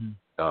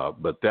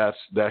 But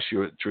that's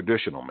your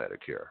traditional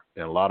Medicare,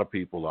 and a lot of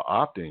people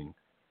are opting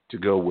to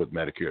go with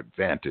Medicare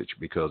Advantage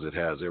because it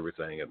has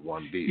everything in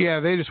one deal. Yeah,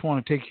 they just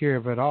want to take care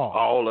of it all.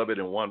 All of it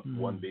in one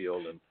deal,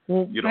 and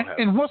you don't have.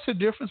 And what's the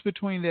difference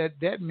between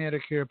that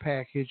Medicare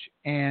package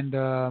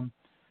and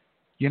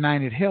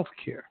United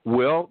Healthcare?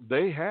 Well,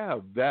 they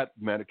have that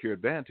Medicare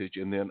Advantage,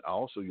 and then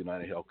also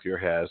United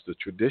Healthcare has the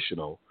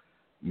traditional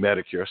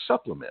Medicare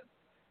supplement.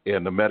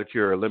 And the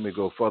Medicare, let me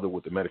go further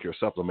with the Medicare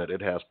supplement.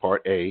 It has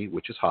Part A,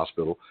 which is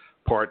hospital,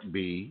 Part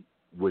B,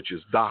 which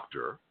is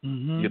doctor,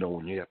 you know,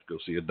 when you have to go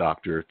see a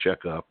doctor,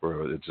 checkup,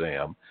 or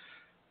exam.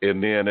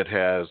 And then it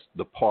has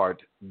the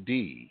Part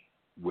D,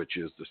 which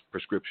is the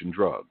prescription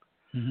drug.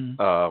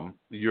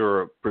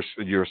 Your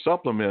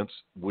supplements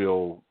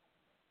will,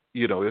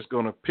 you know, it's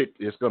going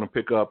to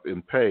pick up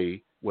and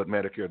pay what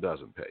Medicare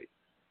doesn't pay.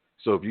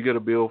 So if you get a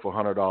bill for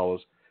 $100,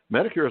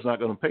 Medicare is not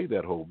going to pay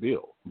that whole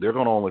bill. They're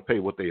going to only pay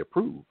what they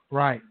approve.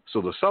 Right. So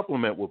the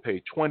supplement will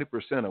pay 20%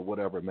 of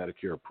whatever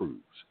Medicare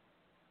approves.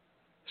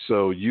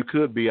 So you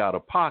could be out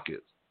of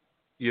pocket,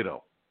 you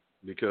know,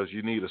 because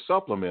you need a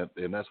supplement,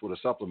 and that's what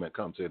a supplement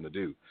comes in to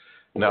do.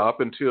 Now, up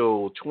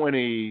until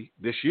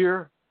this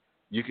year,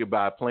 you could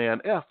buy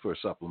Plan F for a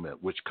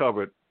supplement, which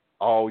covered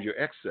all your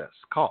excess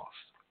costs.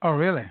 Oh,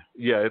 really?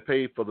 Yeah, it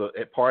paid for the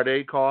Part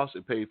A costs,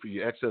 it paid for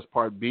your excess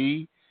Part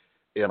B,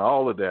 and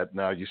all of that.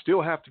 Now, you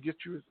still have to get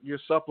your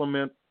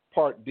supplement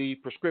Part D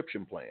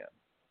prescription plan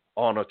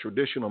on a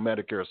traditional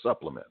Medicare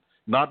supplement,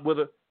 not with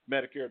a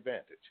Medicare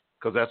Advantage,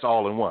 because that's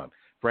all in one.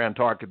 Fran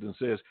Tarkenton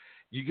says,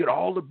 you get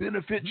all the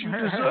benefits you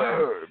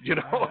deserve, you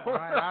know.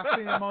 Right. I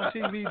see him on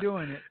TV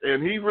doing it.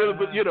 And he really,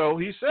 you know,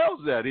 he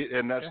sells that,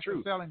 and that's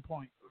true. The selling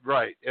point.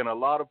 Right. And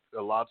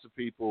lots of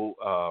people,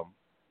 a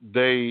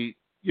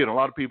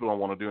lot of people don't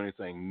want to do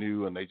anything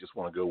new, and they just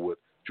want to go with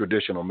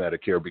traditional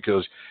Medicare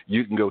because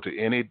you can go to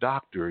any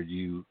doctor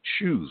you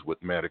choose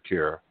with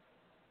Medicare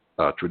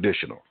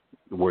traditional,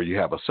 where you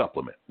have a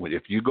supplement.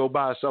 If you go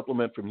buy a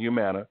supplement from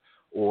Humana,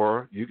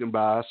 or you can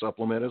buy a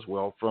supplement as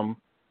well from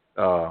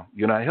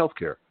United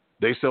Healthcare.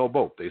 They sell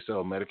both. They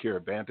sell Medicare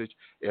Advantage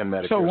and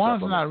Medicare. So one's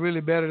supplement. not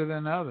really better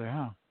than the other,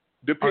 huh?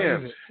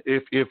 Depends.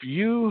 If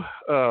you,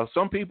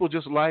 some people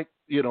just like,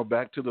 you know,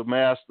 back to the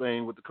mask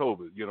thing with the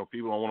COVID. You know,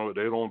 people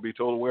they don't want to be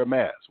told to wear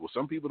masks. Well,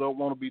 some people don't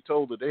want to be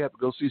told that they have to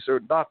go see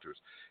certain doctors.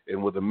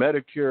 And with the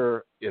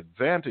Medicare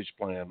Advantage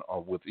plan,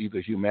 with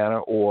either Humana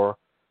or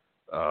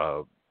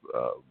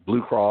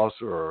Blue Cross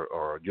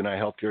or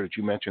United Healthcare that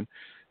you mentioned,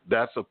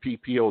 that's a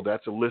PPO.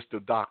 That's a list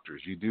of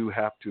doctors. You do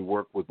have to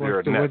work with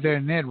their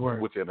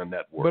network. Within a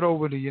network. But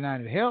over to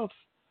United Health.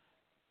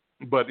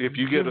 But if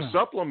you get a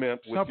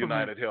supplement with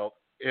United Health,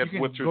 and you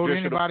can with go to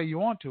anybody you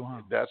want to,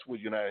 huh? That's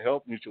with United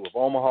Health, Mutual of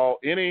Omaha.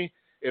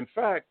 In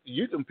fact,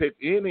 you can pick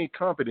any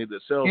company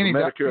that sells a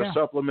Medicare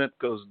supplement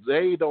because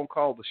they don't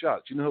call the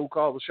shots. You know who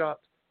calls the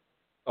shots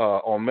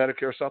on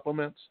Medicare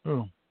supplements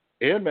and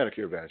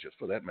Medicare Advantages,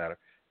 for that matter,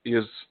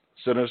 is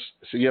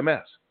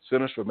CMS,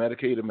 Centers for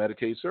Medicaid and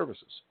Medicaid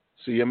Services,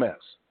 CMS.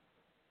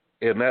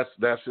 And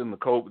that's in the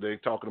code. They're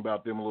talking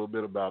about them a little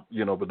bit about,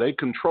 you know, but they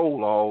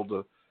control all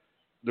the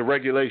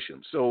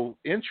regulations. So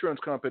insurance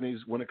companies,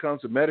 when it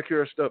comes to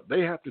Medicare stuff,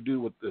 they have to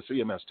do what the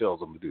CMS tells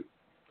them to do.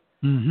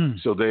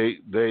 So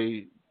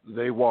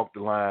they walk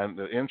the line.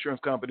 The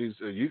insurance companies,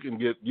 you can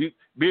get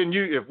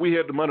if we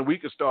had the money, we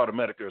could start a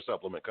Medicare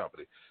supplement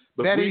company.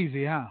 But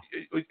easy, huh?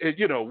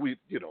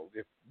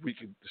 If we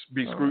could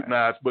be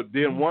scrutinized, but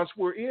then once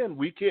we're in,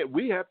 we can't.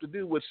 We have to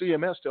do what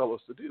CMS tell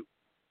us to do.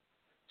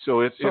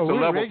 So it's a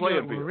level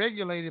playing field. We're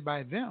regulated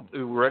by them.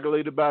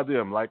 Regulated by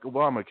them, like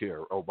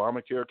Obamacare.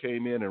 Obamacare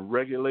came in and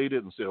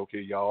regulated and said, okay,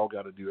 y'all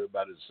got to do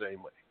everybody the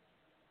same way.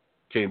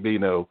 Can't be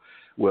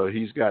well,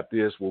 he's got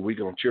this, well, we're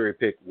going to cherry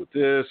pick with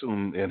this,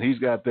 and he's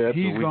got that.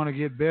 He's going to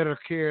get better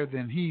care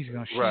than she's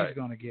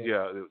going to get.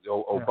 Yeah,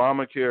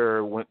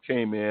 Obamacare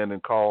came in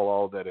and called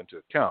all that into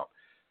account.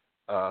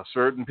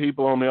 Certain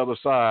people on the other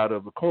side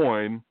of the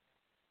coin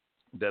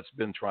that's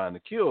been trying to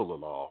kill the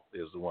law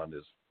is the one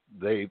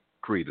they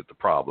created the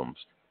problems,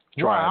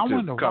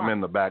 trying to come in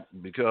the back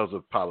because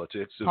of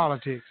politics.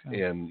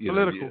 And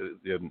political.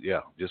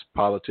 Just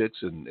politics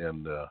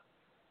and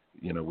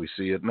you know, we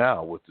see it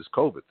now with this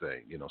COVID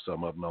thing. You know,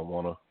 some of them don't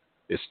want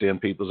to extend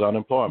people's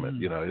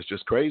unemployment. You know, it's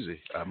just crazy.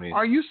 I mean,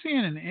 are you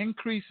seeing an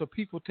increase of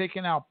people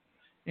taking out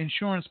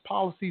insurance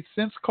policies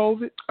since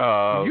COVID?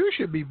 You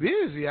should be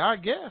busy, I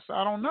guess.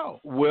 I don't know.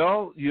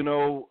 Well, you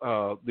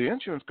know, the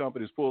insurance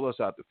companies pulled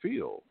us out the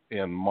field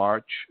in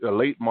March,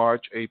 late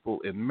March, April,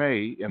 and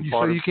May. And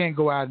so you can't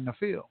go out in the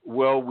field?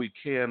 Well, we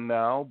can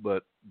now,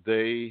 but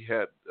they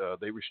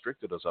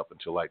restricted us up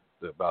until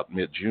about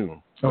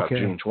mid-June, about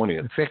June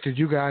 20th. Affected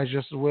you guys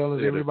just as well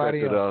as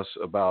everybody else. It affected us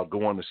about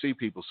going to see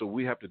people, so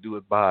we have to do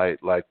it by,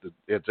 like the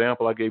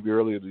example I gave you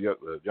earlier,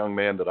 the young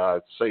man that I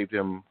saved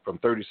him from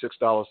 $36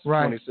 to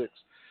 $26.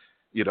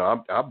 You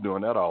know, I'm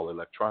doing that all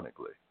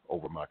electronically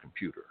over my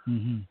computer.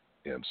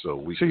 And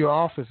so So your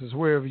office is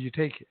wherever you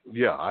take it.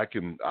 Yeah, I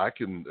can.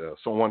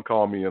 Someone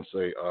call me and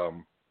say,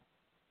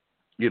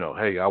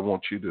 hey, I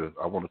want to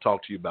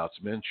talk to you about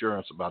some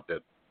insurance, about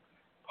that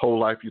whole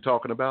life you're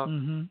talking about.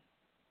 Mm-hmm.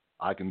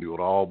 I can do it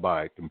all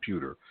by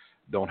computer.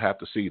 Don't have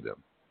to see them.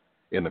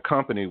 And the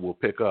company will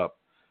pick up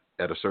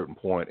at a certain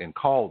point and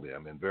call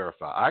them and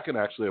verify. I can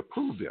actually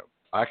approve them.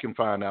 I can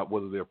find out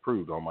whether they're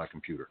approved on my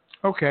computer.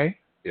 Okay.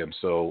 And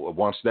so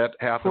once that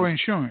happens, For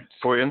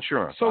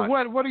insurance. So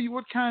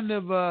what kind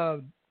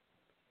of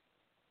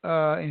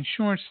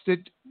insurance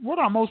what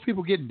are most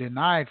people getting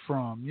denied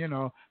from?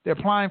 They're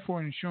applying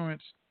for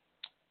insurance,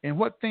 and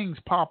what things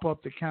pop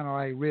up that kind of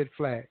like red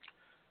flags?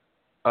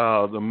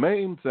 The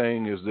main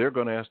thing is they're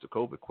going to ask the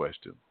COVID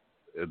question.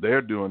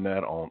 They're doing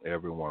that on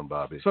everyone,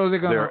 Bobby. So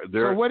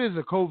So what is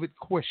a COVID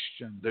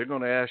question? They're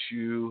going to ask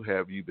you,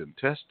 have you been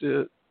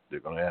tested? They're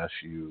going to ask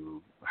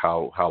you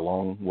how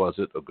long was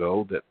it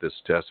ago that this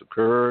test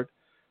occurred?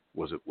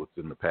 Was it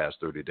within the past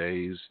 30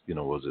 days?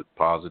 Was it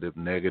positive,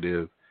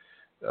 negative?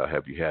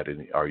 Have you had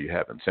any? Are you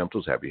having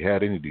symptoms? Have you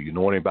had any? Do you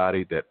know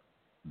anybody that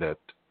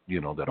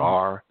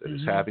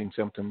is having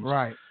symptoms?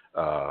 Right.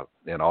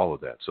 And all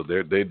of that. So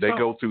they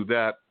go through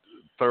that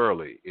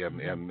thoroughly,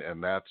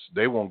 and that's,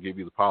 they won't give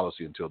you the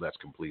policy until that's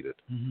completed.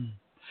 Mm-hmm.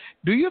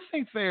 Do you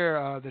think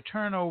the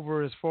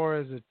turnover as far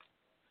as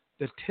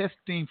the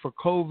testing for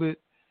COVID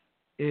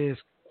is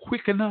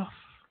quick enough?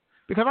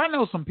 Because I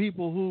know some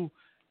people who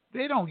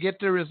they don't get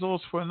their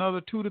results for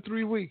another 2 to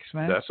 3 weeks,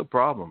 man. That's a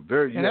problem.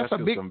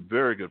 Some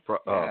very good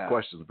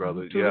questions,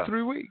 brother. 2 to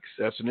 3 weeks.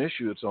 That's an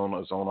issue. It's on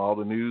all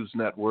the news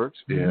networks,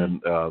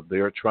 and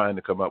they're trying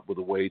to come up with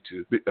a way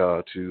to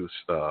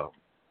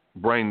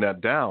bring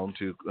that down,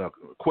 to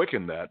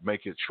quicken that,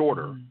 make it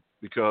shorter,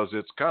 because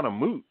it's kind of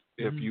moot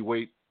if you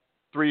wait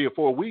 3 or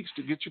 4 weeks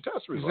to get your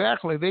test results.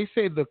 Exactly. They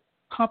say the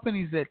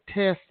companies that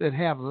test, that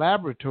have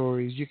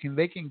laboratories,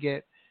 they can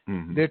get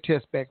their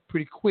test back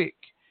pretty quick.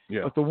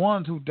 Yeah. But the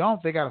ones who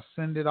don't, they got to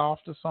send it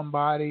off to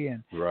somebody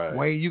and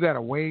wait. You got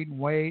to wait,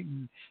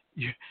 and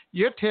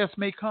your test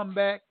may come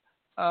back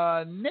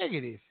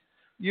negative,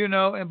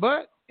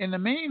 but in the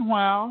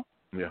meanwhile,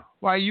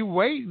 while you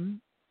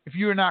waiting, if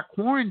you're not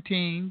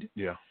quarantined,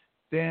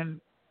 then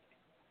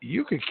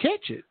you could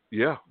catch it.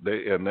 Yeah,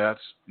 and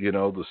that's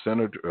the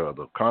senator,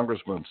 the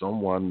congressman,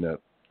 someone that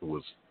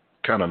was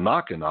kind of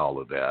knocking all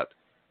of that.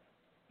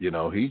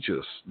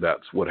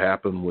 That's what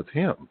happened with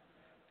him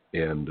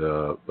and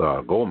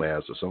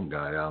Gomez, or some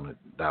guy down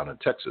in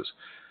Texas.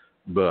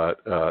 But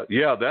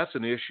that's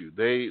an issue.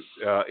 They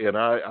and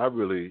I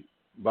really,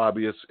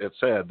 Bobby, it's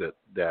sad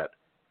that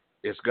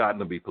it's gotten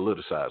to be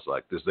politicized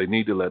like this. They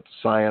need to let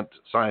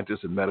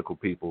scientists and medical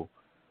people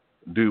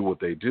do what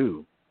they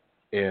do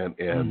and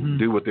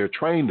do what they're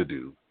trained to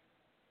do.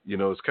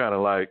 It's kind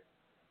of like,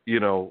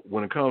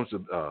 when it comes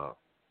to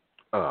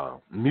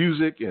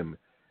music and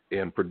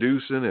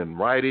producing and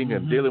writing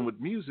and dealing with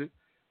music,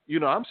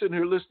 I'm sitting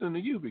here listening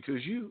to you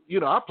because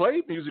I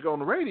played music on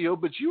the radio,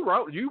 but you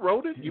wrote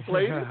it, you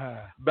played it.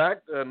 Back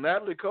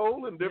Natalie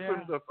Cole and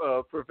different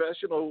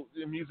professional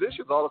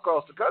musicians all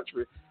across the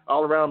country,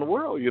 all around the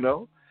world,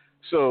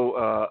 So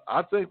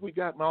I think we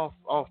gotten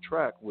off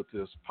track with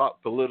this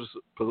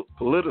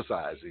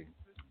politicizing,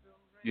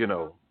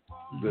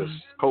 this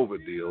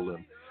COVID deal,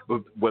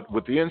 but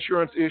with the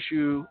insurance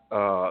issue,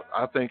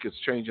 I think it's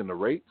changing the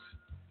rates.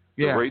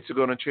 The rates are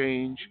going to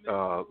change.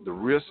 The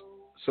risk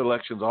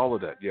selections, all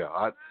of that.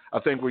 I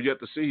think we're yet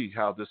to see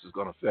how this is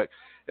going to affect.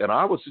 And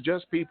I would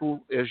suggest people,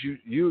 as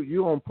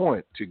you on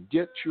point, to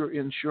get your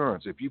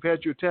insurance. If you've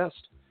had your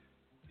test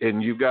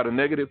and you've got a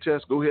negative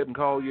test, go ahead and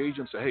call your agent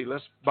and say, hey,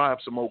 let's buy up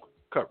some more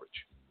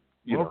coverage.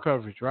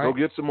 Coverage, right? Go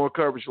get some more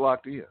coverage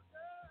locked in.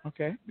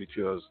 Okay.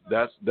 Because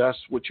that's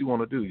what you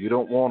want to do. You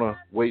don't want to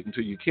wait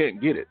until you can't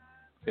get it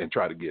and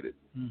try to get it.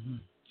 Mm-hmm.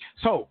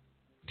 So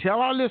tell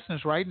our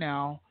listeners right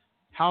now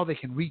how they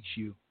can reach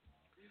you.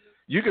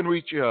 You can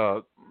reach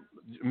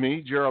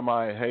me,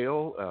 Jeremiah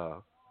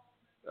Hale,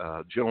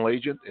 General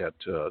Agent at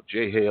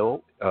J.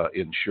 Hale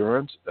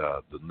Insurance.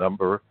 The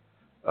number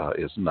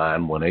is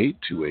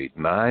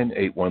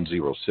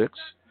 918-289-8106.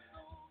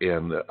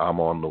 And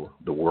I'm on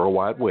the World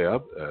Wide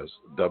Web as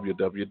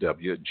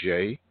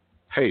www.jhale,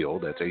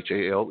 that's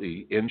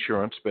H-A-L-E,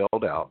 insurance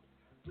spelled out,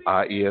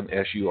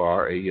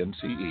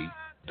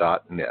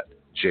 INSURANCE.net,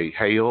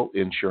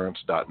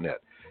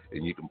 jhaleinsurance.net.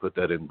 And you can put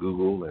that in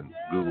Google, and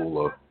Google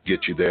will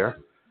get you there.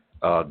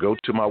 Go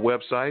to my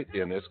website,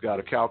 and it's got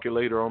a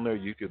calculator on there.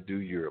 You can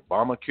do your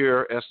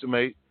Obamacare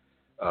estimate.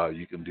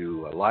 You can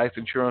do a life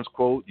insurance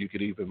quote. You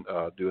could even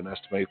do an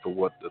estimate for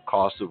what the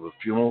cost of a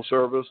funeral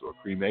service or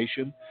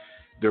cremation.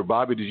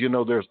 Bobby, did you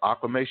know there's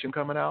aquamation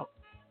coming out?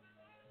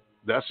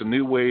 That's a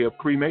new way of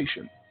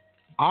cremation.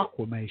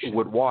 Aquamation?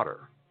 With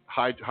water.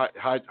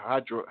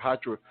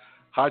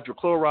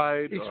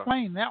 Hydrochloride.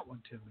 Explain that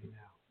one to me now.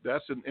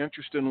 That's an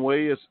interesting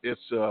way.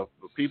 It's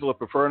people are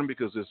preferring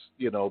because it's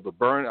the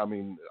burn. I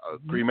mean,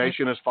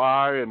 cremation is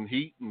fire and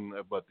heat,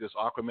 but this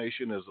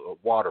aquamation is a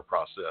water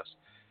process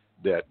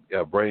that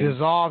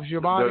dissolves your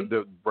body.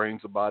 That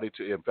brings the body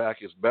to. In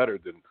fact, it's better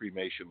than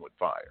cremation with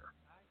fire,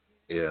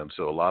 And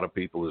so a lot of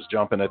people is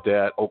jumping at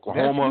that.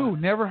 Oklahoma, That's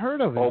new. Never heard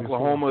of it.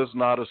 Oklahoma is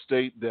not a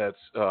state that's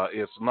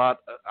it's not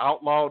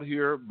outlawed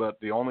here, but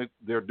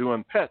they're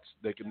doing pets.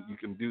 You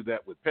can do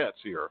that with pets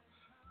here.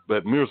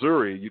 But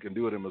Missouri, you can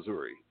do it in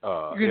Missouri.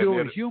 You can do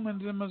it with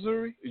humans in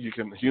Missouri? You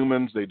can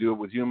they do it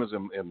with humans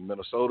in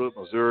Minnesota,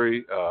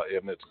 Missouri,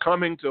 and it's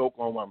coming to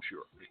Oklahoma, I'm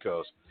sure,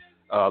 because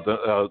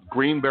the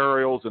green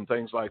burials and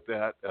things like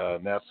that,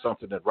 and that's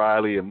something that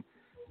Riley and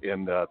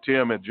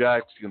Tim and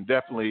Jax can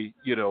definitely,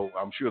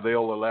 I'm sure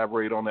they'll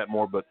elaborate on that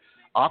more, but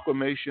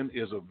aquamation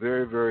is a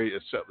very, very,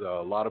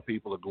 a lot of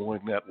people are going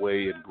that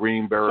way in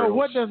green burials. So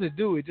what does it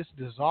do? It just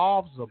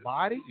dissolves the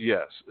body?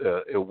 Yes,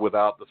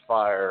 without the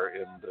fire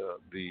and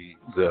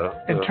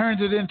and turns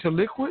it into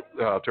liquid?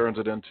 Turns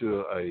it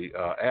into a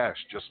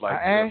ash, just like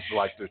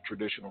like the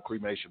traditional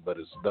cremation, but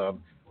it's done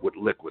with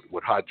liquid,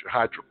 with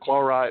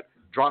hydrochloride,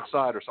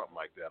 droxide, or something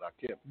like that. I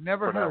can't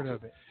Never heard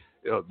of it.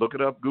 Look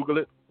it up, Google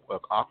it,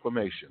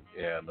 aquamation,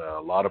 and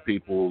a lot of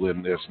people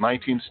there's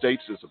 19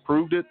 states that's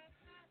approved it.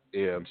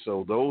 And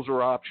so those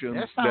are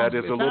options that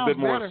is a little bit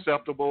more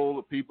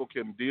acceptable. People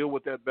can deal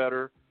with that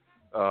better.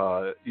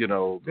 Than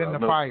the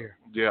fire.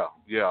 Yeah.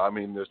 I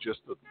mean, there's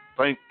just the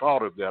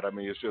thought of that. I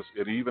mean, it's just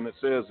it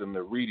says in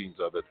the readings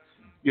of it,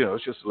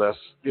 it's just less,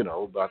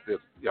 about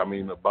that. I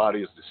mean, the body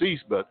is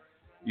deceased, but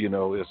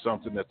it's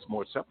something that's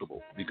more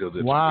acceptable because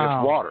it's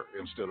water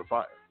instead of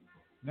fire.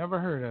 Never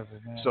heard of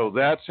it, man. So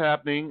that's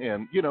happening,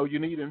 and you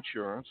need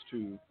insurance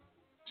to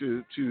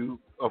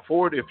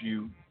afford if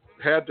you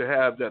had to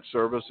have that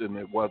service and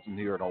it wasn't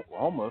here in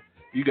Oklahoma,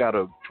 you got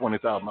a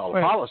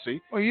 $20,000 policy.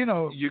 Well,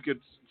 you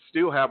could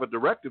still have a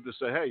directive to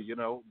say, hey,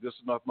 this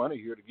is enough money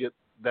here to get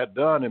that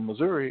done in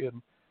Missouri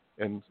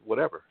and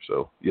whatever.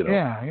 So,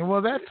 Yeah,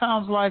 well, that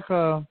sounds like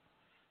a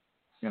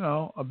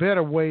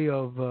better way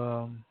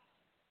of.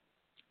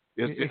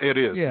 It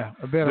is. Yeah,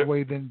 a better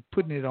way than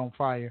putting it on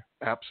fire.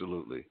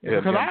 Absolutely. Yeah,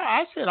 because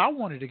I said I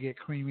wanted to get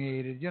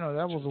cremated.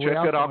 That was the way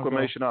I was. Check that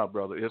aquamation out,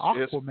 brother.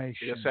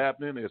 Aquamation. It's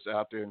happening. It's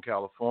out there in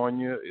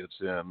California. It's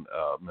in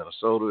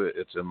Minnesota.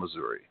 It's in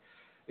Missouri.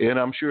 And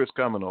I'm sure it's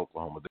coming to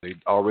Oklahoma. They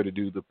already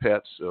do the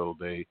pets,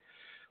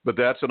 but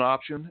that's an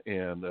option.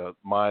 And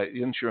my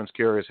insurance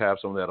carriers have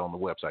some of that on the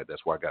website.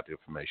 That's where I got the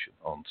information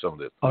on some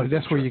of it. Oh,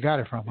 that's where you got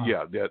it from, huh?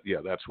 Yeah,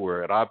 that's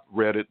where I've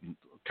read it and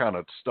kind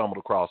of stumbled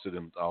across it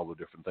and all the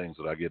different things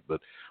that I get.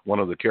 But one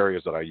of the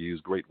carriers that I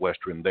use, Great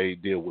Western, they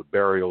deal with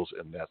burials,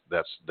 and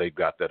they've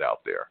got that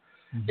out there.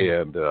 Mm-hmm.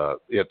 And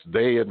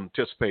they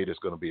anticipate it's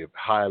going to be a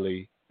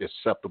highly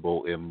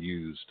acceptable and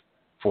used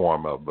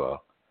form of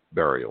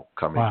burial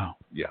coming. Wow.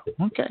 Yeah.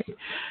 Okay.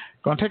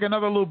 Going to take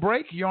another little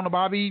break. You're on the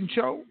Bobby Eaton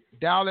Show.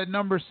 Dial that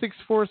number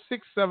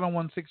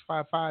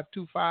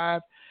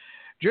 646-716-5525.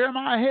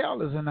 Jeremiah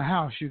Hale is in the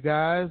house, you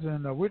guys,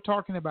 and we're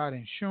talking about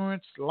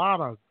insurance. A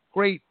lot of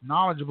great,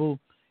 knowledgeable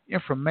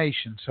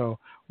information. So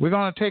we're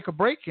going to take a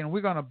break, and we're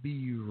going to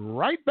be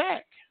right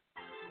back.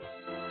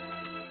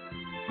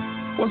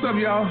 What's up,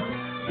 y'all?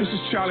 This is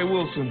Charlie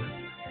Wilson,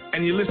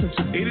 and you listen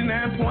to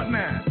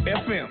 89.9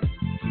 FM,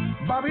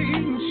 Bobby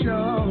Eaton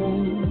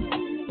Show.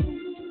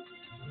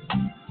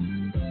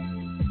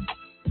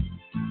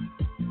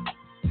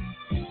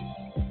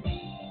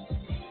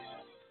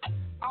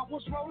 I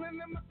was rolling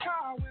in my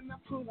car when I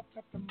pulled up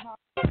at the mall.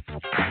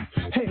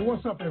 Hey,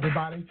 what's up,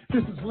 everybody?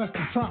 This is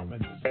Lester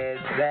Troutman.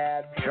 It's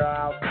that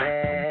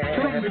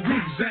Troutman. From the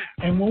Greek Zap.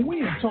 And when we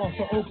in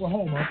Tulsa,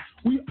 Oklahoma,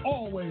 we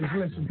always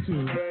listen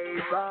to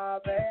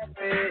K-Bob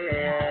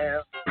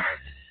FM.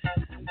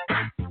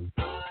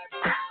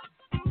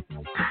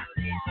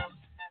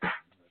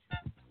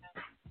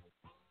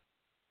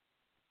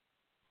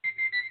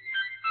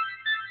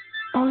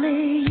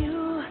 Only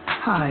you.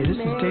 Hi, this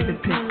is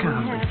David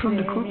Pitcombe from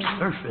the group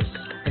Surface.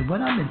 And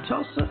when I'm in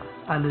Tulsa,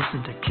 I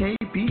listen to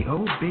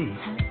KBOB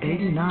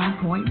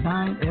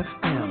 89.9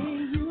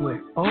 FM,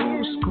 where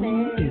old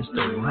school is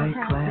the right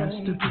class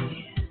to be in.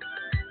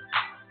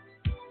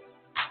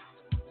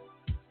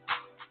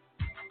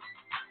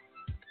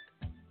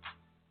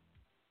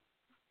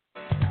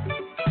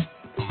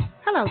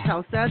 Hello,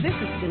 Tulsa. This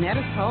is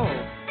Janetta Toll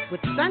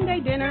with Sunday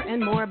Dinner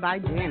and More by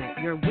Janet,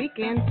 your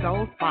weekend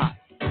soul spot.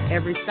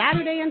 Every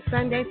Saturday and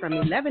Sunday from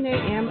 11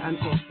 a.m.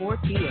 until 4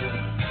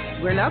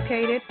 p.m. We're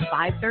located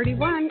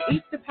 531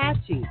 East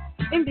Apache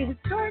in the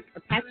historic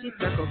Apache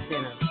Circle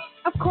Center.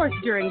 Of course,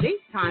 during these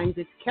times,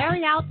 it's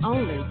carry-out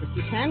only, but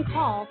you can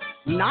call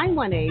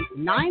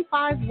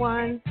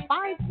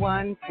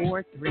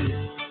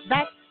 918-951-5143.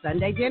 That's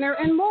Sunday Dinner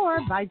and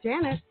More by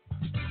Janet.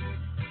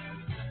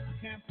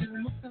 Can't fool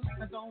myself,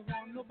 I don't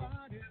want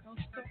nobody else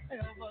to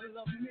ever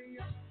love me.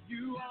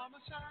 You are my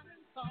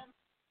shining star.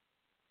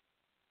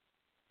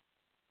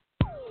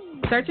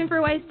 Searching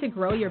for ways to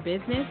grow your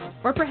business?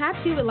 Or perhaps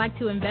you would like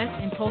to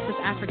invest in Tulsa's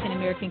African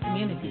American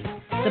community?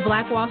 The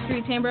Black Wall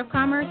Street Chamber of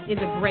Commerce is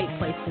a great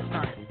place to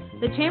start.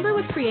 The Chamber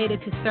was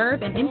created to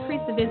serve and increase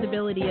the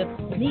visibility of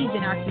needs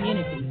in our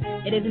community.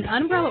 It is an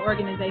umbrella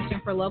organization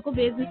for local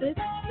businesses,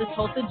 the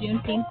Tulsa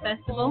Juneteenth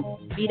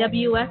Festival,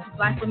 BWS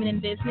Black Women in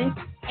Business,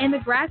 and the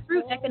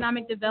Grassroots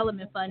Economic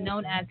Development Fund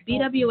known as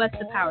BWS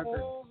The Power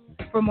Group.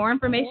 For more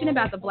information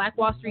about the Black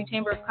Wall Street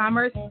Chamber of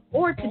Commerce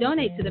or to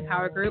donate to the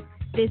Power Group,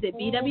 visit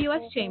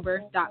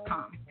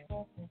bwschamber.com.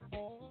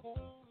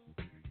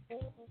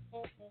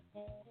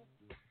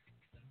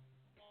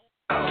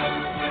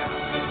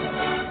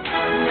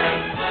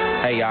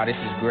 Hey y'all, this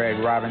is Greg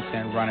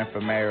Robinson running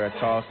for mayor of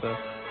Tulsa.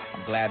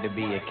 I'm glad to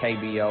be at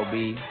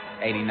KBOB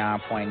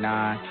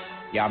 89.9.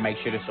 Y'all make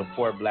sure to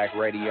support Black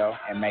Radio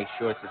and make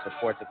sure to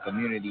support the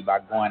community by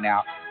going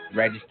out,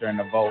 registering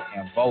to vote,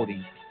 and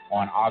voting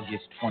on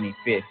August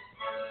 25th.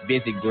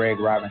 Visit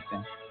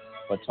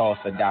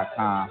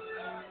GregRobinsonForTulsa.com.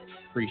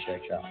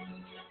 Appreciate y'all.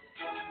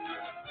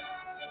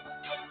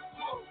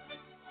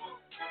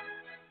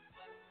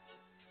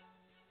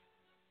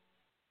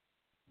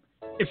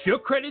 If your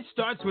credit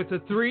starts with a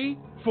 3,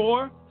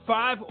 4,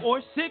 5,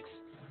 or 6,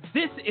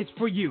 this is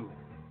for you.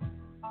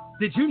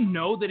 Did you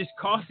know that it's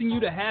costing you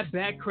to have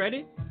bad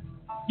credit?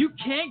 You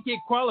can't get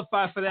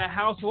qualified for that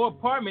house or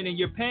apartment and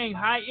you're paying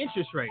high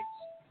interest rates,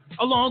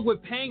 along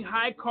with paying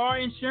high car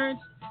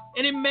insurance,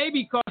 and it may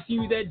be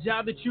costing you that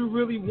job that you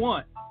really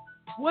want.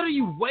 What are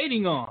you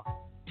waiting on?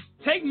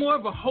 Take more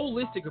of a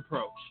holistic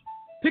approach.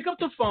 Pick up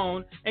the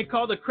phone and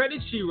call the Credit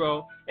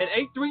Shiro at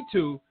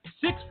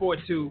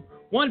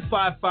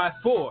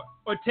 832-642-1554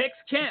 or text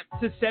CAMP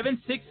to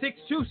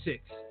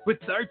 76626. With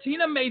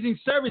 13 amazing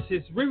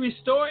services, we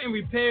restore and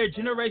repair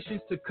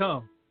generations to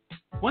come.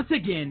 Once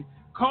again,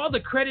 call the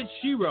Credit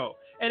Shiro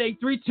at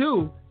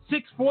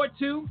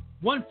 832-642-1554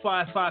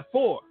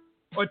 or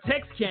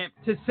text CAMP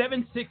to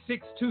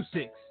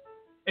 76626.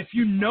 If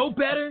you know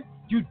better,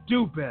 you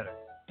do better.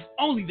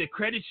 Only the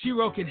Credit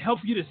Shiro can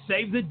help you to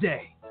save the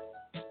day.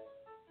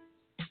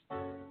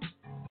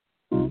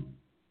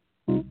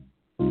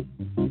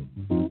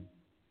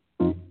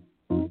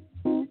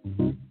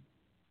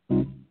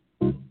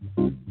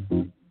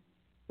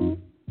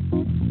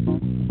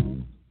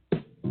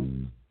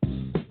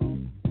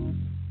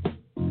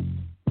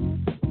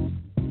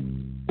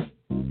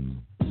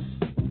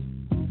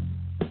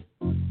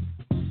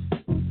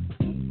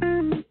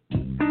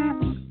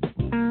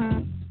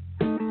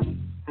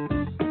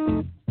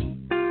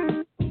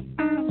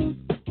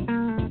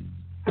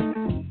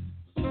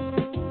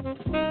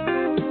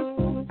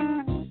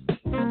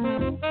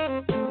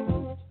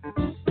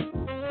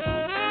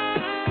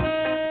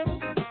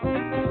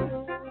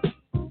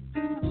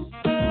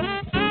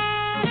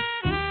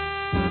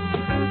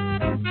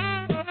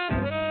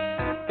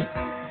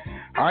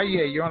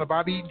 Yeah, you're on the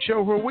Bobby Eaton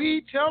Show where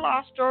we tell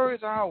our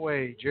stories our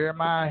way.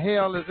 Jeremiah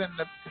Hale is in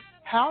the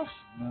house.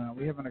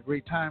 We're having a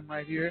great time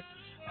right here,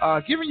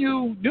 giving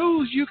you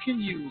news you can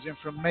use,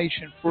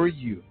 information for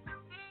you.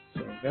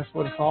 So that's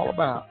what it's all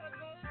about.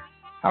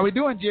 How we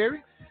doing,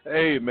 Jerry?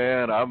 Hey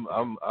man, I'm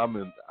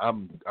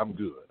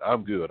good.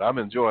 I'm good. I'm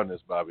enjoying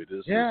this, Bobby.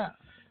 This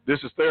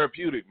is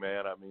therapeutic,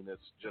 man. I mean,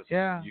 it's just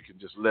you can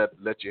just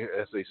let your,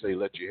 as they say,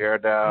 let your hair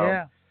down.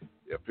 Yeah.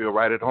 You feel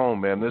right at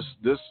home, man. This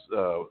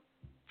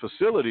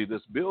facility,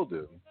 this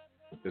building,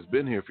 has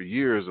been here for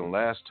years, and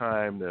last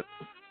time that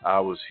I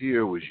was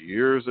here was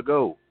years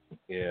ago,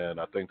 and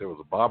I think there was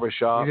a barber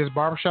shop. There's a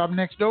barber shop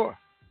next door.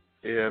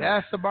 And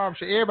that's the barber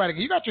shop. Everybody,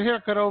 you got your hair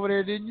cut over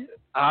there, didn't you?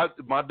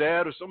 My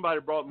dad or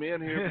somebody brought me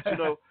in here, but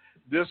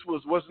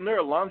wasn't there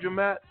a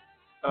laundromat?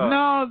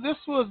 No, this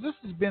has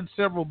been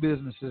several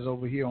businesses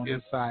over here on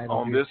this side.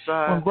 On this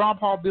side? When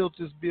Grandpa built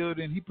this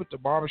building, he put the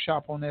barber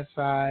shop on that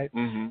side,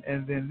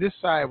 and then this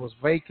side was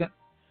vacant.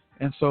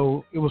 And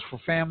so it was for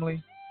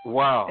family.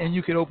 Wow. And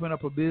you could open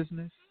up a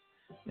business.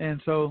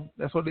 And so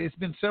that's what it's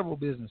been, several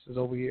businesses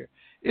over here.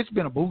 It's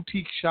been a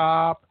boutique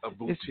shop.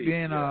 It's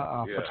been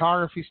a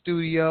photography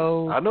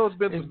studio. I know it's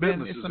been some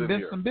businesses in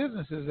here. Some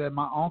businesses that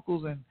my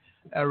uncles and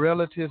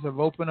relatives have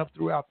opened up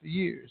throughout the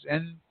years.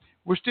 And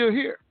we're still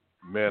here.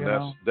 Man,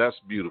 that's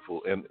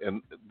beautiful. And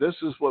this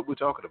is what we're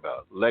talking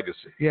about,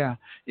 legacy. Yeah.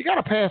 You got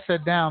to pass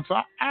that down. So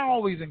I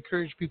always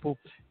encourage people,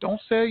 don't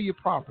sell your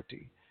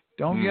property.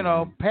 Don't,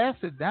 pass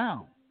it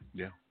down.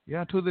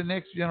 Yeah, to the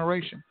next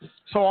generation.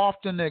 So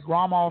often that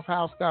grandma's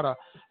house got a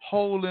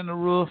hole in the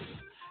roof,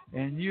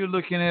 and you're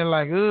looking at it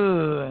like,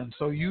 ugh. And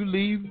so you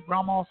leave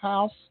grandma's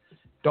house,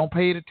 don't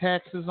pay the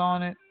taxes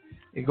on it.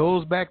 It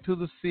goes back to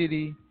the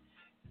city,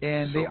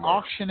 and they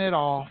auction it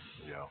off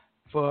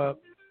for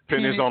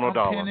pennies on a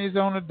dollar. Pennies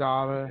on a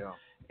dollar. Yeah.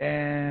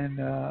 And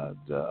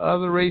the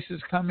other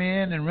races come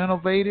in and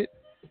renovate it.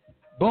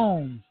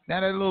 Boom. Now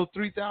that little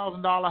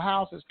 $3,000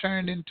 house has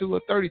turned into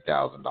a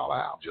 $30,000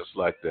 house. Just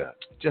like that.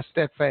 Just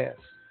that fast.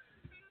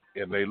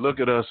 And they look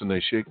at us and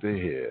they shake their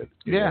head.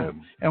 Yeah.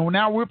 And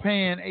now we're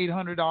paying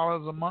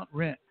 $800 a month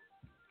rent.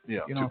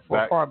 Yeah. For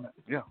an apartment.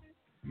 Yeah.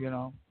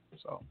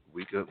 So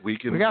we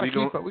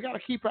gotta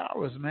keep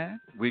ours, man.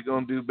 We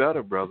gonna do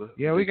better, brother.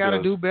 Yeah, we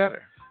gotta do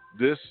better.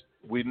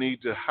 We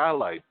need to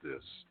highlight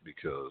this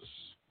because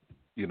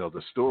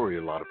the story,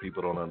 a lot of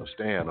people don't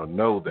understand or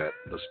know that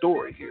the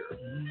story here,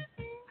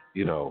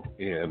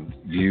 and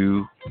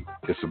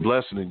it's a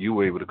blessing that you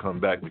were able to come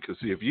back because,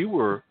 see, if you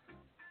were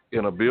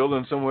in a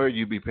building somewhere,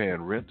 you'd be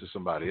paying rent to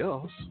somebody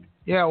else.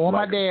 Yeah, well,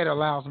 my dad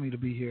allows me to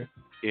be here.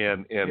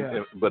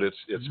 But it's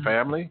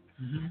family,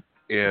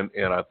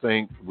 And I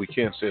think we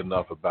can't say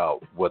enough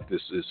about what's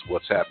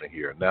happening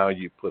here. Now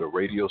you put a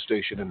radio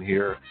station in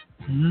here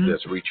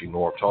that's reaching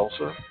North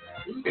Tulsa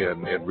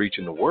and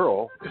reaching the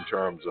world in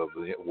terms of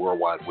the World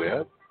Wide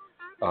Web.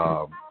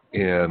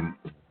 And,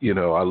 you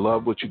know, I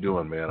love what you're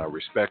doing, man. I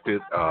respect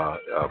it.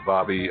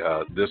 Bobby,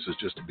 this is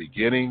just the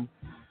beginning.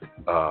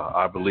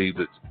 I believe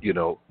that, you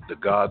know,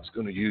 that God's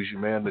going to use you,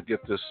 man, to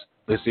get this.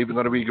 It's even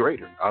going to be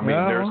greater. I mean,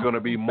 there's going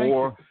to be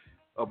more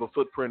of a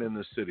footprint in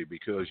this city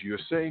because you're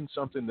saying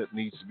something that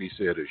needs to be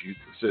said, as you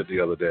said the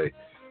other day.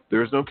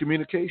 There's no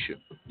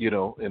communication, you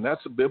know, and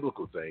that's a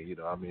biblical thing. You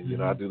know, I mean, you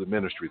know, I do the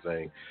ministry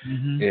thing.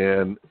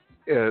 And,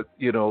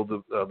 you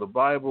know, the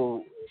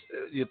Bible,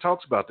 it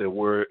talks about that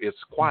where it's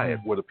quiet,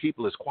 where the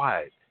people is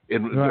quiet.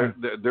 And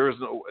there's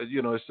no,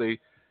 you know,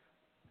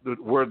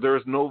 where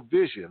there's no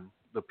vision,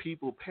 the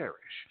people perish.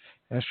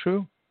 That's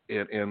true.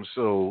 And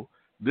so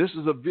this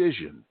is a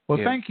vision. Well,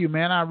 thank you,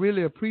 man. I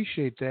really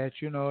appreciate that.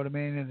 You know what I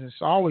mean? And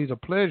it's always a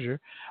pleasure.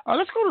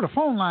 Let's go to the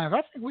phone lines.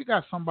 I think we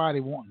got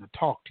somebody wanting to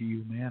talk to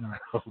you, man,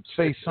 or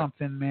say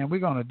something, man. We're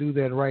going to do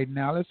that right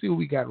now. Let's see what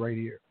we got right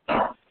here.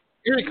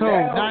 Area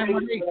code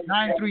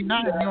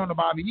 918-939. You're on the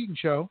Bobby Eaton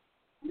Show.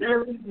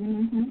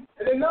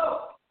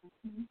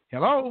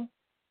 Hello?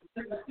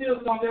 I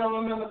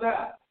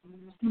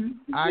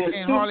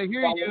can't hardly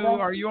hear you.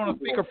 Are you on a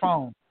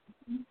speakerphone?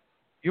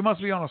 You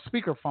must be on a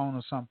speakerphone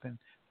or something.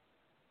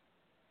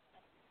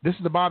 This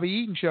is the Bobby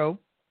Eaton Show.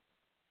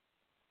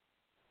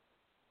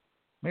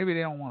 Maybe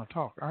they don't want to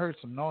talk. I heard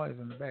some noise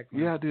in the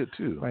background. Yeah, I did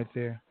too. Right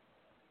there.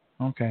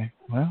 Okay,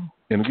 well.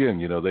 And again,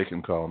 you know, they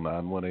can call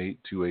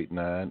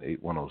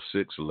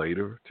 918-289-8106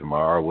 later,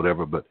 tomorrow,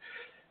 whatever. But,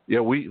 yeah,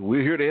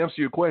 we're here to answer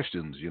your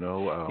questions, you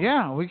know.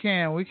 Yeah, we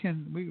can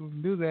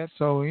do that.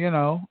 So, you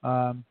know,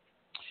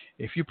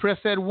 if you press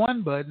that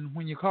one button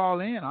when you call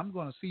in, I'm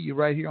going to see you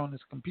right here on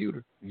this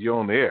computer. You're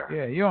on the air.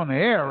 Yeah, you're on the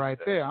air right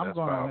there. I'm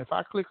going to, if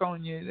I click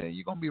on you,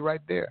 you're going to be right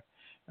there.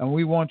 And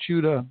we want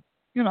you to,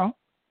 you know,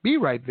 be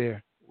right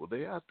there. Well,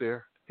 they out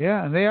there.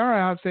 Yeah, and they are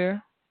out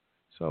there.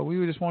 So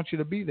we just want you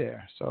to be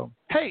there. So,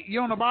 hey,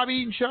 you're on the Bobby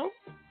Eaton Show.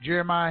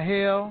 Jeremiah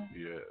Hale.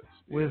 Yes.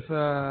 With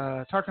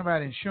talking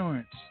about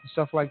insurance and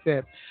stuff like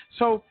that.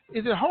 So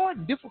is it hard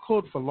and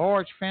difficult for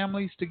large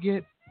families to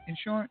get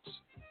insurance?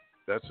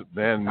 That's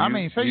man. I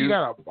mean, say you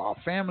got a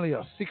family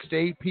of 6 to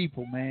 8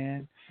 people,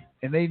 man,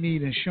 and they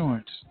need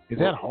insurance. Is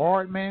that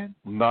hard, man?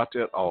 Not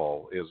at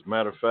all. As a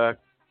matter of fact,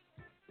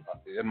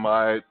 in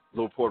my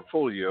little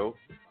portfolio,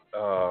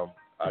 I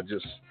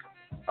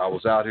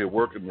was out here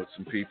working with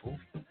some people,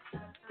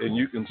 and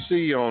you can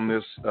see on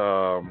this,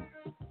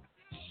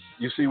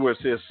 you see where it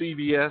says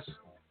CVS?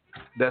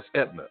 That's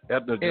Aetna.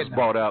 Aetna just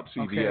bought out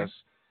CVS,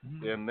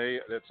 and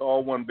it's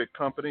all one big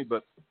company.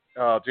 But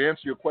to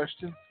answer your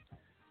question,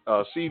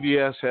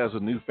 CVS has a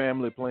new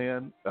family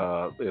plan.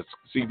 It's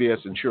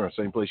CVS Insurance,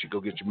 same place you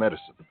go get your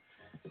medicine.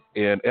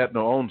 And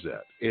Aetna owns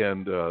that.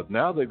 And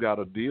now they've got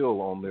a deal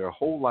on their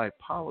whole life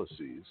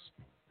policies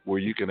where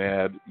you can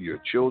add your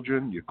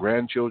children, your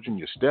grandchildren,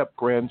 your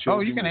step-grandchildren.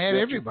 Oh, you can add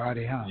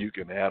everybody, huh? You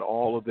can add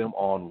all of them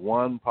on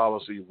one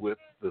policy with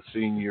the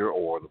senior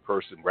or the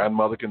person.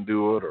 Grandmother can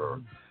do it,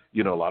 or,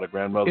 you know, a lot of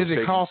grandmothers. Is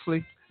it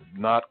costly?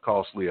 Not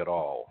costly at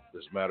all.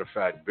 As a matter of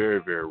fact, very,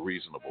 very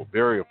reasonable,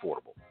 very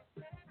affordable.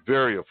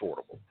 Very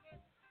affordable.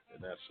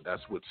 And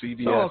that's what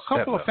CVS. So a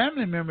couple of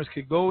family members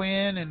could go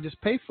in and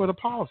just pay for the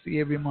policy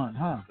every month,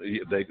 huh?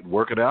 They could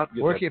work it out.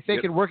 If they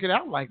could work it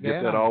out like that.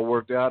 Get that all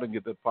worked out and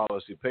get that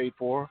policy paid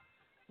for.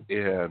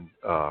 And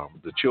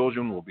the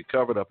children will be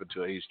covered up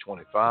until age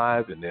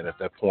 25. And then at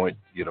that point,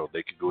 you know,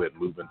 they could go ahead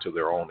and move into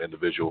their own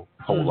individual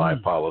whole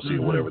life policy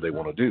or whatever they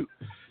want to do.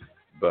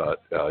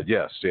 But,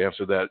 yes, to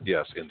answer that,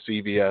 yes. And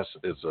CVS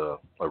is a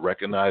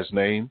recognized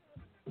name.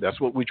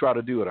 That's what we try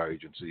to do at our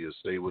agency is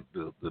stay with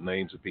the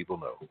names that people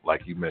know.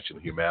 Like you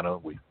mentioned, Humana,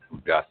 we've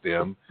got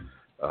them,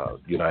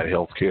 United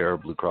Healthcare,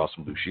 Blue Cross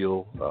and Blue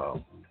Shield,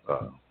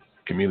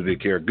 Community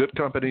Care, good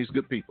companies,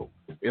 good people.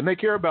 And they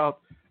care about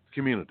the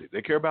community.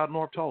 They care about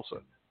North Tulsa.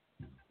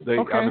 I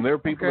mean, there are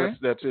people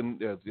that's in,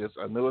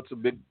 I know it's a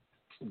big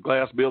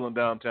glass building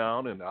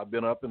downtown, and I've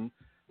been up in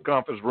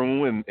conference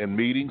room and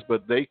meetings,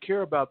 but they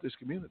care about this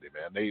community,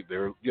 man.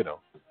 They're, you know,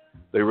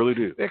 they really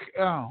do. They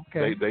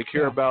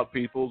care about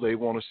people. They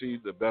want to see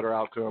the better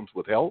outcomes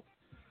with health.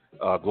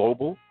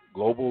 Global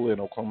in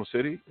Oklahoma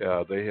City.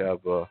 They have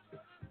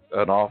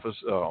an office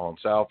on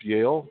South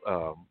Yale.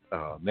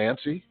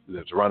 Nancy,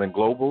 that's running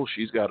Global.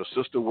 She's got a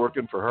sister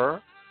working for her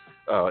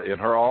in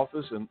her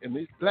office. And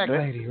Black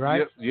lady,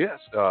 right? Yes.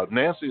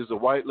 Nancy is a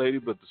white lady,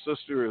 but the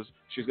sister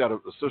she's got a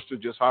sister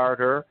just hired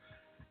her.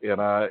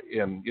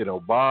 And you know,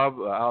 Bob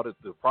out at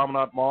the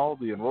Promenade Mall,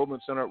 the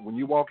enrollment center, when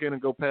you walk in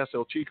and go past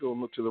El Chico and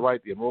look to the right,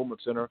 the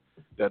enrollment center,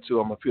 that's who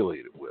I'm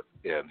affiliated with.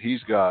 And we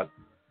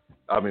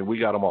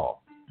got them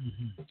all.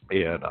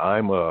 And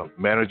I'm a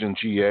managing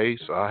GA,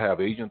 so I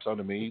have agents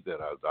under me that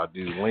I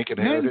do Lincoln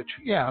Heritage.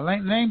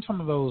 Name some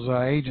of those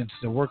agents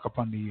that work up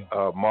under you.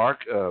 Mark,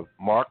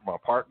 my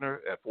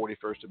partner at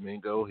 41st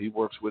Domingo, he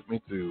works with me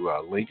through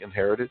Lincoln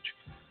Heritage.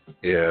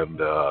 And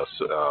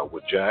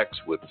with Jax,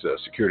 with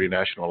Security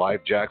National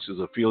Life, Jax is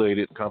an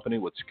affiliated company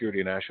with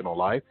Security National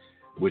Life,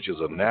 which is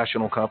a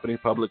national company,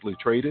 publicly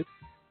traded.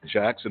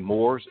 Jax and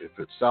Moores, if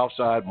it's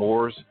Southside,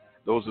 Moores,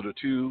 those are the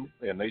two,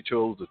 and they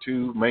chose the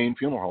two main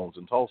funeral homes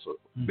in Tulsa.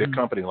 Big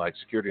company like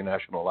Security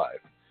National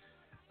Life.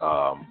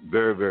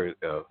 Very, very,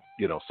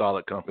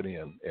 solid company,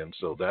 and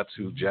so that's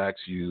who Jax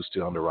used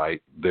to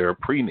underwrite their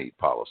pre-need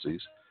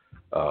policies,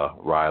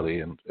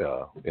 Riley and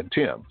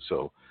Tim.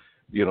 So,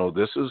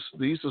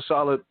 these are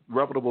solid,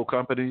 reputable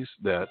companies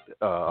that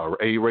are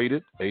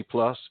A-rated, A+,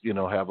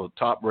 have a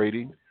top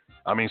rating.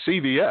 I mean,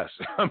 CVS.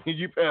 I mean,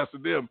 you pass to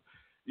them,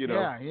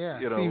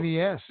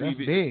 CVS. That's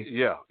big.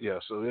 Yeah.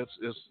 So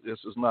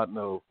it's not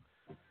no,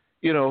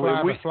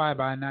 fly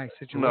by night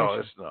situation.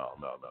 No,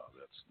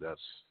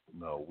 that's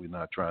we're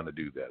not trying to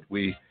do that.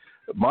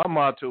 My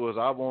motto is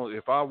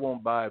if I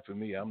won't buy it for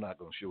me, I'm not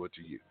going to show it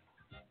to you.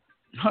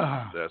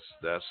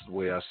 That's the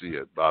way I see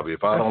it, Bobby.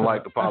 If I don't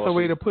like the policy, that's the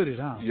way to put it,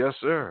 huh? Yes,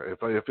 sir.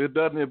 If it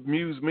doesn't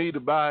amuse me to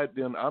buy it,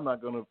 then I'm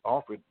not going to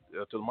offer it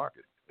to the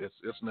market.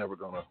 It's never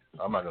going to.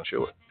 I'm not going to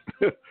show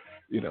it.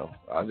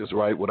 I just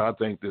write what I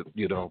think that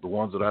the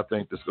ones that I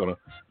think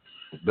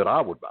that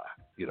I would buy.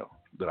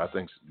 That I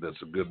think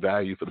that's a good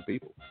value for the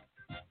people.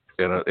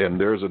 And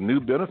there's a new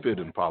benefit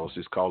in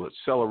policies called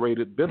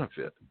accelerated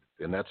benefit,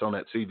 and that's on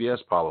that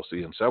CVS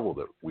policy and several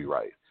that we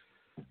write.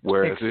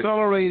 Whereas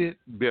accelerated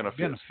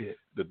benefit.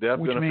 The death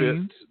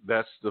benefit,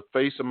 that's the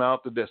face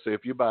amount of death. Say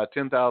if you buy a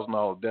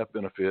 $10,000 death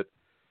benefit,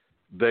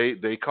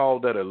 they call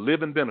that a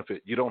living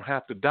benefit. You don't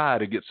have to die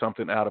to get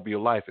something out of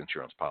your life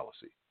insurance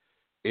policy.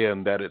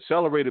 And that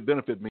accelerated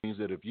benefit means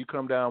that if you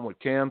come down with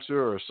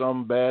cancer or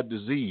some bad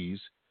disease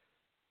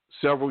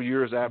several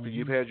years after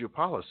you've had your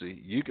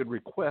policy, you can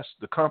request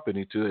the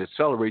company to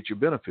accelerate your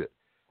benefit.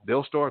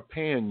 They'll start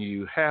paying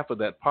you half of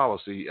that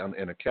policy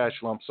in a cash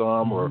lump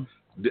sum or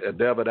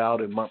debit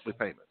out in monthly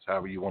payments,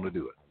 however you want to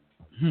do it.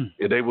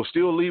 And they will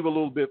still leave a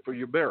little bit for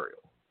your burial.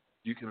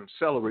 You can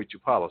accelerate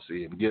your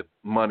policy and get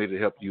money to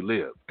help you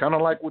live, kind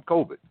of like with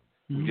COVID,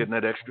 getting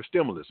that extra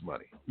stimulus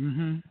money.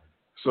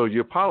 So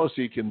your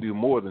policy can do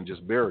more than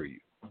just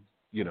bury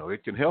you.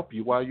 It can help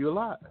you while you're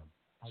alive.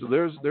 So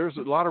there's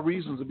a lot of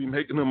reasons to be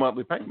making the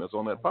monthly payments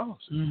on that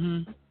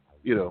policy.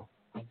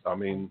 I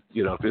mean,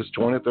 if it's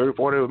 20, 30,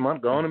 40 a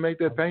month, go on and make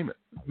that payment.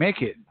 Make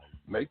the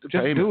payment.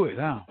 Just do it,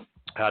 huh?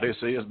 How they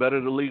say it's better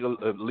to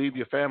leave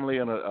your family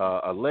in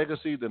a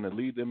legacy than to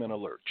leave them in a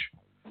lurch.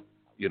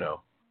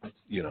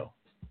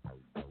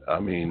 I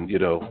mean,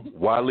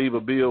 why leave a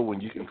bill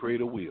when you can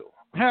create a will?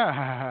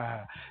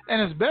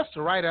 And it's best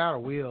to write out a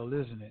will,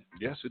 isn't it?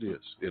 Yes, it is.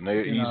 And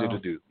they're easy to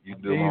do. You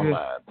can do them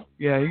online.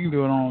 Yeah, you can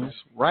do it on.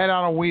 Just write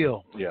out a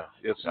will. Yeah,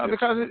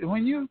 because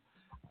when you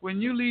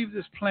leave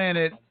this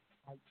planet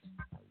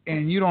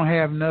and you don't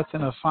have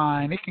nothing to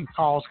sign, it can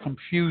cause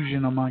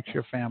confusion amongst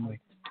your family.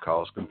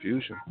 Cause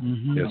confusion.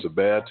 It's a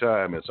bad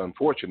time. It's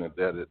unfortunate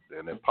that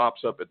it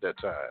pops up at that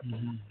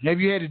time. Have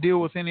you had to deal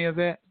with any of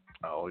that?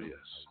 Oh yes,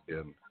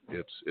 and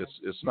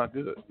it's not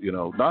good.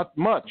 Not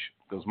much,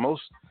 because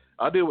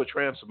I deal with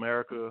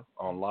Transamerica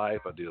on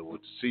life. I deal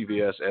with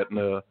CVS,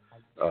 Aetna.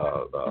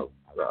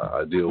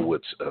 I deal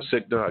with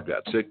Cigna. I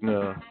got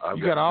Cigna.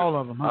 You got all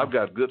of them, huh? I've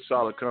got good,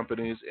 solid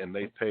companies, and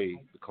they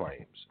pay the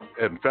claims.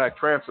 In fact,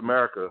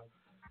 Transamerica,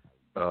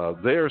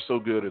 they're so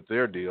good at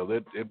their deal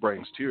that it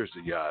brings tears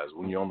to your eyes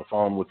when you're on the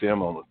phone with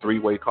them on a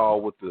three-way call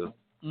with the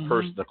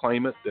person, the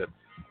claimant, that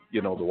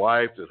the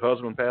wife, the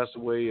husband passed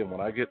away, and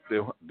when I get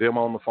them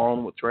on the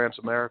phone with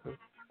Transamerica,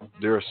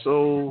 they're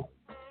so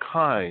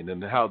kind,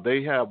 and how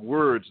they have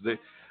words.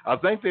 I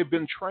think they've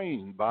been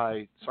trained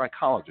by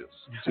psychologists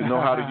to know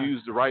how to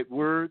use the right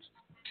words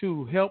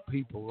to help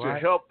people, right? To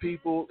help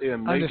people,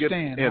 and they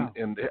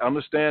and they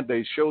understand.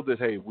 They show that,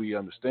 hey, we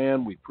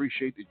understand, we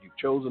appreciate that you've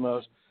chosen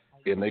us,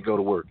 and they go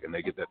to work and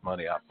they get that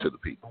money out to the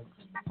people.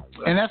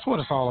 And that's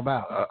what it's all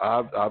about.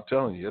 I'm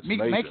telling you, it's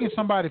amazing. Making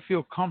somebody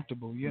feel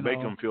comfortable,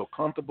 Make them feel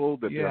comfortable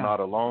that they're not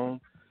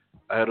alone.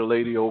 I had a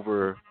lady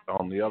over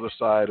on the other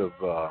side of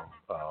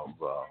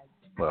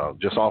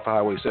just off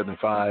Highway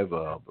 75,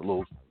 a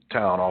little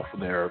town off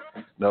from there,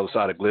 on the other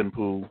side of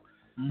Glenpool.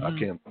 I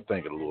can't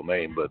think of the little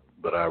name,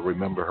 but I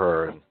remember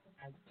her, and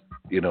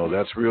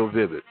that's real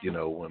vivid.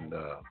 When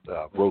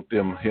I wrote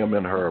him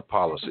and her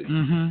policy,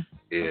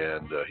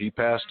 and he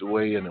passed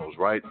away, and it was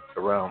right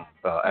around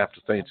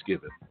after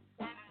Thanksgiving,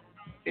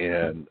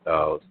 and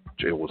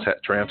it was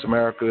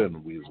Transamerica,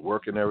 and we was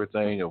working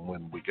everything, and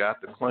when we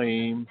got the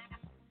claim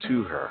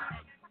to her,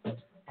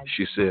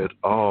 she said,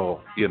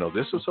 "Oh,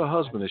 this is her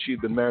husband that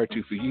she'd been married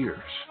to for years.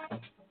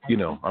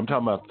 I'm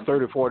talking about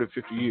 30, 40,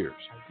 50 years."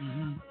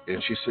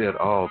 And she said,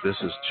 "Oh, this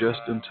is just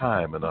in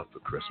time enough for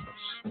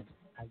Christmas."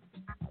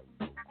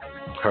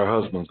 Her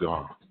husband's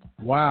gone.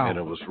 Wow. And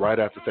it was right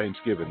after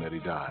Thanksgiving that he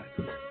died.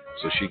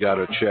 So she got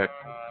a check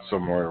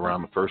somewhere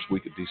around the first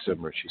week of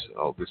December. She said,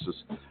 "Oh,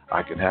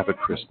 I can have it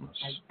Christmas."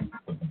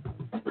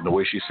 But the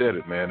way she said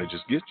it, man, it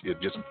just gets you.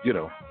 It just,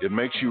 it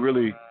makes you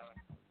really.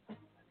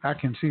 I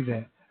can see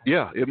that.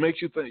 Yeah, it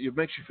makes you think. It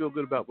makes you feel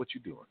good about what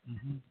you're doing.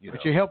 Mm-hmm.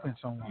 But you're helping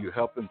someone. You're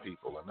helping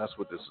people, and that's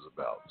what this is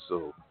about.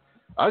 So,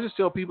 I just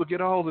tell people, get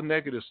all the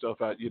negative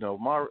stuff out.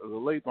 The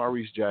late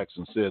Maurice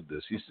Jackson said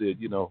this. He said,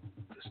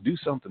 let's do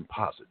something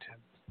positive.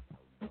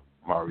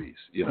 Maurice,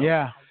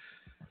 Yeah.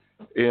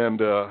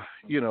 And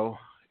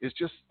it's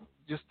just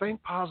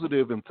think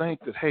positive and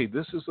think that, hey,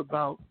 this is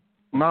about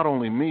not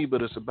only me,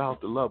 but it's about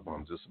the loved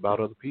ones. It's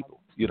about other people.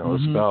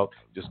 It's about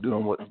just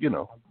doing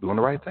doing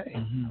the right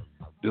thing,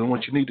 doing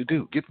what you need to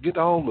do. Get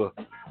all the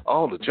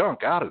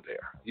junk out of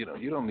there.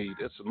 You don't need.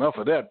 It's enough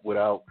of that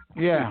without.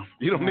 Yeah.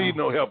 You don't need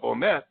no help on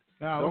that.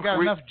 No, we got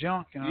enough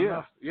junk.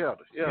 Enough, yeah.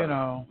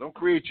 Don't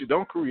create your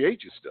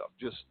stuff.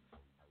 Just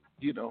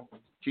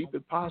keep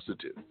it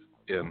positive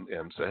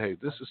and say, hey,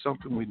 this is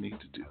something we need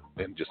to do,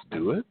 and just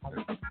do it.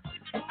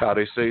 How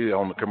they say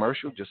on the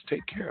commercial, just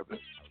take care of it.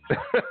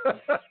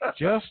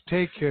 Just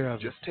take care of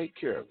it. Just take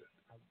care of it.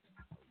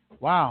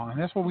 Wow, and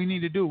that's what we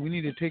need to do. We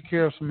need to take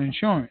care of some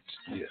insurance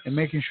and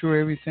making sure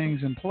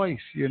everything's in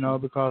place,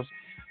 because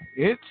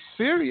it's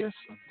serious,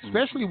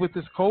 especially with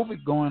this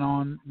COVID going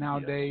on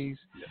nowadays.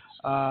 Yes.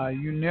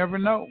 You never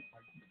know.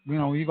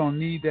 You're going to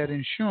need that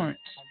insurance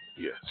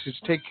to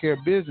take care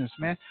of business,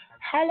 man.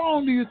 How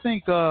long do you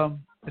think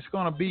it's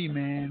going to be,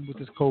 man, with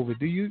this COVID?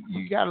 Do you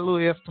got a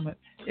little estimate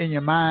in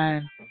your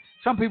mind?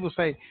 Some people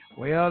say,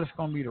 well, it's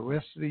going to be the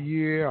rest of the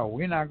year, or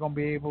we're not going to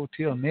be able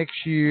till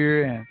next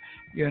year, and,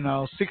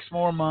 6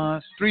 more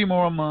months, 3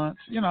 more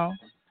months, Yeah,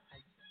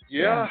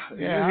 you're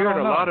hearing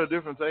a lot of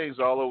different things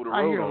all over the road.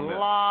 I hear on a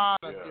lot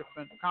of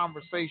different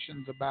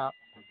conversations about,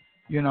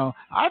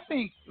 I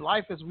think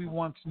life as we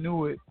once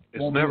knew it,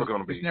 it's never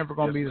going to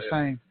be the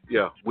same.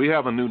 Yeah, we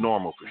have a new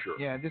normal for sure.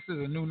 Yeah, this is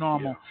a new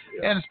normal.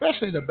 And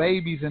especially the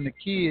babies and the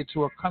kids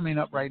who are coming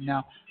up right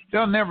now,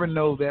 they'll never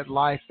know that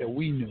life that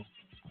we knew.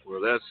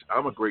 Well,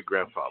 I'm a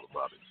great-grandfather,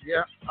 Bobby.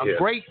 Yeah, a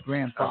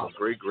great-grandfather. I'm a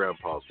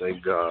great-grandpa,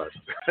 thank God.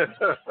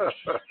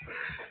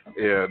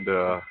 And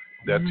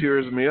that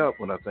tears me up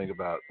when I think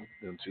about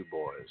them 2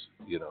 boys,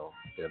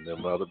 and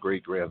them other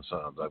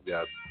great-grandsons. I've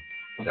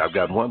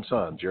got one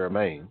son,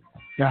 Jermaine,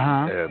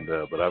 and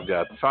but I've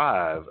got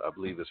 5, I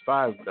believe it's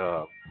 5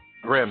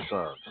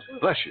 grandsons.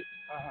 Bless you.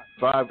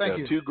 5, Thank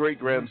you. 2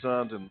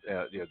 great-grandsons, and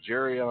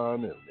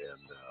Jerryon and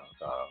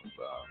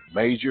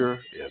Major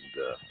and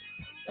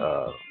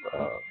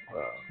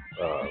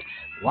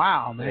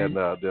wow, man.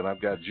 And then I've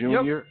got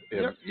Junior.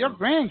 Your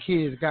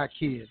grandkids got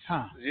kids,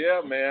 huh?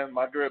 Yeah, man.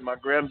 My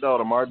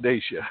granddaughter,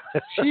 Mardacia.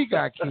 She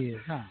got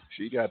kids, huh?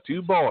 She got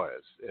 2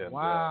 boys. And,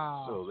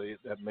 wow. So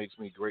that makes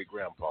me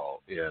great-grandpa.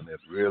 And it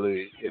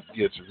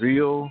gets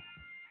real.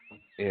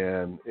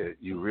 And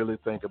you really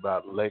think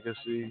about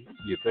legacy.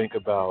 You think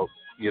about,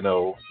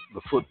 the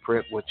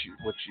footprint, what you're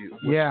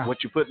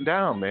putting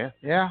down, man.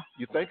 Yeah.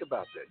 You think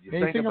about that. You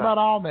think about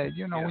all that.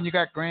 When you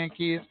got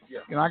grandkids,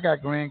 I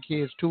got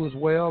grandkids too as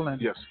well. And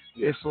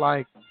it's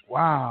like,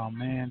 wow,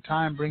 man,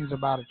 time brings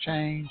about a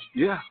change.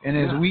 Yeah. And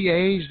as we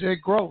age, they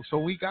grow. So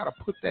we got to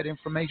put that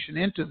information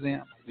into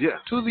them.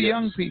 Yeah. To the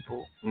young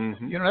people.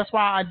 Mm-hmm. That's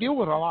why I deal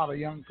with a lot of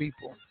young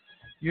people,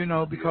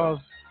 because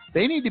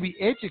they need to be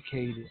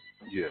educated.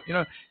 Yeah.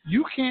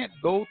 You can't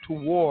go to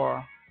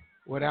war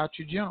without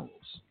your generals.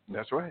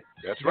 That's right.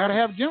 You got to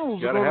have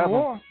generals to go to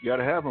war. You got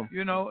to have them.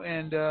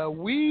 And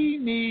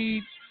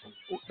we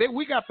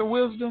got the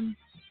wisdom.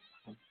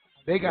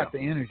 They got the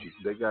energy.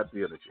 They got the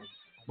energy.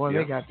 Boy,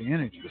 they got the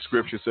energy. The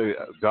scriptures say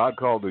God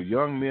called the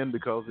young men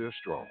because they're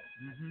strong.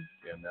 Mm-hmm.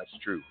 And that's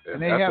true.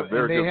 And that's a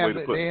very good way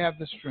to put it. They have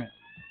the strength.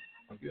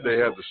 They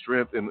have the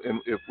strength. And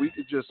if we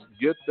could just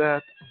get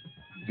that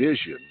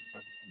vision,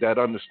 that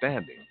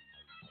understanding,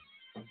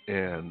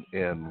 and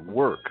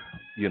work,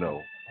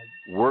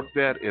 work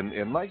that,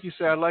 and like you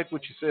said, I like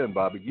what you're saying,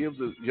 Bobby. Give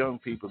the young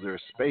people their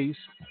space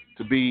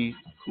to be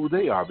who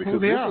they are,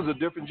 because this is a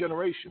different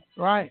generation.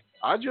 Right.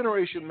 Our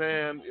generation,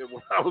 man,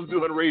 when I was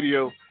doing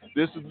radio,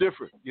 this is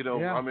different.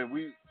 I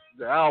mean,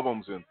 the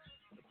albums and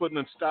putting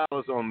the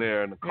stylus on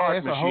there and the cart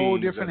machines. It's a whole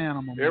different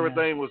animal.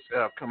 Everything was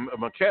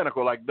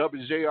mechanical, like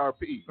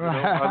WJRP.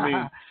 I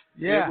mean,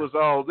 it was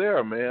all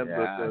there, man.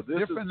 Yeah, but this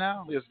different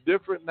now. It's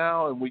different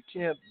now, and we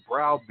can't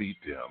browbeat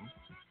them.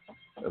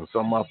 And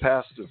some of my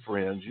pastor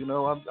friends,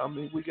 I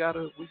mean, we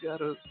gotta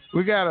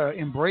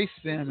embrace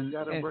them and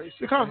embrace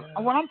it, because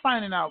man. what I'm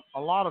finding out, a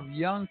lot of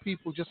young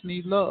people just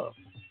need love.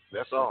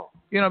 That's all.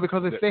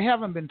 Because if they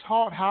haven't been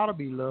taught how to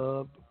be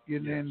loved,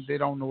 then they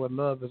don't know what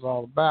love is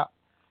all about.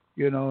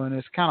 And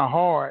it's kind of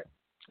hard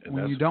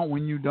when you don't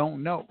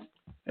know.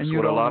 And that's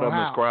what a lot of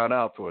them is crying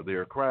out for.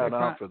 They're crying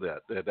out for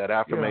that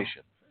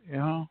affirmation.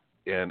 Yeah.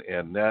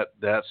 And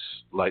that's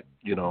like,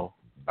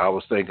 I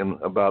was thinking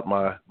about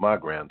my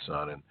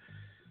grandson, and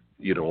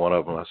one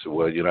of them, I said,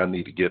 well, I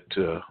need to get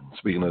to,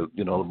 speaking of,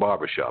 the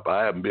barbershop.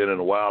 I haven't been in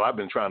a while. I've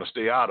been trying to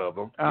stay out of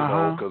them,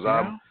 because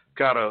I'm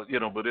kind of,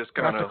 but it's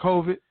kind of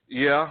COVID.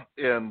 Yeah.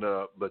 And,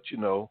 but,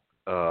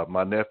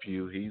 my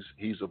nephew,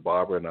 he's a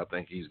barber, and I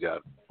think he's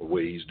got a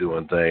way he's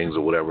doing things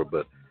or whatever,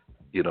 but,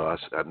 I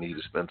need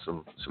to spend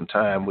some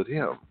time with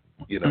him,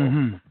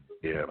 Mm-hmm.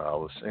 And I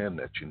was saying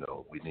that,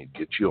 we need to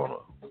get you on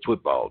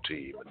football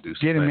team and do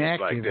some Get him things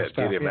active like and that.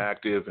 stuff, Get him yeah.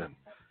 active and,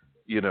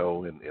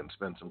 and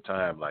spend some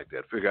time like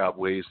that. Figure out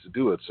ways to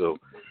do it. So,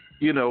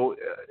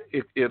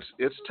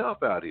 it's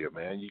tough out here,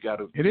 man. You got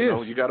to,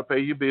 you got to pay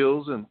your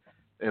bills and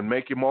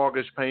make your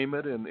mortgage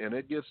payment, and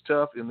it gets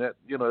tough. And that,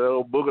 that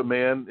old booger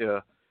man,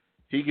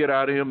 he get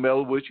out of here,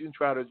 mellow with you, and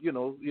try to,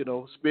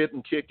 spit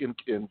and kick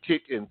and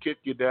kick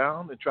you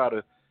down and try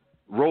to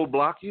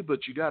roadblock you.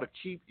 But you got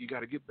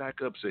to get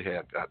back up. Say, hey,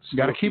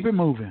 got to keep it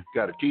moving.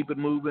 Got to keep it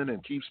moving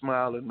and keep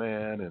smiling,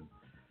 man, and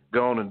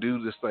go on and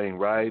do this thing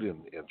right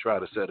and try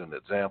to set an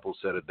example,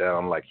 set it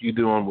down like you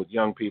doing with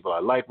young people. I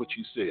like what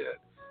you said,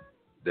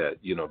 that,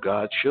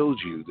 God showed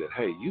you that,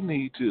 hey, you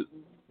need to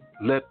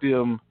let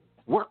them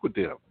work with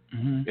them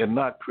and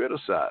not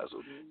criticize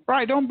them.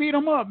 Right, don't beat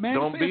them up, man.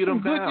 Don't beat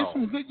them down. There's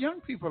some good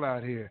young people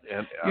out here.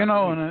 And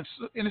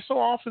it's so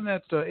often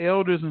that the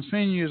elders and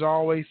seniors are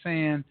always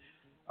saying,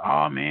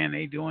 oh, man,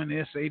 they doing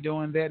this, they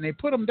doing that, and they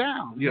put them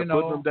down. Yeah,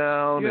 put them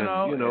down,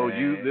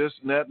 you this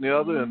and that and the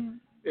other.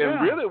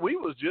 And really,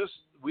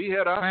 we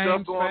had our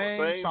stuff going,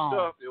 same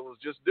stuff. It was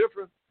just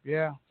different.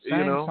 Yeah,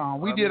 same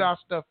song. We did our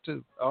stuff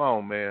too.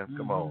 Oh man,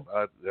 come on!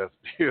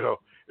 We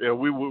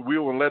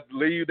won't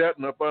leave that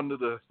up under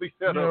the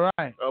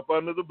up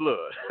under the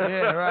blood.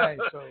 Yeah, right.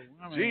 So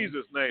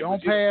Jesus' name.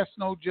 Don't pass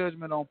no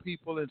judgment on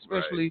people,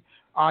 especially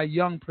our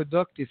young,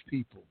 productive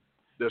people.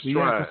 That's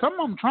right. Some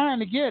of them trying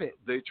to get it.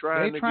 They're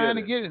trying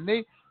to get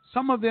it.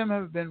 Some of them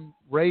have been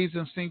raised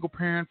in single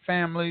parent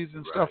families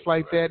and stuff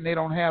like that, and they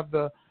don't have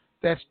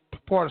that's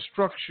part of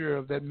structure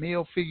of that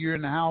male figure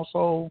in the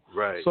household.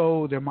 Right.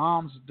 So their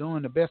moms are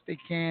doing the best they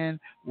can,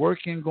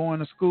 working,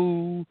 going to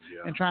school,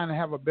 and trying to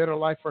have a better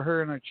life for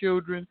her and her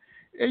children.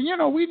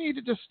 And, we need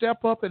to just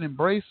step up and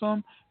embrace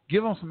them,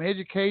 give them some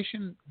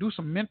education, do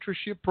some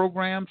mentorship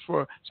programs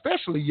for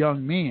especially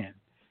young men.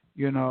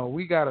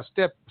 We got to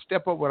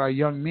step up with our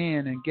young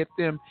men and get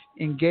them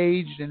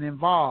engaged and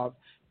involved.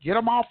 Get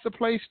them off the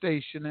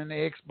PlayStation and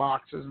the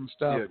Xboxes and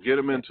stuff. Yeah, get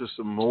them into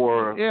some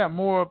more. Yeah,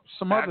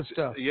 some other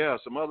stuff. Yeah,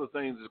 some other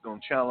things that's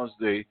going to challenge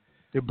their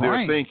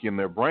thinking,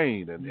 their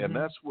brain, and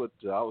that's what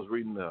I was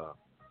reading.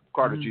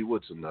 Carter G.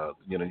 Woodson.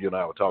 You and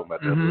I were talking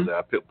about that.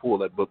 I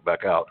pulled that book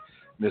back out,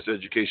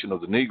 Miseducation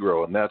of the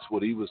Negro, and that's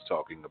what he was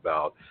talking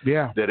about.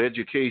 Yeah, that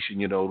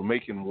education,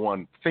 making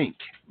one think,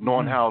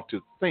 knowing how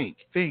to think.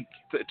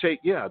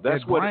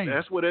 That's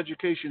what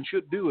education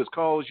should do. Is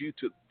cause you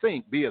to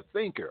think, be a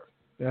thinker.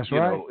 That's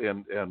right.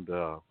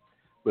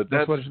 But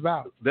that's what it's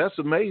about. That's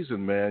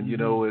amazing, man.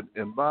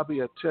 And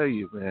Bobby, I tell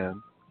you,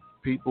 man,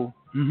 people.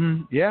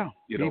 Yeah.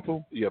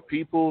 People.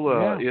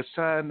 It's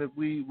time that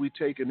we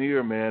take an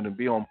ear, man, and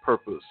be on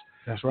purpose.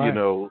 That's right.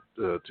 To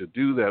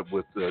do that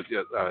with,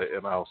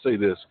 and I'll say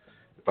this,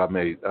 if I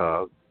may,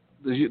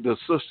 the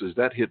sisters,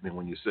 that hit me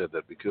when you said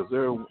that, because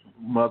there are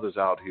mothers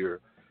out here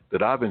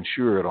that I've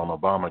insured on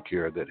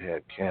Obamacare that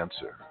had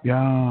cancer.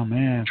 Yeah,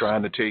 man.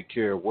 Trying to take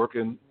care,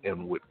 working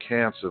and with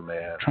cancer,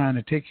 man. Trying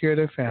to take care of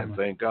their family. And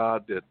thank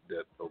God that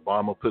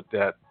Obama put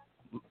that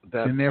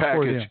in there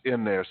package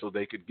in there so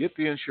they could get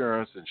the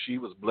insurance. And she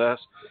was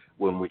blessed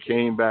when we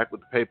came back with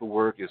the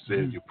paperwork. It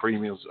said your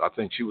premiums, I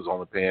think she was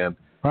only paying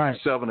 $7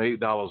 or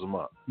 $8 a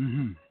month.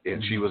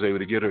 And she was able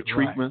to get her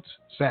treatments.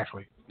 Right.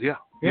 Exactly.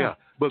 Yeah.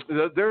 But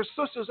there's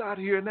sisters out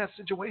here in that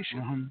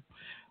situation.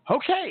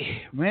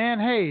 Okay, man.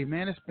 Hey,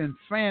 man, it's been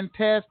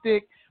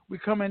fantastic. We're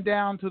coming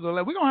down to the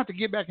level. We're going to have to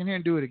get back in here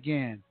and do it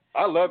again.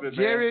 I love it,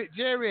 man.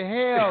 Jerry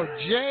Hale,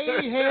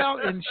 Hale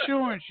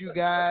Insurance, you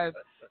guys.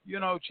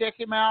 Check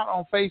him out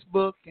on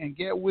Facebook and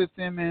get with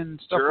him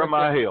and stuff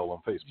Jeremiah like that.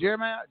 Hale on Facebook.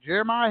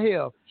 Jeremiah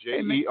Hale.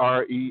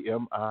 Jeremiah.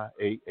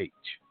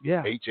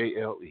 Yeah.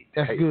 Hale.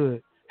 That's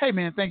good. Hey,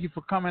 man, thank you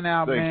for coming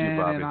out, man. Thank you,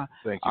 Bobby.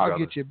 And I'll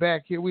get you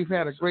back here. We've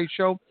had a great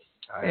show.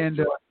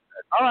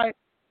 All right.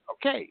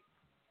 Okay.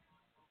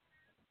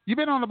 You've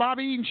been on the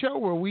Bobby Eaton Show,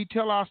 where we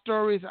tell our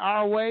stories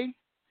our way.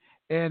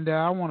 And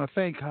I want to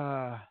thank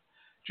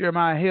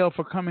Jeremiah Hale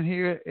for coming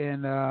here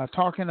and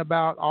talking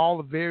about all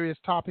the various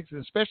topics, and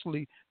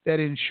especially that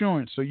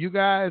insurance. So you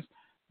guys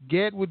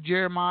get with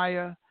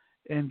Jeremiah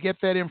and get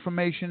that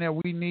information that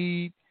we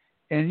need.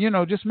 And,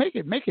 just make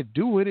it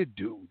do what it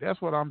do.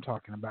 That's what I'm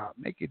talking about.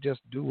 Make it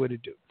just do what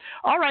it do.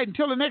 All right,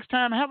 until the next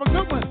time, have a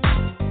good one.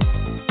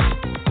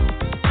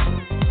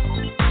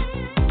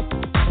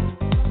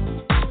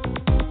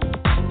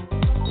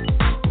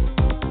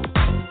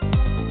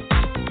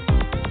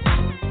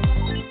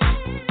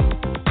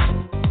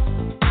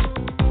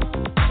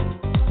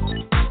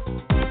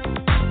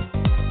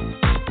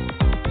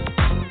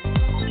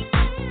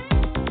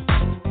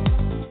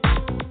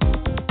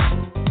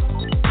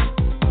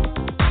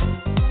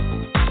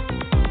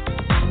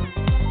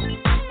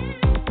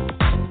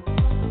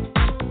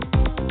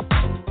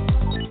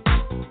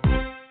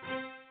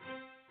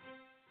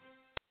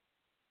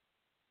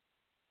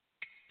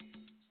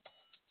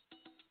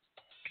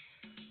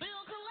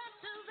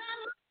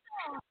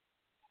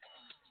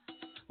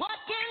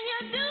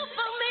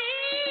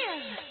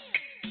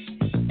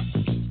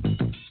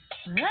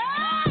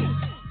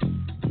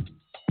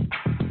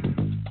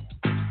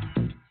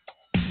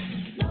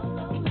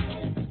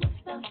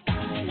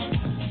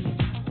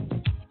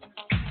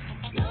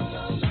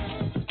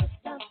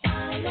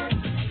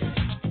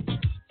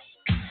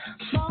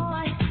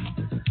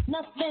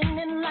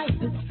 nothing in life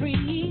is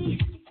free.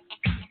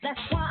 That's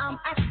why I'm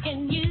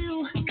asking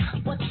you,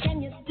 what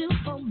can you do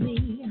for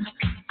me?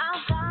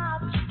 I've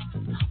got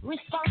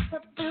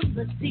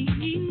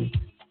responsibility,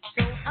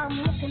 so I'm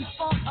looking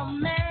for a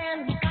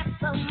man who got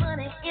some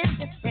money in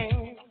his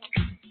hand.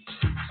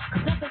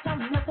 Nothing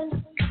from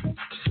nothing,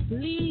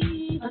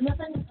 leave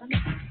nothing.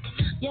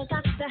 You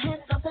got to have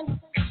something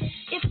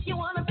if you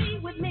wanna be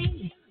with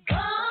me.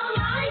 Oh,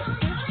 life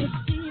is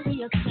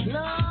serious,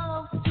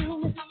 love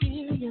too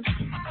mysterious.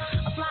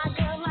 A fly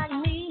girl like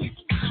me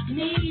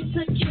needs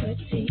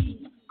security,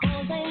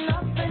 'cause ain't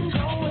nothing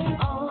going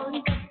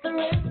on but the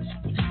rich.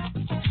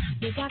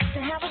 You got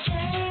to have a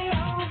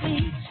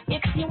J-O-B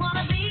if you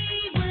wanna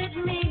be with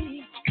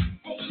me.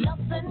 Ain't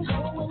nothing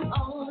going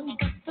on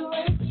but the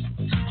rich.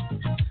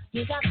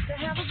 You got to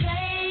have a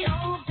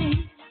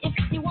J-O-B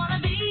if you wanna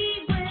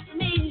be with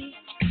me.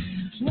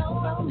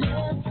 No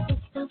romance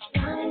without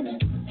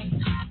finance.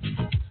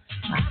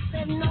 I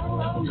said no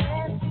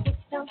romance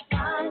without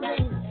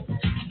finance.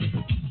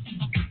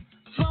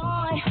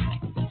 Boy,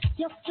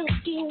 your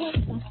silky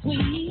lips are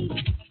sweet,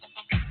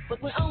 but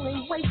we're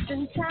only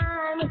wasting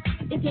time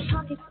if your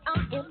pockets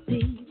are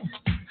empty.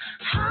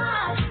 I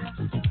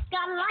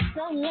got lots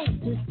of love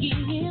to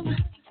give,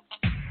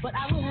 but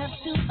I will have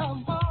to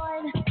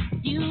avoid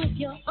you if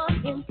you're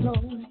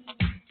unemployed.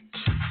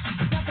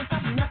 Nothing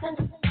from nothing,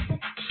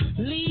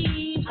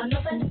 leave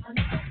nothing.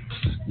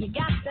 You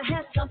got to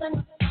have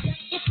something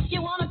if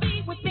you wanna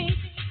be with me.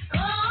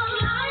 Oh,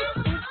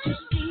 life is too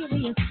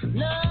serious,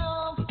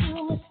 love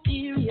too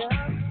mysterious. A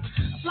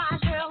fly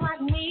girl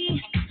like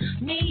me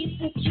needs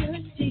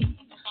security,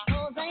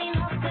 'cause ain't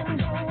nothing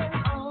going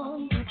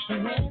on but the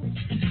rent.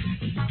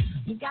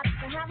 You got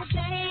to have a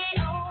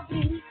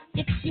J-O-B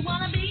if you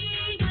wanna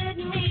be with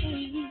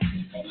me.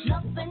 There's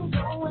nothing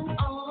going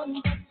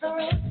on but the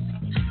rent.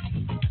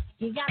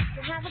 You got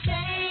to have a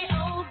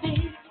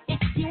J-O-B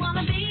if you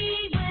wanna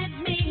be with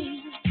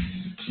me.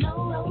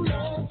 No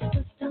romance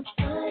without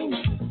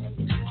finance.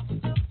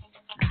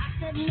 I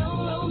said no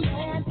romance